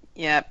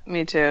 Yep,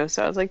 me too.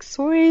 So I was like,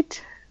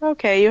 sweet.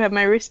 Okay, you have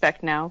my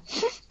respect now.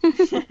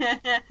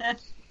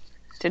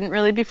 Didn't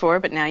really before,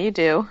 but now you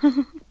do.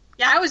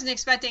 Yeah, I wasn't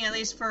expecting, at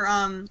least for,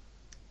 oh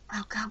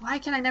god, why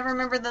can I never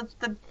remember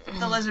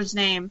the lizard's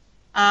name?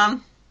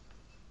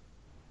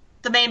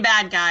 The main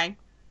bad guy.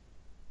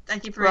 I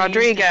keep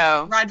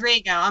Rodrigo,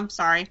 I'm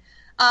sorry.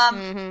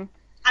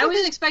 I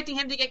wasn't expecting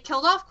him to get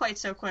killed off quite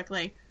so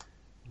quickly.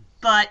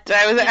 But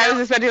I was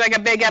expecting a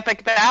big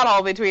epic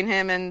battle between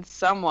him and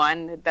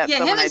someone. Him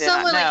and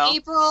someone like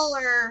April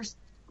or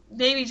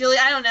maybe Julie.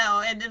 I don't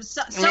know. And maybe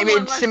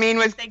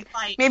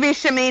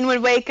Shameen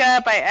would wake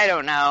up. I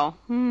don't know.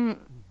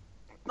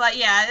 But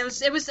yeah,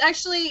 it was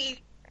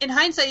actually, in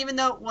hindsight, even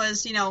though it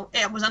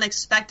was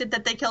unexpected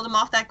that they killed him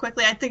off that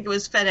quickly, I think it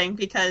was fitting,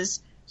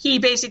 because he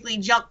basically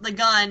jumped the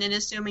gun in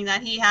assuming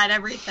that he had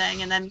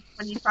everything, and then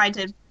when he tried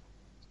to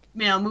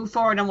move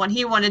forward on what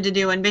he wanted to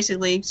do and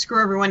basically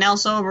screw everyone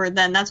else over,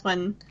 then that's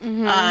when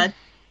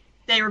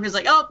they were just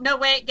like, oh no,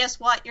 wait, guess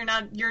what, you're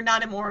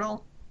not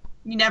immortal,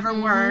 you never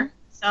were,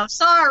 so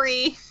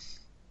sorry.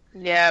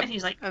 Yep. And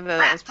he's like,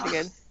 that was pretty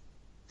good.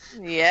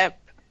 Yep.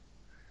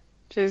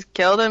 Just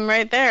killed him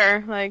right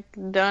there,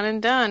 done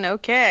and done.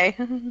 Okay.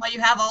 Well,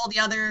 you have all the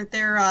other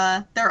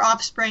their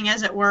offspring,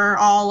 as it were,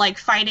 all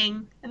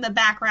fighting in the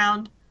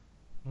background.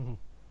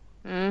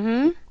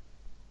 It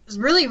was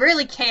really,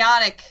 really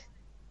chaotic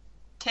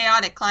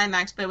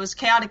climax, but it was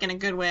chaotic in a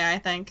good way, I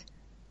think.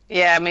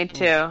 Yeah, me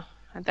too.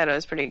 I thought it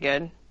was pretty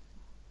good.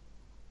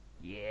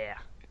 Yeah.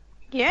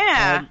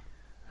 Yeah.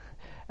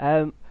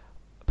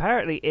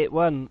 Apparently, it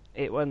won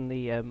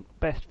the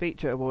best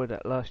feature award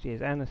at last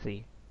year's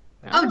Annecy.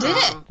 Oh, did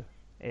it?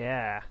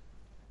 Yeah.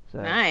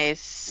 So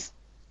nice.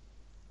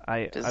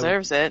 It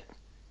deserves it.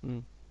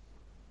 Mm.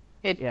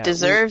 It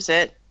deserves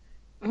it.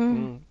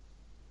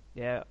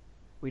 Yeah,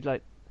 we'd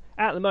like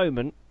at the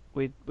moment.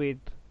 I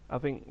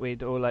think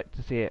we'd all like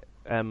to see it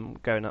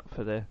going up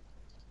for the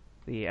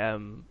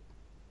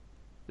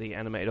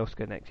animated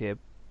Oscar next year.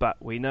 But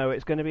we know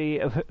it's going to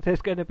be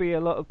there's going to be a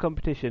lot of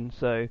competition,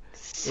 so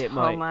it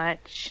might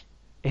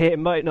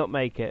not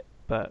make it.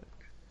 But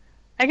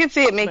I could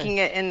see it making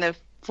it in the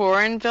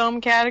foreign film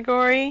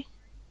category.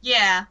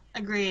 Yeah,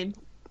 agreed.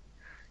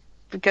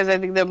 Because I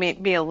think there'll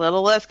be a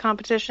little less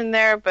competition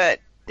there, but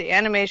the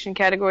animation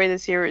category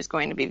this year is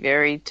going to be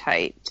very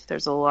tight.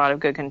 There's a lot of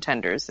good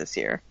contenders this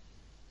year.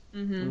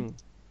 Mm-hmm.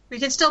 We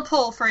could still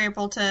pull for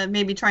April to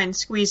maybe try and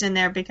squeeze in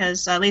there,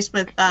 because at least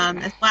with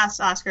last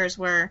Oscars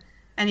were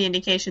any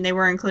indication, they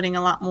were including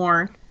a lot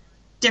more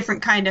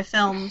different kind of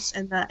films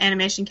in the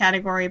animation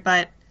category,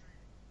 but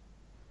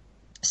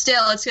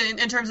still, it's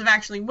in terms of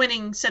actually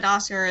winning said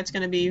Oscar, it's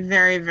going to be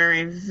very,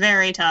 very,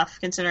 very tough,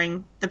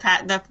 considering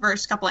the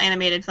first couple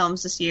animated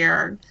films this year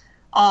are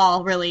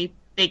all really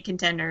big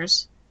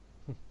contenders.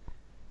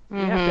 You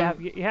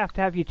have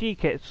to have your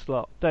G-Kit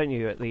slot, don't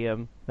you, at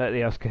the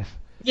Oscars?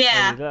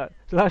 Yeah.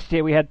 Last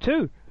year we had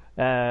 2.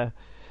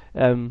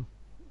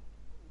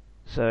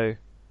 So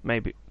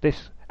maybe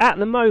this at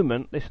the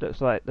moment this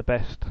looks like the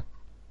best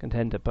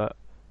contender, but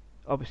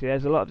obviously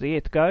there's a lot of the year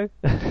to go.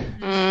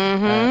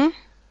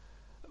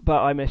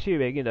 But I'm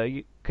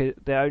assuming, cause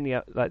they're only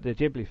like the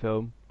Ghibli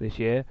film this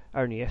year.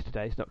 Only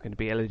yesterday is not going to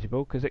be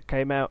eligible because it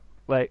came out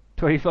like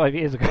 25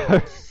 years ago.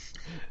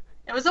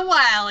 It was a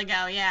while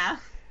ago, yeah.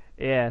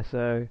 Yeah,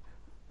 so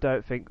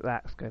don't think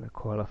that's going to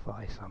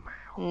qualify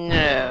somehow.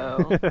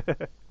 No.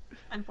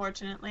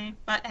 Unfortunately,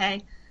 but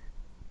hey,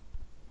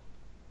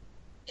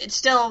 it's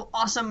still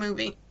awesome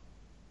movie.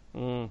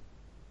 And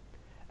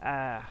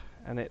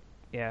it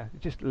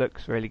just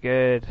looks really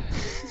good.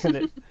 And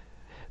the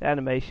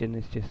animation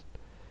is just.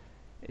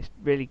 It's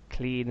really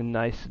clean and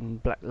nice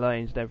and black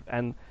lines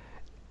and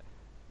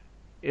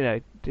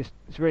just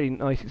it's a really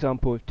nice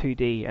example of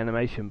 2D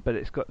animation, but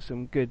it's got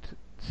some good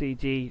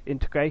CG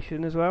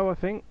integration as well. I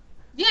think.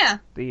 Yeah.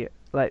 The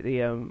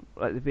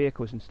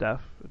vehicles and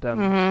stuff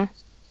done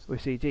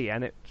with CG,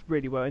 and it's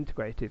really well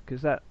integrated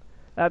because that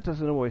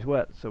doesn't always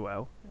work so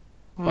well.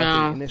 No.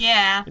 I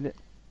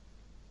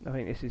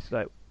think this is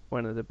like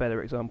one of the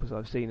better examples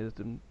I've seen of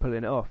them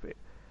pulling it off.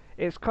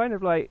 It's kind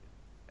of like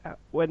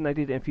when they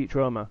did it in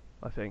Futurama.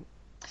 I think.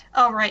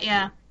 Oh right,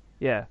 yeah.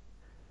 Yeah,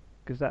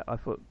 because that I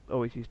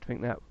always used to think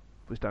that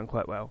was done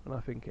quite well, and I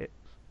think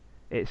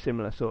it's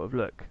similar sort of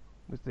look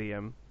with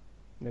the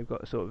they've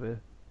got a sort of a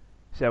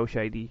cell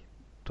shady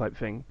type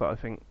thing, but I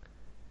think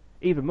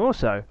even more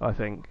so. I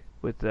think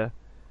with the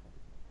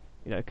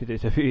because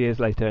it's a few years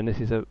later, and this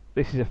is a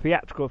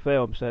theatrical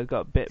film, so it's got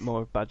a bit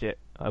more budget.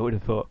 I would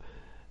have thought.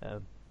 I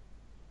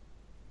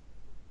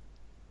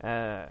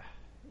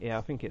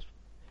think it's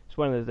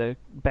one of the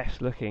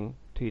best looking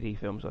 2D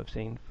films I've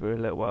seen for a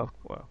little while.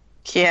 Well,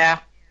 yeah,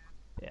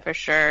 for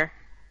sure.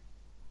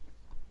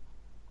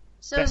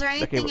 So, is there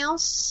anything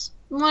else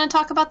we want to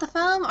talk about the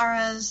film, or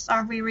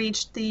have we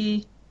reached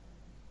the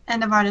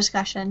end of our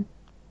discussion?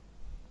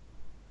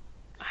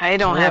 I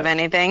don't have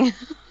anything.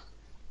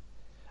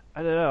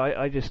 I don't know.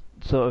 I just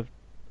sort of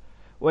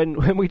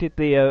when we did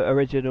the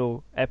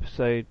original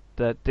episode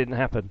that didn't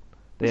happen,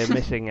 the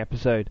missing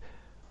episode,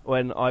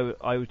 when I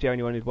was the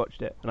only one who'd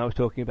watched it and I was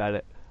talking about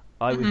it,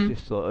 I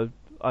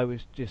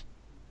was just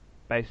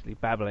basically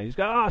babbling. He's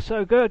going, "Oh,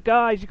 so good,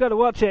 guys! You got to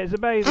watch it. It's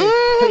amazing."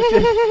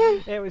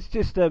 It was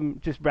just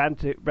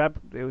ranting.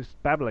 It was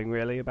babbling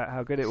really about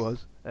how good it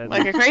was. And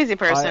like a crazy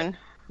person.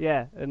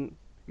 And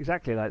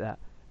exactly like that.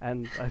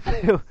 And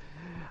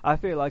I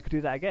feel I could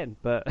do that again,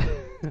 but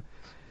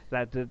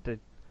that's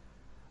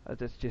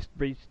just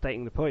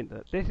restating the point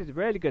that this is a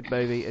really good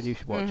movie and you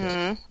should watch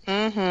it.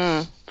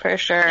 For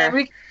sure. Yeah,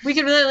 we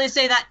could literally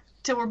say that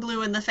till we're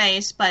blue in the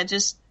face, but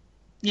just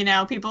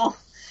people.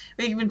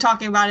 We've been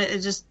talking about it.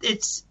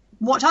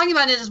 Talking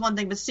about it is one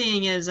thing, but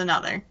seeing it is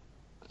another.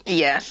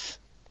 Yes.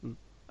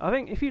 I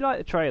think if you like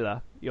the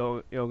trailer,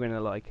 you're gonna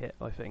like it.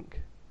 I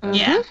think.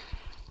 Yeah.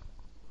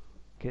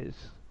 Because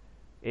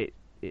it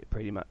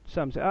pretty much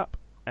sums it up,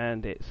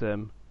 and it's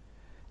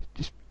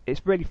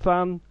really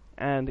fun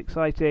and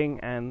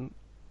exciting and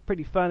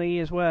pretty funny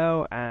as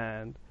well,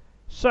 and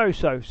so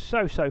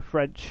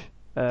French.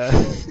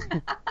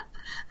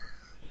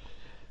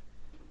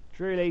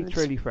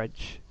 Truly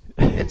French.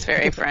 It's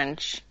very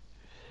French.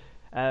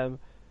 So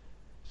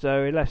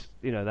unless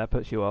that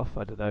puts you off,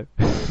 I don't know.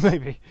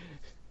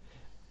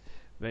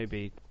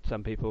 maybe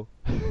some people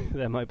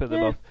that might put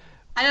them off.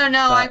 I don't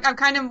know. I'm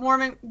kind of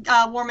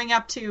warming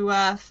up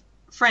to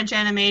French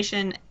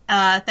animation,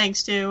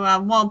 thanks to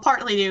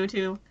partly due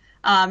to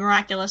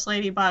Miraculous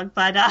Ladybug,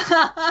 but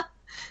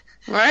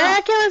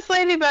Miraculous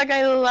Ladybug,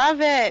 I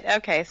love it.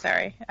 Okay,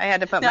 sorry, I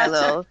had to put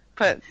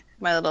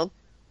my little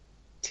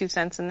 2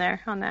 cents in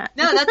there on that.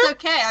 No, that's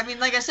okay. I mean,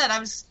 like I said,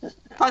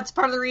 that's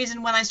part of the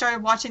reason when I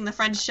started watching the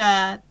French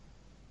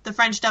the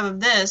French dub of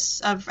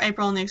this, of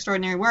April in the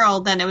Extraordinary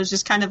World, then it was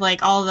just kind of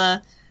like all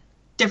the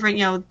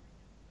different,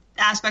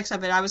 aspects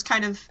of it. I was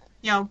kind of,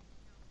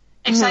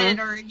 excited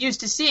or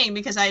used to seeing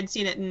because I had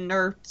seen it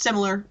or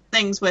similar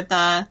things with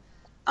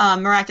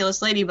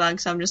Miraculous Ladybug.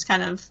 So I'm just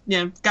kind of,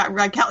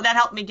 that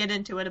helped me get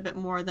into it a bit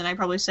more than I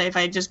probably say if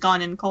I had just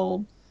gone in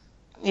cold.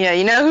 Yeah,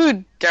 you know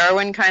who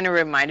Darwin kind of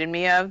reminded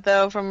me of,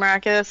 though, from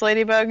Miraculous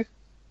Ladybug?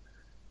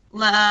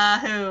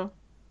 Who?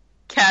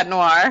 Cat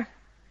Noir.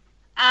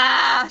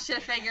 Should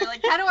have figured.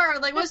 Like, Cat Noir,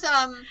 like, what's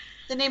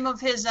the name of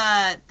his,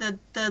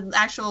 the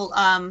actual,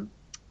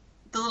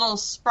 the little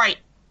sprite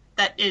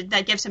that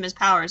gives him his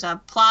powers?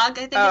 Plog,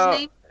 I think his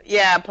name?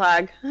 Yeah,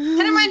 Plog.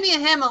 Kind of remind me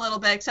of him a little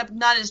bit, except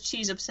not as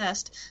cheese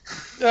obsessed.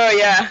 Oh,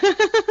 yeah.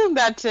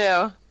 That,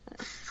 too.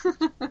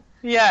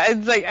 Yeah,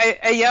 it's like,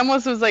 I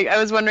almost was like, I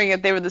was wondering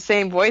if they were the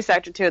same voice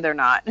actor, too. They're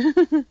not.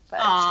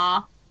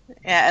 Aww.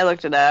 Yeah, I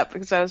looked it up,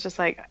 because I was just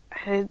like,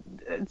 it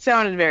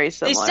sounded very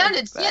similar.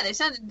 They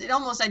sounded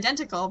almost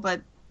identical,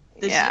 but,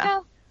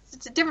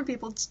 it's different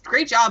people. It's a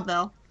great job,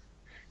 though.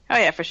 Oh,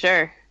 yeah, for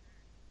sure.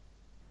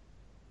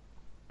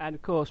 And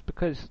of course,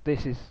 because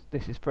this is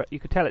you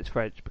could tell it's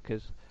French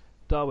because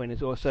Darwin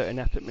is also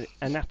anatomically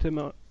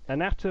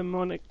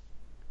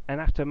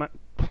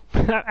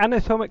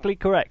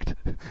correct.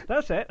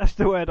 That's it. That's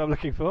the word I'm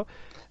looking for.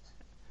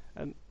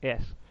 And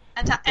yes,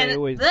 I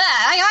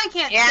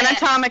can't.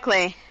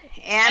 Anatomically.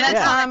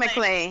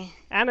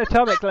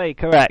 Anatomically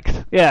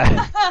correct.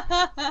 Yeah.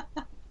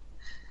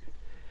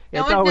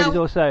 Yeah, Darwin is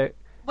also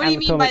what do you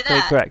mean by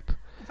that? Correct.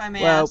 If I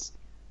may ask.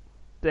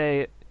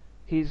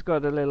 He's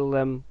got a little.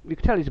 You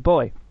can tell he's a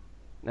boy.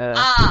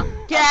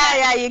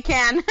 Yeah, you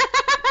can.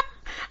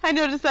 I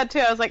noticed that too.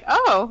 I was like,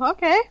 oh,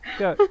 okay.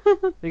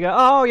 You go.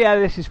 Oh, yeah,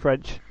 this is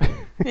French.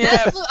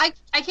 Yeah.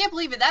 I can't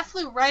believe it. That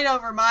flew right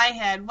over my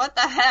head. What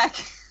the heck?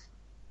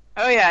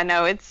 Oh yeah,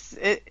 no, it's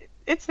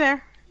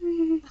there.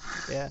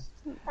 Yeah.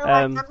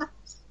 Oh my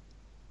goodness.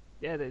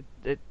 Yeah,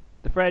 the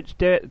French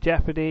do it. The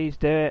Japanese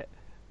do it.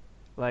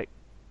 Like.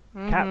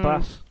 Cat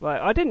Bus.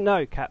 Like, I didn't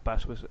know Cat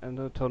Bus was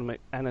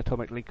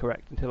anatomically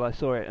correct until I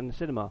saw it in the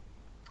cinema.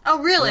 Oh,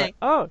 really?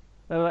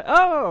 They were like,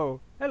 oh,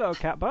 hello,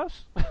 Cat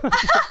Bus.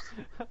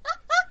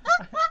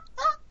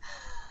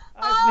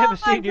 I've never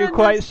seen you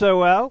quite so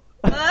well.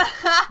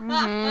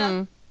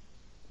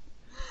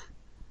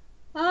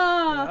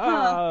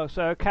 Oh,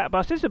 so Cat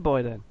Bus is a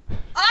boy then.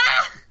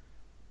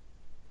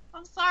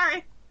 I'm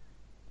sorry.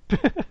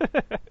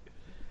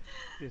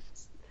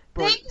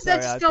 Things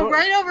that just go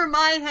right over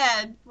my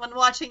head when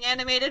watching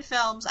animated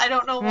films. I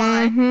don't know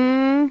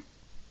why.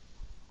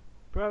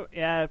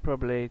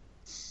 Probably.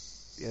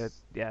 Yeah,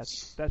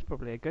 that's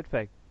probably a good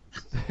thing.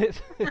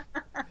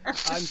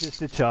 I'm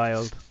just a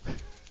child.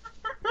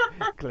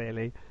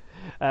 Clearly.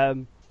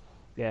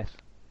 Yes.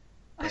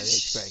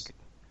 It's very good.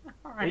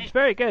 All right. It's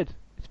very good.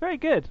 It's very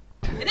good.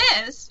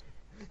 It is.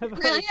 It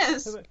really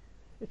is.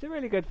 It's a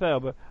really good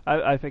film.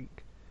 I think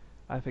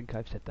I've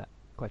said that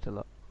quite a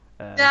lot.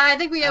 Yeah, I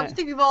think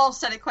we've all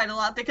said it quite a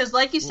lot because,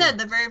 like you said,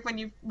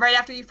 right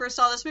after you first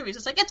saw this movie, it's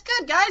just like, it's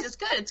good, guys, it's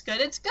good, it's good,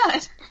 it's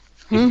good.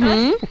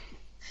 Mm-hmm.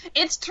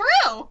 It's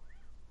true.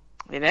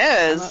 It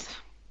is.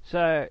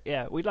 So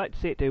yeah, we'd like to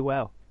see it do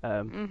well,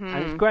 and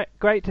it's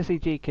great to see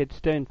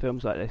G-Kids doing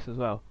films like this as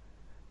well.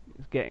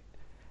 And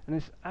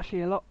there's actually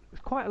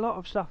there's quite a lot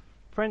of stuff,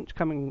 French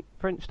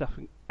stuff,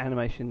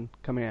 animation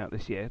coming out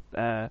this year.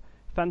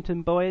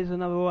 Phantom Boy is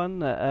another one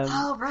that.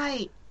 Oh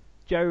right.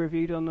 Joe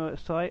reviewed on the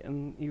site,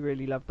 and he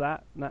really loved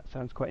that. And that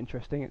sounds quite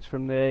interesting. It's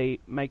from the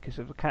makers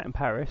of A Cat in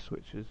Paris,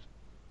 which is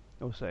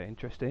also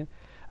interesting.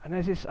 And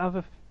there's this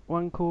other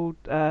one called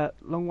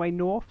Long Way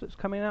North that's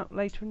coming out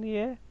later in the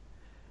year.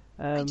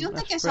 I don't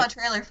think I saw a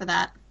trailer for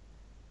that.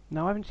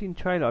 No, I haven't seen the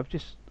trailer.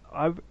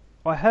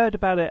 I heard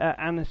about it at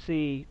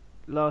Annecy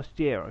last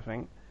year, I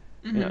think.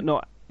 Mm-hmm.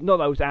 Not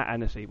that I was at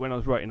Annecy. When I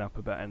was writing up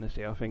about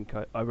Annecy, I think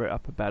I wrote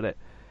up about it.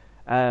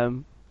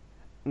 And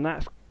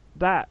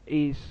that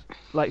is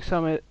like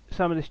some of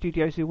the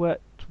studios who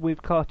worked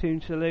with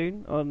Cartoon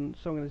Saloon on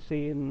Song of the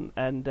Sea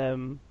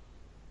and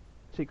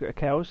Secret of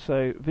Kells.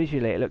 So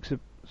visually, it looks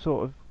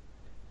sort of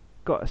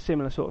got a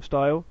similar sort of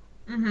style.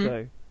 Mm-hmm.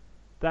 So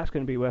that's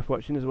going to be worth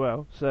watching as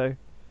well. So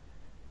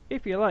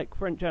if you like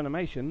French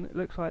animation, it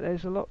looks like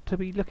there's a lot to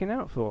be looking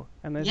out for,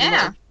 and there's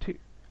a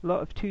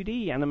lot of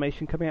 2D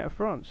animation coming out of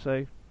France.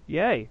 So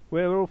yay,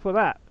 we're all for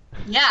that.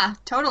 Yeah,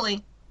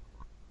 totally.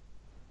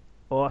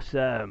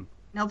 Awesome.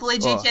 Hopefully,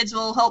 G-Kids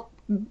will help,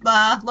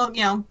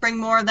 bring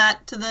more of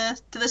that to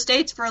the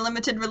States for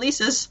limited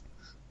releases.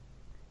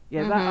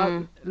 Yeah,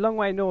 that Long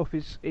Way North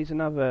is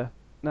another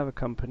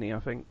company. I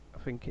think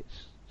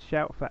it's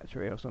Shout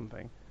Factory or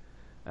something.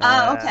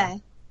 Oh,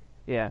 okay.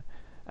 Yeah,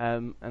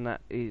 and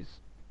that is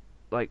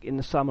like in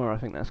the summer. I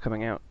think that's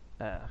coming out.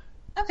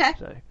 Okay.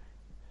 So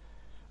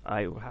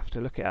I will have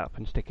to look it up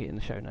and stick it in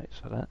the show notes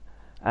for that.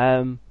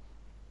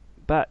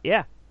 But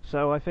yeah,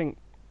 so I think.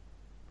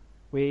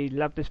 We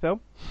love this film.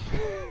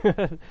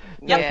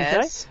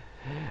 Yes.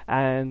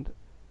 And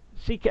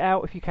seek it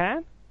out if you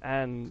can.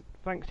 And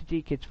thanks to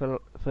G-Kids for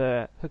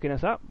hooking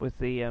us up with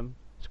the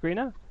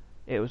screener.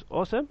 It was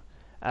awesome.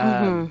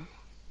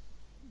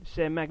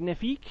 C'est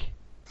magnifique.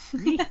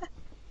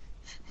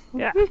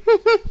 Yeah.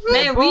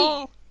 Mais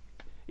oui.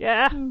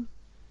 Yeah.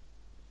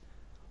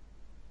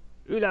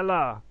 Ooh la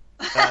la.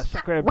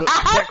 Sacre bleu.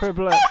 Sacre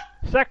bleu.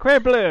 Sacre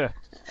bleu.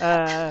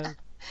 Now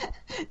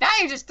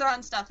you're just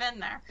throwing stuff in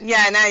there.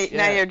 Yeah,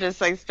 now you're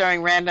just like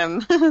throwing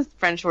random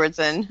French words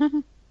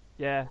in.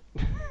 Yeah.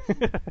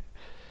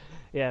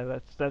 Yeah,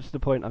 that's the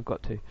point I've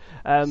got to.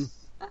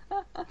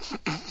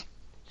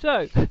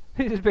 So,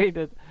 this has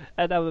been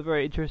another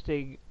very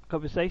interesting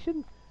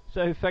conversation.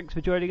 So, thanks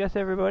for joining us,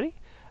 everybody.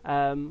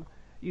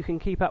 You can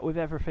keep up with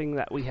everything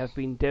that we have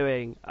been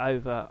doing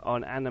over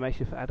on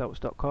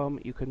animationforadults.com.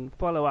 You can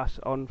follow us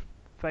on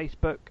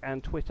Facebook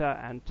and Twitter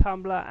and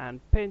Tumblr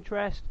and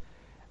Pinterest.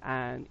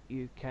 And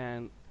you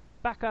can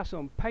back us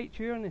on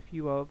Patreon if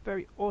you are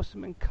very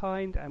awesome and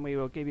kind, and we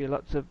will give you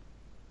lots of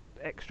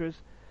extras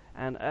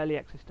and early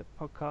access to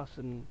podcasts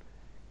and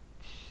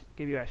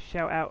give you a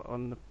shout out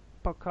on the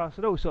podcast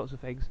and all sorts of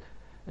things.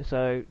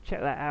 So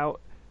check that out,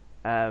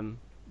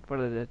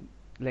 follow the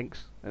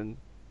links and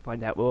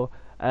find out more.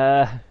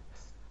 I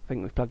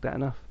think we've plugged that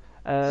enough.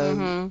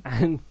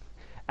 And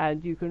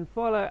you can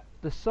follow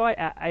the site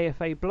at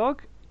AFA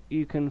Blog.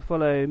 You can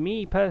follow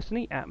me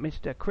personally at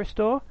Mr.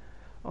 Christor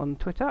on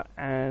Twitter.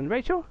 And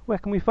Rachel, where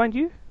can we find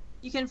you?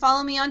 You can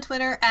follow me on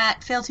Twitter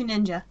at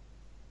Fail2Ninja.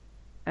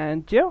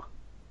 And Jill?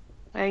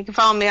 You can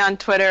follow me on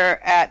Twitter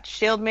at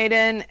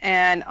ShieldMaiden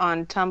and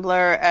on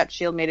Tumblr at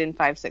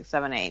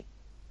ShieldMaiden5678.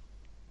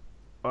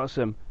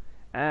 Awesome.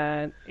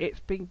 And it's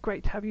been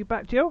great to have you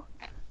back, Jill.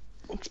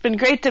 It's been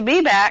great to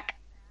be back.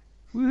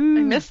 Woohoo.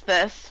 I missed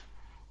this.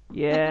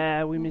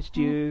 Yeah, we missed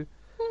you.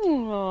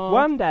 Aww.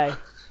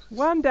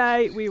 One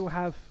day we will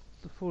have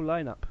the full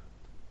lineup.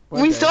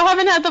 We still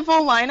haven't had the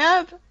full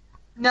lineup?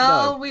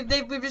 No. We've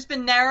just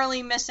been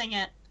narrowly missing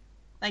it.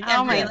 Like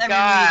every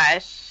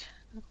gosh.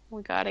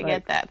 We gotta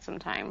get that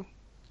sometime.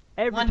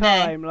 Every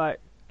time, like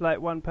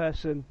one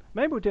person.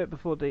 Maybe we'll do it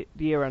before the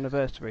year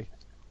anniversary.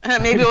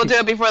 Maybe we'll do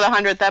it before the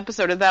 100th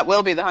episode, if that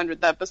will be the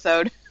 100th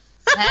episode.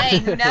 Hey,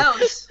 who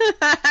knows?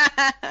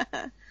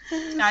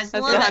 That's the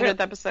 100th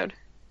episode.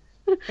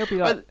 It'll be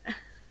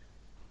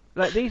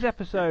like these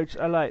episodes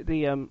are like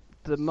the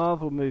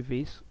Marvel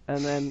movies, and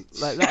then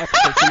like that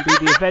episode can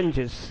be the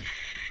Avengers.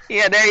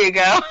 Yeah, there you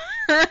go.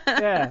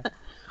 Yeah.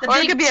 Or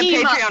it could be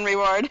a Patreon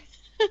reward.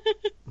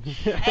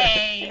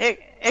 Hey.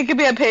 It could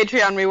be a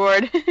Patreon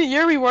reward.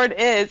 Your reward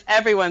is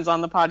everyone's on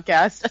the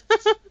podcast.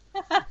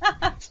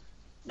 That's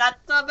not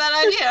a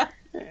bad idea.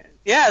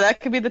 Yeah,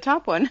 that could be the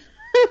top one.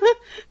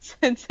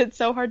 Since it's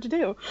so hard to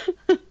do.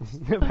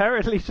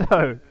 Apparently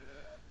so.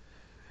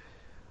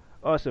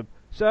 Awesome.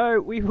 So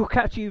we will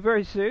catch you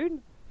very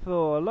soon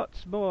for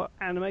lots more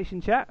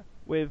animation chat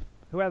with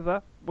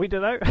whoever. We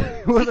don't know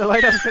what the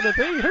lineup's going to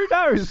be. Who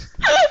knows?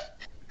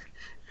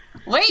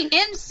 Wait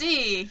and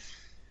see.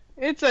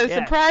 It's a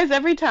surprise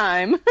every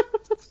time.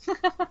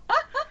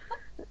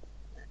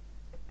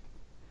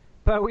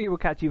 But we will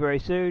catch you very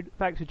soon.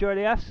 Thanks for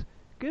joining us.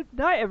 Good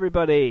night,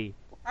 everybody.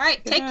 All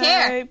right, take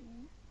care.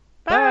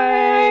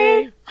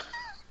 Bye.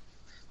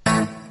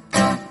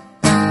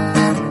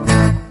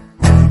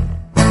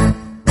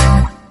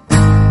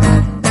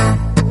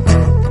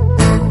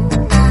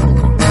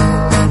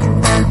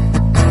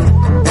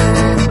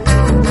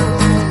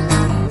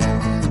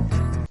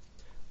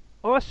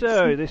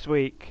 Also, this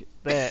week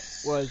there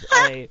was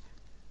a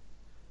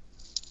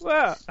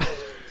well.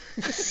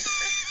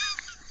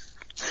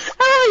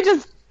 How do we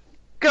just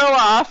go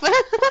off?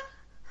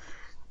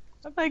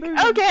 Like,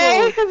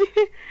 okay.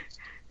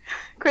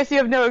 Chris, you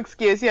have no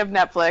excuse. You have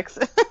Netflix.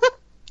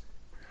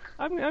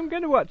 I'm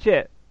going to watch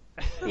it.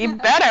 You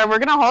better. We're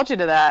going to hold you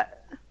to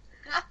that.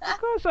 Of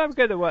course I'm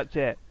going to watch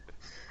it.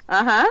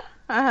 Uh-huh.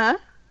 Uh-huh.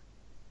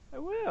 I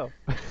will.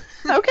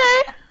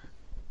 Okay.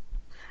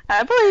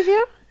 I believe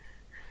you.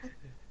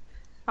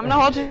 I'm going to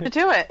hold you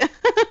to it.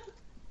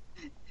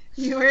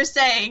 You were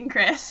saying,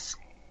 Chris.